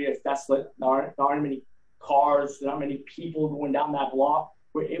industrial area, it's desolate, there aren't many cars, there aren't many people going down that block.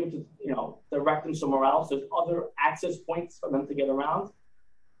 We're able to, direct them somewhere else. There's other access points for them to get around.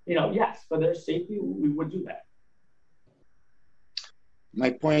 Yes, for their safety, we would do that. My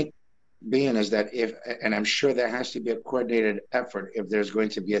point being is that and I'm sure there has to be a coordinated effort if there's going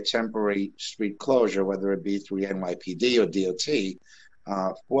to be a temporary street closure, whether it be through NYPD or DOT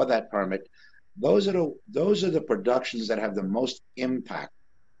for that permit. Those are the productions that have the most impact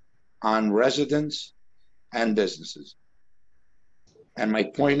on residents and businesses. And my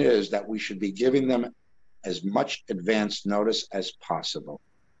point is that we should be giving them as much advance notice as possible.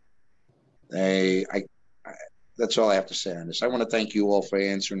 That's all I have to say on this. I want to thank you all for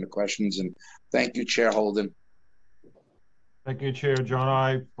answering the questions, and thank you, Chair Holden. Thank you, Chair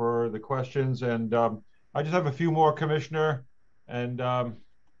John, for the questions. And I just have a few more, Commissioner. And,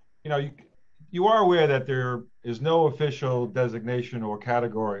 you are aware that there is no official designation or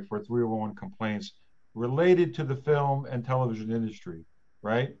category for 311 complaints related to the film and television industry,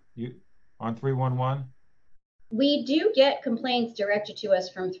 right? On 311? We do get complaints directed to us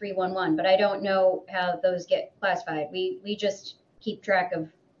from 311, but I don't know how those get classified. We just keep track of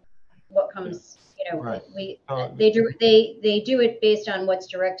what comes, right. They do it based on what's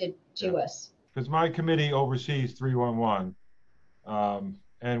directed to us. Because my committee oversees 311,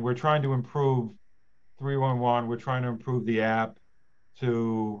 and we're trying to improve 311. We're trying to improve the app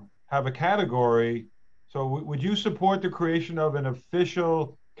to have a category. So would you support the creation of an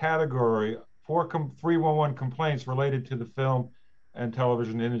official category for 311 complaints related to the film and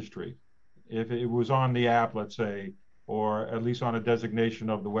television industry, if it was on the app, let's say, or at least on a designation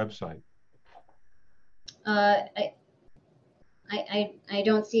of the website? I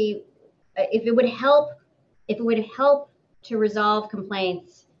don't see if it would help. If it would help to resolve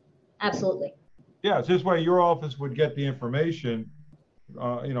complaints, absolutely. Yeah, it's this way your office would get the information,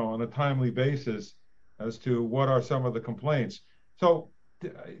 on a timely basis as to what are some of the complaints. So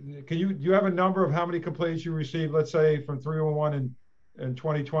do you have a number of how many complaints you received, let's say, from 311 in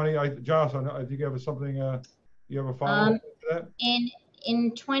 2020? Josh, I think you have something, you have a follow-up to that?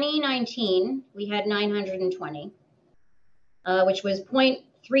 In 2019, we had 920, which was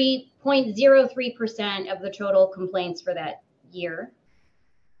 0.03% of the total complaints for that year.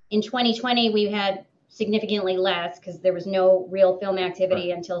 In 2020, we had significantly less because there was no real film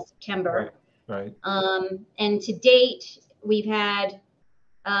activity until September. Right. And to date, we've had,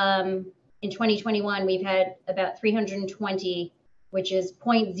 in 2021, we've had about 320, which is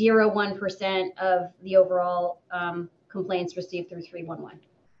 0.01% of the overall complaints received through 311.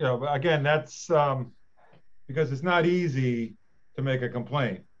 but again, that's because it's not easy to make a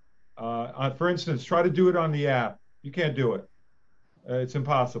complaint. For instance, try to do it on the app. You can't do it. It's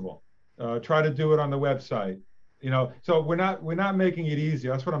impossible. Try to do it on the website. So we're not making it easy.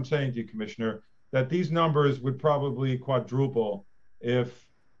 That's what I'm saying to you, Commissioner, that these numbers would probably quadruple if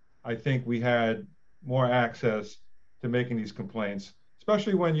I think we had more access to making these complaints,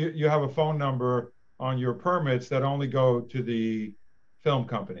 especially when you have a phone number on your permits that only go to the film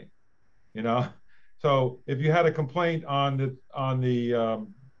company, So if you had a complaint on the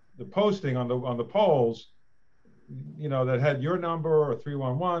posting on the polls, that had your number or a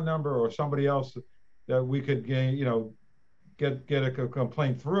 311 number or somebody else that we could get a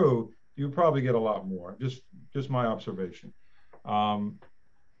complaint through, you'd probably get a lot more. Just my observation.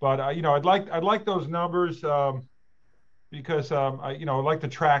 But I'd like those numbers because I'd like to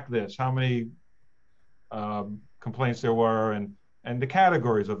track this, how many complaints there were and the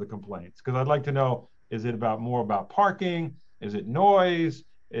categories of the complaints, because I'd like to know, is it more about parking? Is it noise?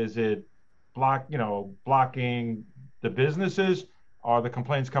 Is it blocking the businesses? Are the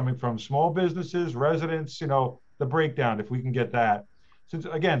complaints coming from small businesses, residents? The breakdown, if we can get that.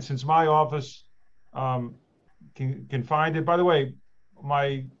 Since my office can find it. By the way,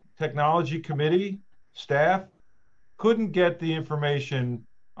 my technology committee staff couldn't get the information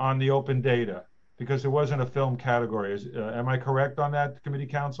on the open data because there wasn't a film category. Am I correct on that, committee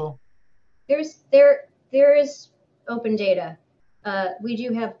counsel? There is open data. We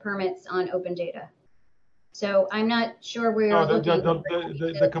do have permits on open data. So I'm not sure where you're looking.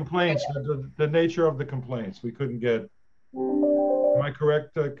 The complaints, the nature of the complaints, we couldn't get. Am I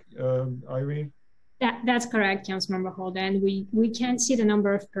correct, Irene? That's correct, Councilmember Holden. We can see the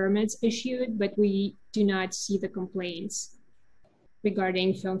number of permits issued, but we do not see the complaints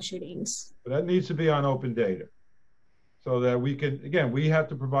regarding film shootings. But that needs to be on open data so that we can, again, we have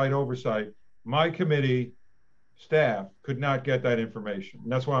to provide oversight. My committee staff could not get that information.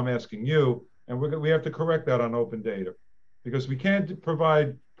 And that's why I'm asking you, and we have to correct that on open data because we can't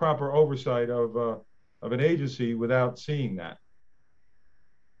provide proper oversight of an agency without seeing that.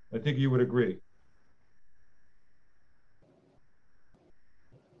 I think you would agree.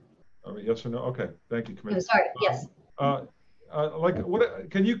 All right, yes or no? Okay, thank you, Commissioner. I'm sorry. Yes. What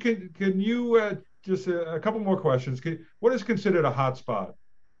can you just a couple more questions? What is considered a hotspot?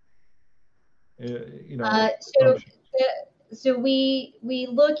 So we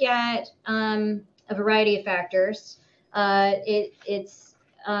look at a variety of factors. It's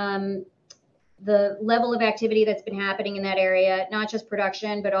the level of activity that's been happening in that area, not just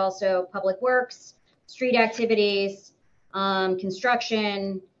production, but also public works, street activities,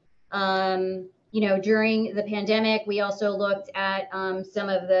 construction. During the pandemic, we also looked at some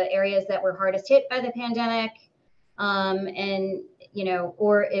of the areas that were hardest hit by the pandemic. Or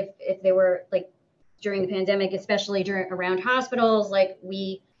if they were during the pandemic, especially around hospitals,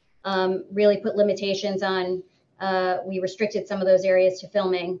 we really put limitations on, we restricted some of those areas to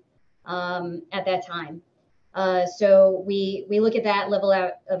filming at that time. So we look at that level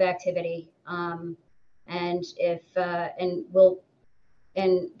of activity, and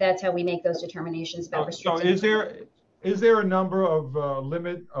that's how we make those determinations about restricting. So is there a number of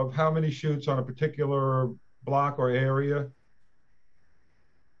limit of how many shoots on a particular block or area?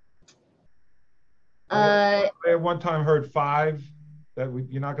 I at one time heard 5, that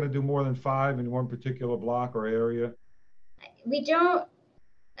you're not going to do more than 5 in one particular block or area.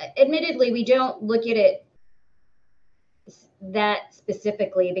 Admittedly, we don't look at it that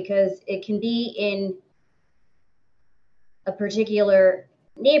specifically because it can be in a particular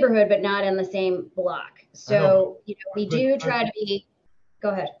neighborhood, but not in the same block. So, we do try to be,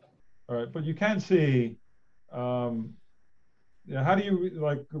 go ahead. All right, but you can see, how do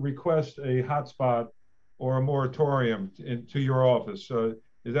you request a hotspot or a moratorium into your office?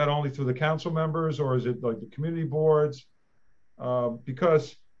 Is that only through the council members or is it the community boards?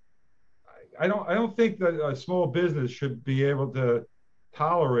 Because I don't think that a small business should be able to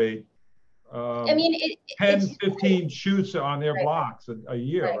tolerate 10, 15 shoots on their blocks a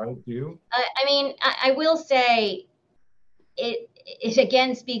year, right? Do you? I will say it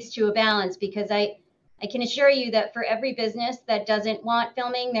again speaks to a balance because I can assure you that for every business that doesn't want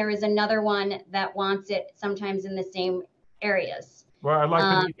filming, there is another one that wants it sometimes in the same areas. Well, I'd like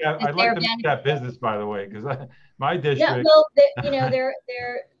to meet that business, by the way, because my district. Yeah, well,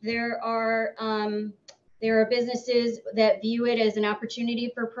 there are businesses that view it as an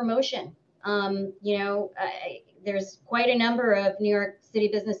opportunity for promotion. There's quite a number of New York City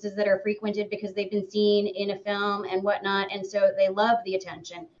businesses that are frequented because they've been seen in a film and whatnot, and so they love the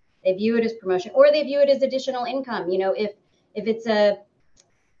attention. They view it as promotion, or they view it as additional income. If it's a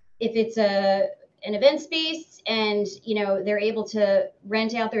if it's an event space and, you know, they're able to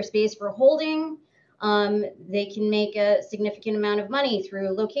rent out their space for holding, they can make a significant amount of money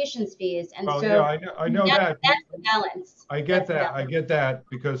through locations fees. And so yeah, I know that. That's the balance. I get that. I get that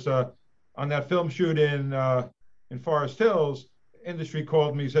because on that film shoot in Forest Hills, industry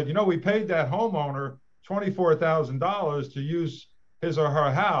called me and said, you know, we paid that homeowner $24,000 to use his or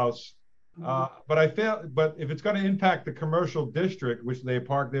her house. But if it's going to impact the commercial district, which they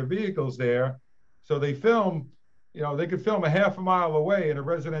park their vehicles there, so they film, you know, they could film a half a mile away in a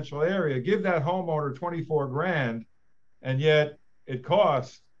residential area, give that homeowner 24 grand, and yet it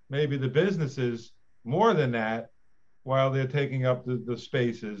costs maybe the businesses more than that while they're taking up the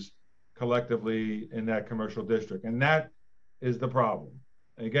spaces collectively in that commercial district. And that is the problem.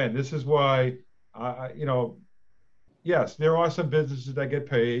 Again, this is why, you know, yes, there are some businesses that get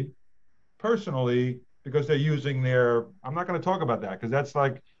paid personally because they're using their, I'm not going to talk about that because that's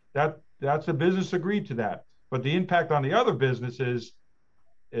like, that's a business agreed to that. But the impact on the other businesses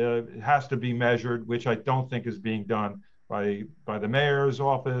has to be measured, which I don't think is being done by the mayor's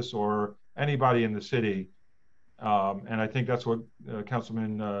office or anybody in the city. And I think that's what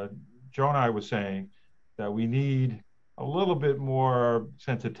Councilman Jonai was saying, that we need a little bit more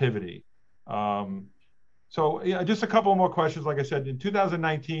sensitivity. So yeah, just a couple more questions. Like I said, in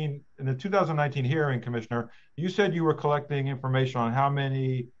the 2019 hearing, Commissioner, you said you were collecting information on how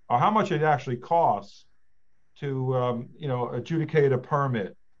many or how much it actually costs to, you know, adjudicate a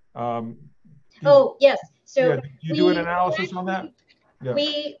permit. Oh, yes. So yeah, did you do an analysis on that? Yeah.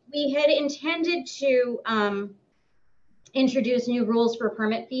 We had intended to introduce new rules for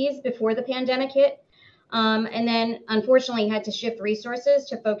permit fees before the pandemic hit. And then unfortunately had to shift resources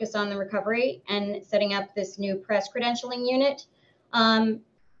to focus on the recovery and setting up this new press credentialing unit.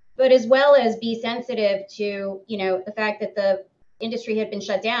 But as well as be sensitive to, you know, the fact that the industry had been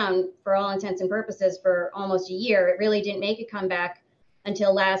shut down for all intents and purposes for almost a year. It really didn't make a comeback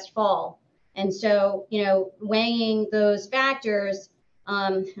until last fall. And so, you know, weighing those factors,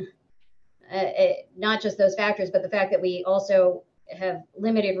 not just those factors, but the fact that we also have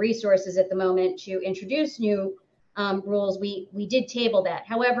limited resources at the moment to introduce new rules, we did table that.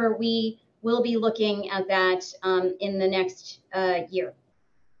 However, we will be looking at that in the next year.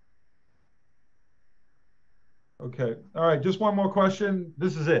 Okay. All right. Just one more question.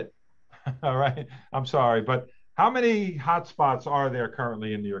 This is it. All right. I'm sorry, but how many hotspots are there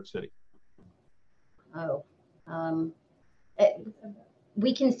currently in New York City? Oh,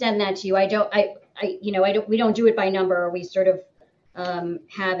 we can send that to you. We don't do it by number. We sort of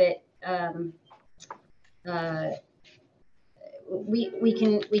have it. We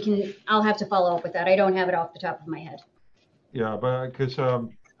can. I'll have to follow up with that. I don't have it off the top of my head. Yeah, but because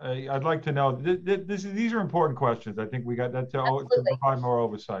I'd like to know. These are important questions. I think we got that to provide more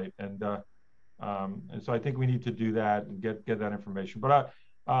oversight, and so I think we need to do that and get that information. But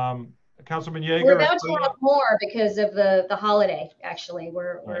Councilman Yeager, we're about to have more because of the holiday. Actually,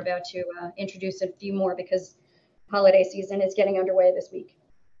 we're about to introduce a few more because holiday season is getting underway this week.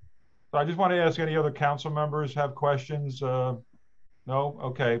 So I just want to ask any other council members have questions. No?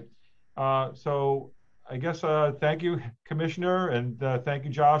 Okay. So I guess thank you, Commissioner, and thank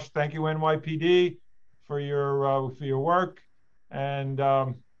you, Josh. Thank you, NYPD, for your work, and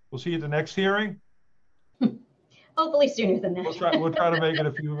we'll see you at the next hearing. Hopefully sooner than that. We'll try to make it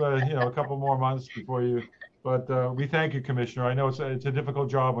a couple more months before you. But we thank you, Commissioner. I know it's a difficult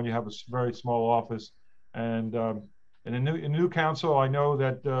job when you have a very small office, and in a new council, I know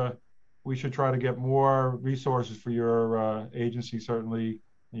that we should try to get more resources for your agency, certainly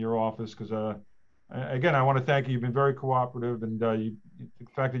in your office, because again, I want to thank you. You've been very cooperative, and the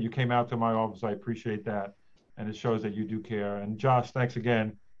fact that you came out to my office, I appreciate that, and it shows that you do care. And Josh, thanks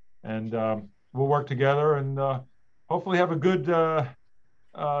again, and we'll work together and hopefully have a good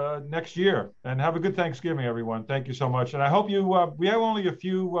next year, and have a good Thanksgiving, everyone. Thank you so much, and I hope you. We have only a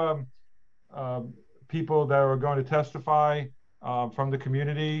few people that are going to testify from the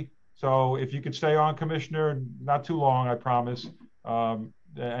community. So if you could stay on, Commissioner, not too long, I promise,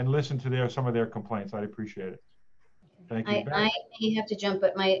 and listen to some of their complaints, I'd appreciate it. Thank you. I may have to jump,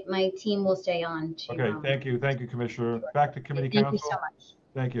 but my team will stay on. Okay, thank you, Commissioner. Sure. Back to committee council. Thank you so much.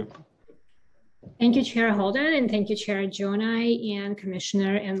 Thank you. Thank you, Chair Holden, and thank you, Chair Jonai and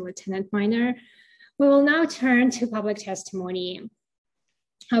Commissioner and Lieutenant Minor. We will now turn to public testimony.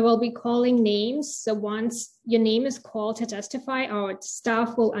 I will be calling names. So once your name is called to testify, our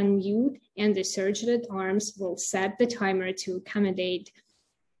staff will unmute and the sergeant at arms will set the timer to accommodate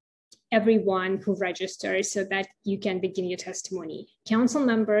everyone who registers so that you can begin your testimony. Council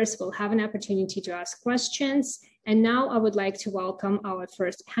members will have an opportunity to ask questions And now I would like to welcome our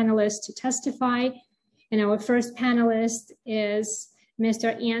first panelist to testify. And our first panelist is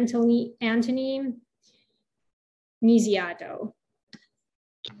Mr. Anthony Niziato.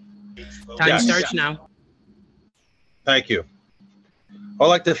 Time starts now. Thank you. I'd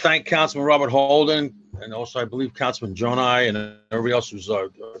like to thank Councilman Robert Holden and also I believe Councilman Jonai and everybody else who's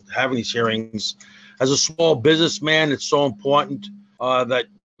having these hearings. As a small businessman, it's so important that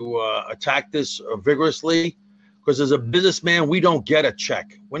you attack this vigorously, because as a businessman, we don't get a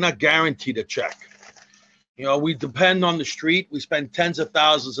check. We're not guaranteed a check. You know, we depend on the street. We spend tens of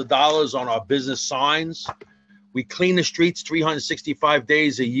thousands of dollars on our business signs. We clean the streets 365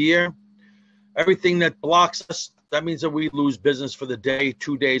 days a year. Everything that blocks us, that means that we lose business for the day,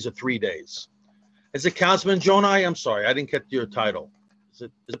 2 days, or 3 days. Is it Councilman Jonai? I'm sorry, I didn't get your title. Is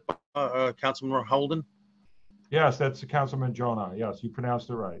it Councilman Holden? Yes, that's Councilman Jonai. Yes, you pronounced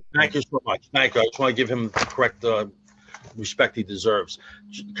it right. Thank you so much. Thank you. I just want to give him the correct respect he deserves.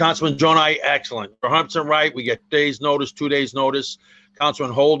 Councilman Jonai, excellent. You're 100% right. We get days notice, 2 days notice.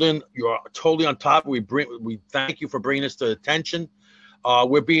 Councilman Holden, you're totally on top. We thank you for bringing this to attention.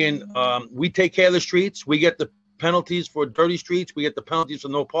 We take care of the streets. We get the penalties for dirty streets. We get the penalties for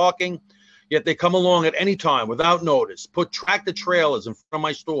no parking. Yet they come along at any time without notice, put tractor trailers in front of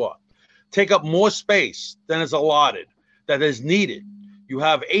my store, take up more space than is allotted, that is needed. You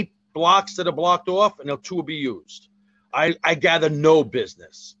have 8 blocks that are blocked off and 2 will be used. I gather no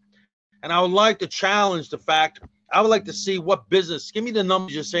business. And I would like to challenge the fact, I would like to see what business, give me the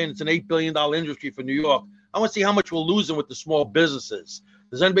numbers you're saying it's an $8 billion industry for New York. I want to see how much we're losing with the small businesses.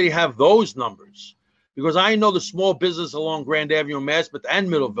 Does anybody have those numbers? Because I know the small business along Grand Avenue in Maspeth and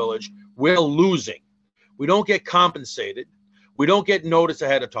Middle Village, we're losing. We don't get compensated. We don't get notice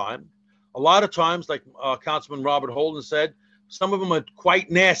ahead of time. A lot of times, like Councilman Robert Holden said, some of them are quite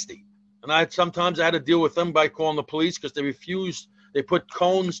nasty. And sometimes I had to deal with them by calling the police because they refused. They put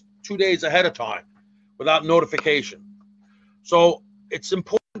cones 2 days ahead of time without notification. So it's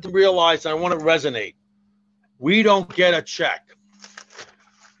important to realize, and I want to resonate, we don't get a check.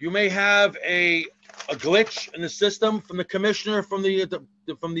 You may have a glitch in the system from the commissioner, from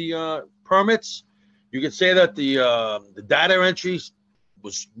the permits. You could say that the data entries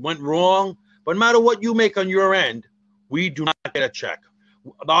went wrong, but no matter what you make on your end, we do not get a check.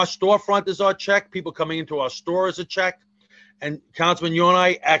 Our storefront is our check. People coming into our store is a check. And Councilman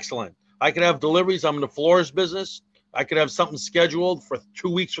Jonai, excellent. I could have deliveries. I'm in the florist business. I could have something scheduled for 2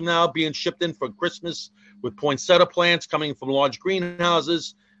 weeks from now being shipped in for Christmas with poinsettia plants coming from large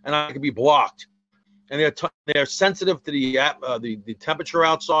greenhouses, and I could be blocked. And they're sensitive to the temperature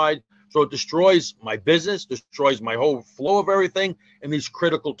outside, so it destroys my business, destroys my whole flow of everything in these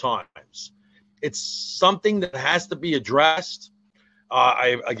critical times. It's something that has to be addressed.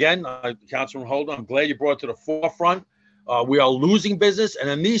 Councilman Holden, I'm glad you brought it to the forefront. We are losing business, and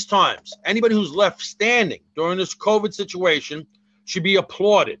in these times, anybody who's left standing during this COVID situation should be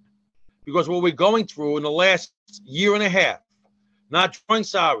applauded, because what we're going through in the last year and a half, not drawing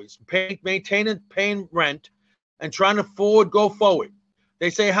salaries, paying rent, and trying to go forward. They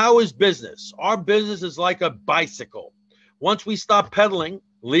say, how is business? Our business is like a bicycle. Once we stop pedaling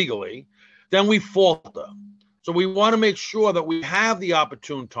legally, then we falter. So we want to make sure that we have the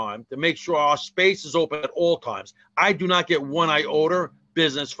opportune time to make sure our space is open at all times. I do not get one iota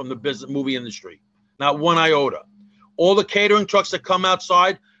business from the movie industry, not one iota. All the catering trucks that come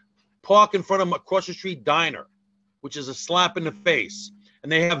outside park in front of across the street diner, which is a slap in the face,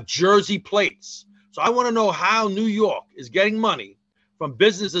 and they have Jersey plates. So I want to know how New York is getting money from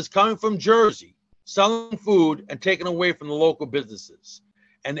businesses coming from Jersey, selling food and taking away from the local businesses.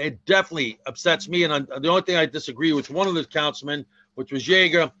 And it definitely upsets me. And the only thing I disagree with one of the councilmen, which was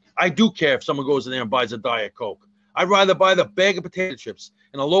Jaeger, I do care if someone goes in there and buys a Diet Coke. I'd rather buy the bag of potato chips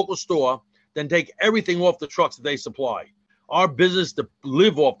in a local store than take everything off the trucks that they supply. Our business to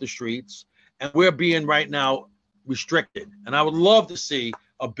live off the streets, and we're being right now restricted. And I would love to see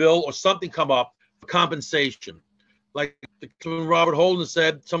a bill or something come up for compensation. Like Robert Holden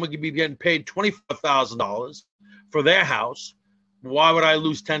said, someone could be getting paid $24,000 for their house. Why would I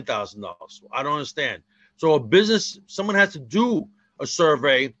lose $10,000? I don't understand. So a business, someone has to do a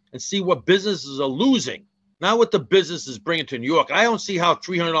survey and see what businesses are losing, not what the business is bringing to New York. I don't see how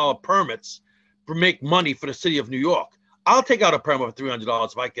 $300 permits make money for the city of New York. I'll take out a permit for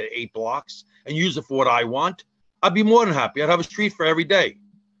 $300 if I get 8 blocks and use it for what I want. I'd be more than happy. I'd have a street for every day.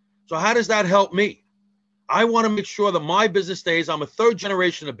 So how does that help me? I want to make sure that my business stays. I'm a 3rd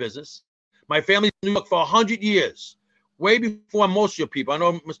generation of business. My family's in New York for 100 years. Way before most of your people. I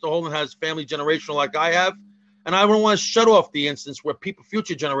know Mr. Holden has family generational like I have, and I don't want to shut off the instance where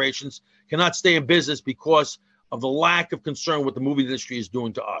future generations cannot stay in business because of the lack of concern what the movie industry is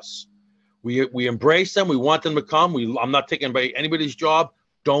doing to us. We embrace them. We want them to come. I'm not taking anybody's job.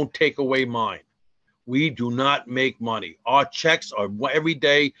 Don't take away mine. We do not make money. Our checks are every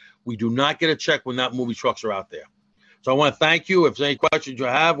day. We do not get a check when that movie trucks are out there. So I want to thank you. If there's any questions you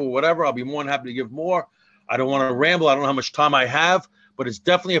have or whatever, I'll be more than happy to give more. I don't want to ramble. I don't know how much time I have, but it's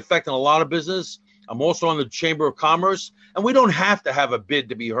definitely affecting a lot of business. I'm also on the Chamber of Commerce, and we don't have to have a bid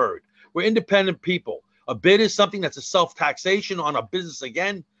to be heard. We're independent people. A bid is something that's a self-taxation on a business,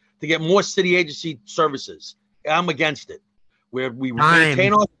 again, to get more city agency services. I'm against it. Where we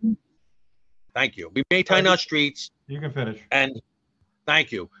maintain our, thank you. We maintain our streets. You can finish. And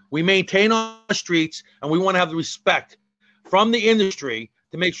thank you. We maintain our streets, and we want to have the respect from the industry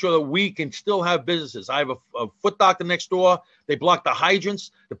to make sure that we can still have businesses. I have a foot doctor next door. They block the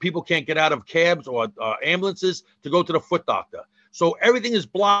hydrants. The people can't get out of cabs or ambulances to go to the foot doctor. So everything is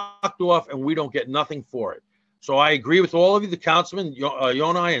blocked off, and we don't get nothing for it. So I agree with all of you, the councilman,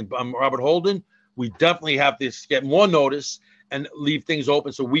 Yonai and Robert Holden. We definitely have to get more notice and leave things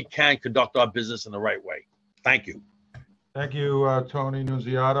open so we can conduct our business in the right way. Thank you. Thank you, Tony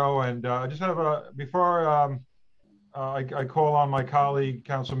Nunziato. And I just have before I call on my colleague,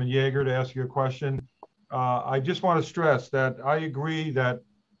 Councilman Yeager, to ask you a question. I just want to stress that I agree that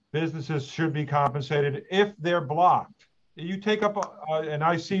businesses should be compensated if they're blocked. You take up, and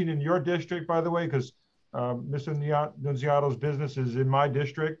I've seen in your district, by the way, because Mr. Nunziato's business is in my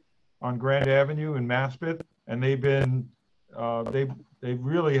district on Grand Avenue in Maspeth, and they've been, they've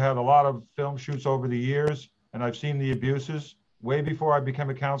really had a lot of film shoots over the years, and I've seen the abuses. Way before I became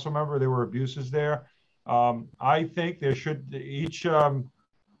a council member, there were abuses there. I think there should, each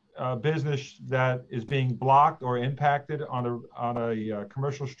business that is being blocked or impacted on a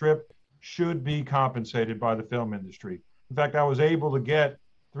commercial strip should be compensated by the film industry. In fact, I was able to get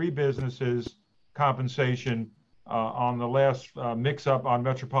 3 businesses compensation on the last mix-up on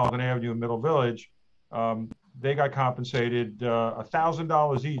Metropolitan Avenue in Middle Village. They got compensated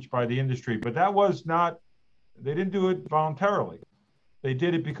 $1,000 each by the industry, but that was not, they didn't do it voluntarily. They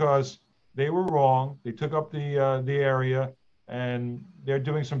did it because they were wrong. They took up the area, and they're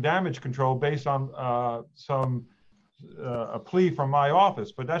doing some damage control based on a plea from my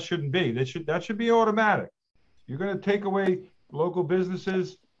office, but that shouldn't be. That should be automatic. You're going to take away local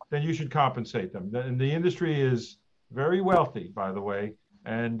businesses, then you should compensate them. And the industry is very wealthy, by the way,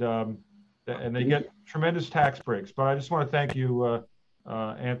 and they get tremendous tax breaks. But I just want to thank you,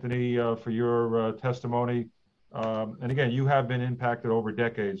 Anthony, for your testimony. And again, you have been impacted over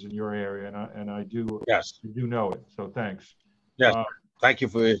decades in your area, and I do, yes, you do know it. So thanks. Yes, thank you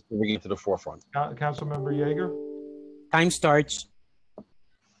for bringing it to the forefront. Councilmember Yeager. Time starts.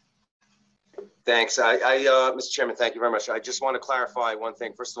 Thanks. Mr. Chairman, thank you very much. I just want to clarify one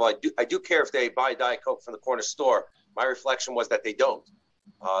thing. First of all, I do care if they buy Diet Coke from the corner store. My reflection was that they don't.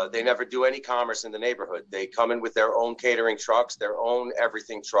 They never do any commerce in the neighborhood. They come in with their own catering trucks, their own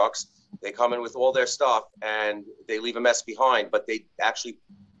everything trucks. They come in with all their stuff, and they leave a mess behind, but they actually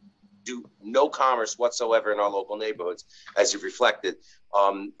do no commerce whatsoever in our local neighborhoods, as you've reflected.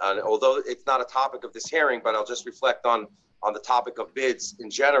 And although it's not a topic of this hearing, but I'll just reflect on the topic of bids in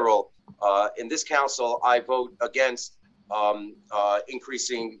general. In this council, I vote against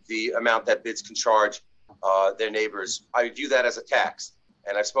increasing the amount that bids can charge their neighbors. I view that as a tax,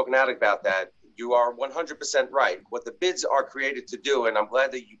 and I've spoken out about that. You are 100% right. What the bids are created to do, and I'm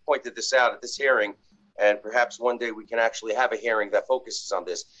glad that you pointed this out at this hearing, and perhaps one day we can actually have a hearing that focuses on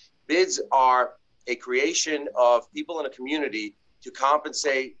this. Bids are a creation of people in a community to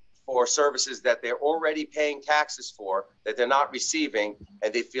compensate for services that they're already paying taxes for, that they're not receiving,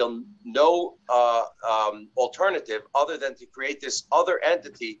 and they feel no alternative other than to create this other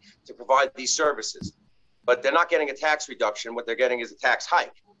entity to provide these services. But they're not getting a tax reduction. What they're getting is a tax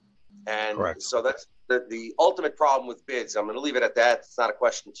hike. And correct. So that's the ultimate problem with bids. I'm going to leave it at that. It's not a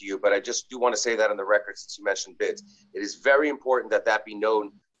question to you, but I just do want to say that on the record since you mentioned bids. It is very important that that be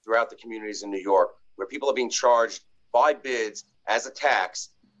known throughout the communities in New York, where people are being charged by bids as a tax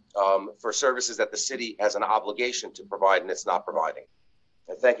for services that the city has an obligation to provide and it's not providing.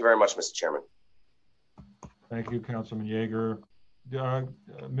 And thank you very much, Mr. Chairman. Thank you, Councilman Yeager.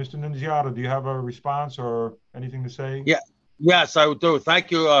 Mr. Nunziato, do you have a response or anything to say? Yeah. Yes, I would do.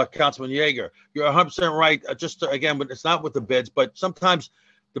 Thank you, Councilman Yeager. You're 100% right. Again, but it's not with the bids, but sometimes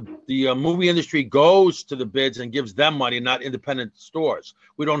the movie industry goes to the bids and gives them money, not independent stores.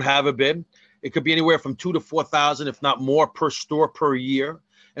 We don't have a bid. It could be anywhere from $2,000 to $4,000, if not more, per store per year.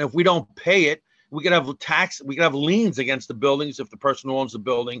 And if we don't pay it, we could have tax. We could have liens against the buildings if the person who owns the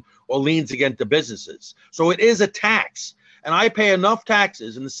building, or liens against the businesses. So it is a tax, and I pay enough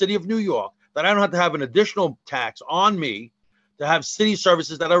taxes in the city of New York that I don't have to have an additional tax on me to have city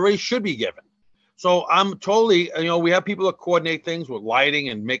services that I already should be given. So I'm totally, we have people that coordinate things with lighting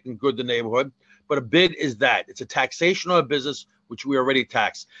and making good the neighborhood, but a bid is that. It's a taxation on a business, which we already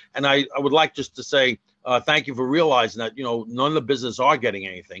tax. And I would like just to say, thank you for realizing that, none of the businesses are getting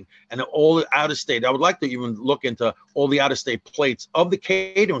anything. And all the out-of-state, I would like to even look into all the out-of-state plates of the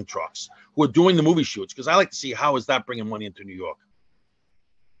catering trucks who are doing the movie shoots, because I like to see how is that bringing money into New York.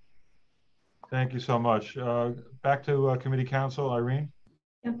 Thank you so much. Back to Committee Counsel, Irene.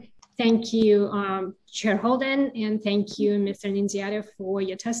 Yeah. Thank you, Chair Holden, and thank you, Mr. Nunziata, for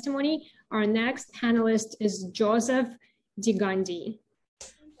your testimony. Our next panelist is Joseph DeGandhi.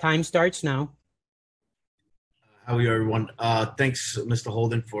 Time starts now. How are you, everyone? Thanks, Mr.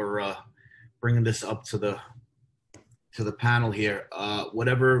 Holden, for bringing this up to the panel here.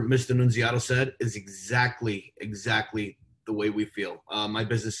 Whatever Mr. Nunziata said is exactly the way we feel. My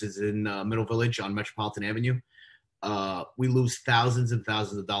business is in Middle Village on Metropolitan Avenue. We lose thousands and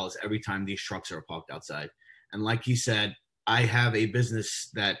thousands of dollars every time these trucks are parked outside. And like he said, I have a business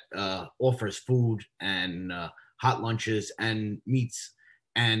that offers food and hot lunches and meats.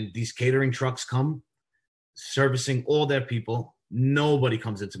 And these catering trucks come servicing all their people. Nobody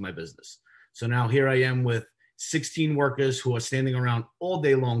comes into my business. So now here I am with 16 workers who are standing around all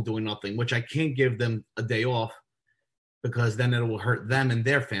day long doing nothing, which I can't give them a day off because then it will hurt them and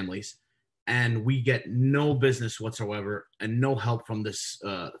their families. And we get no business whatsoever and no help from this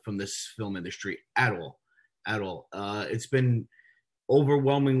film industry at all. It's been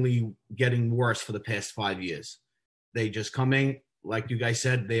overwhelmingly getting worse for the past 5 years. They just come in, like you guys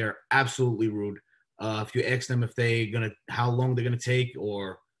said, they are absolutely rude. If you ask them how long they're gonna take,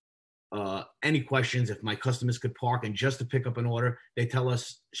 or any questions, if my customers could park and just to pick up an order, they tell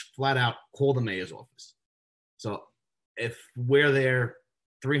us flat out, call the mayor's office. So if we're there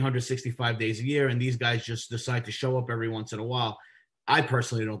 365 days a year and these guys just decide to show up every once in a while, I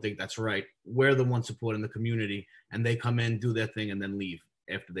personally don't think that's right. We're the ones supporting the community, and they come in, do their thing, and then leave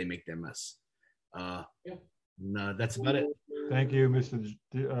after they make their mess. That's about it. Thank you, Mr.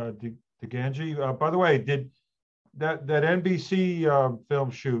 DeGandhi. By the way, did that NBC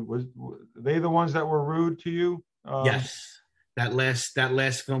film shoot, was they the ones that were rude to you? Yes. That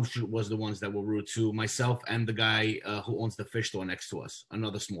last film shoot was the ones that were rude to myself and the guy who owns the fish store next to us,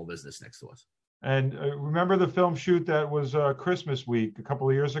 another small business next to us. And remember the film shoot that was Christmas week a couple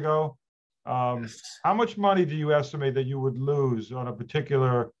of years ago? Yes. How much money do you estimate that you would lose on a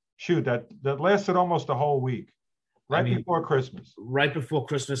particular shoot that lasted almost a whole week, before Christmas? Right before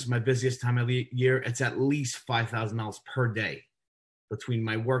Christmas, my busiest time of the year, it's at least $5,000 per day between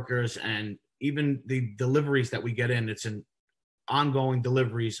my workers and even the deliveries that we get in. It's an ongoing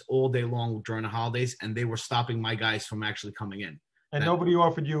deliveries all day long during the holidays, and they were stopping my guys from actually coming in. And nobody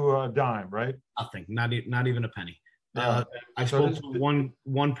offered you a dime, right? Nothing, not even a penny. Yeah. I spoke to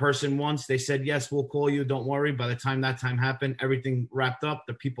one person once. They said, yes, we'll call you, don't worry. By the time that time happened, everything wrapped up,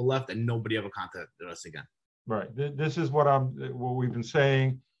 the people left, and nobody ever contacted us again. Right. This is what we've been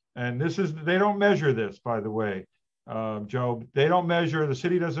saying, and they don't measure this, by the way, Joe. They don't measure, the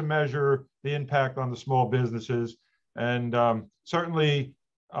city doesn't measure the impact on the small businesses. And certainly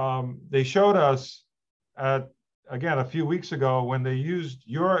they showed us again a few weeks ago when they used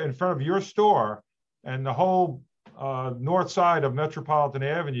in front of your store and the whole north side of Metropolitan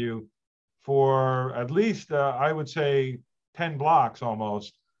Avenue for at least I would say 10 blocks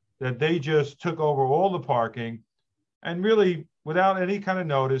almost, that they just took over all the parking and really without any kind of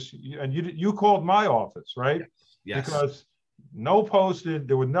notice. And you called my office, right? Yes. Because no posted,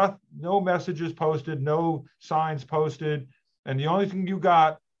 there were no messages posted, no signs posted. And the only thing you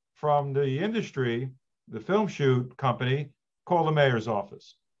got from the industry, the film shoot company, call the mayor's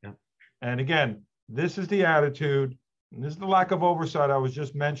office. Yeah. And again, this is the attitude, and this is the lack of oversight I was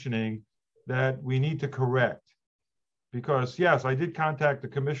just mentioning that we need to correct. Because yes, I did contact the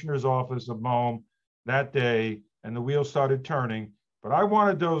commissioner's office of Mome that day and the wheels started turning, but I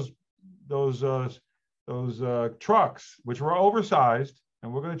wanted those trucks, which were oversized,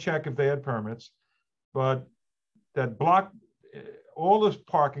 and we're going to check if they had permits, but that block all the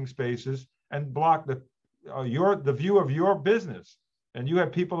parking spaces and block the view of your business. And you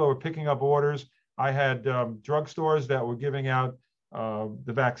had people that were picking up orders. I had drugstores that were giving out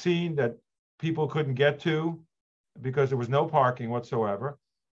the vaccine that people couldn't get to because there was no parking whatsoever.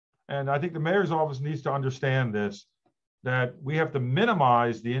 And I think the mayor's office needs to understand this, that we have to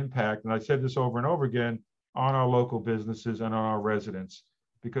minimize the impact, and I said this over and over again, on our local businesses and on our residents,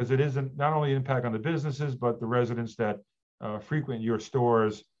 because it isn't not only impact on the businesses, but the residents that frequent your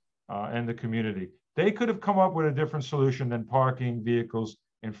stores and the community. They could have come up with a different solution than parking vehicles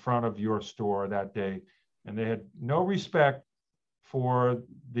in front of your store that day. And they had no respect for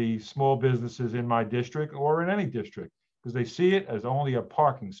the small businesses in my district or in any district, because they see it as only a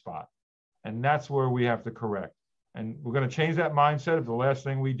parking spot. And that's where we have to correct. And we're going to change that mindset of the last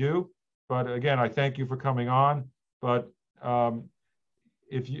thing we do. But again, I thank you for coming on. But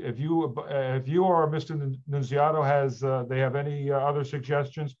if you or Mr. Nunziato they have any other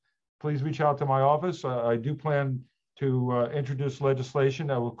suggestions, please reach out to my office. I do plan to introduce legislation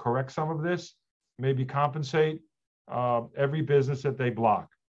that will correct some of this, maybe compensate every business that they block.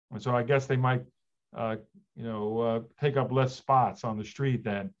 And so I guess they might, take up less spots on the street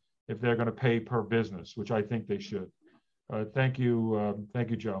then if they're going to pay per business, which I think they should. Thank you,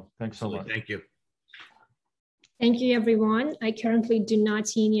 Joe. Thanks so much. Thank you. Thank you, everyone. I currently do not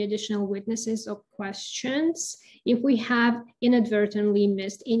see any additional witnesses or questions. If we have inadvertently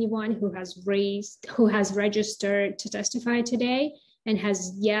missed anyone who has registered to testify today and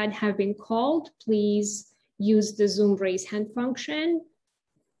has yet have been called, please use the Zoom raise hand function.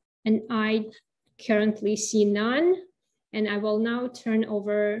 And I currently see none. And I will now turn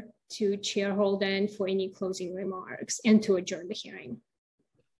over to Chair Holden for any closing remarks and to adjourn the hearing.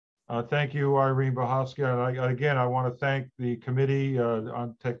 Thank you, Irene Bohowski. Again, I want to thank the Committee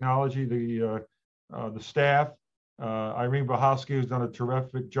on Technology, the staff. Irene Bohowski has done a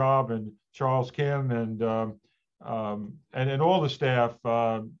terrific job, and Charles Kim, and all the staff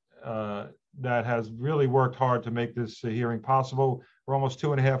that has really worked hard to make this hearing possible. We're almost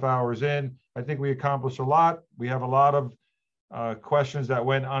 2.5 hours in. I think we accomplished a lot. We have a lot of questions that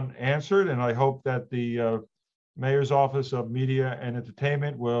went unanswered, and I hope that the Mayor's Office of Media and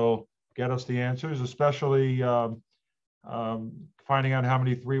Entertainment will get us the answers, especially finding out how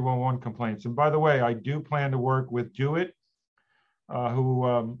many 311 complaints. And by the way, I do plan to work with GUID,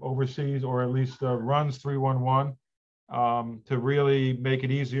 who oversees or at least runs 311, to really make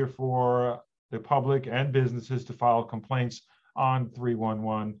it easier for the public and businesses to file complaints on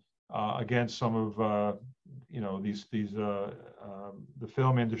 311 against some of the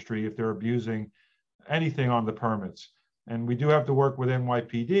film industry if they're abusing anything on the permits. And we do have to work with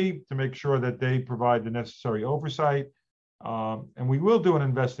NYPD to make sure that they provide the necessary oversight. And we will do an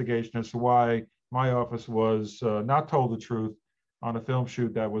investigation as to why my office was not told the truth on a film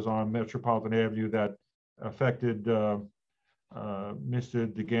shoot that was on Metropolitan Avenue that affected Mr.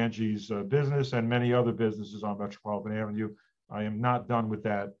 DeGangi's business and many other businesses on Metropolitan Avenue. I am not done with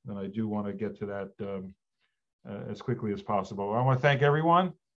that, and I do want to get to that as quickly as possible. I want to thank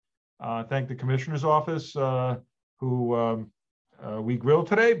everyone. Thank the Commissioner's Office, who we grilled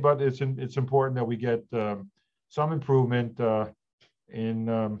today, but it's important that we get some improvement in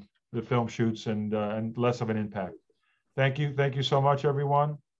the film shoots and less of an impact. Thank you so much,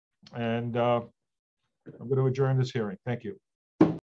 everyone. And I'm going to adjourn this hearing. Thank you.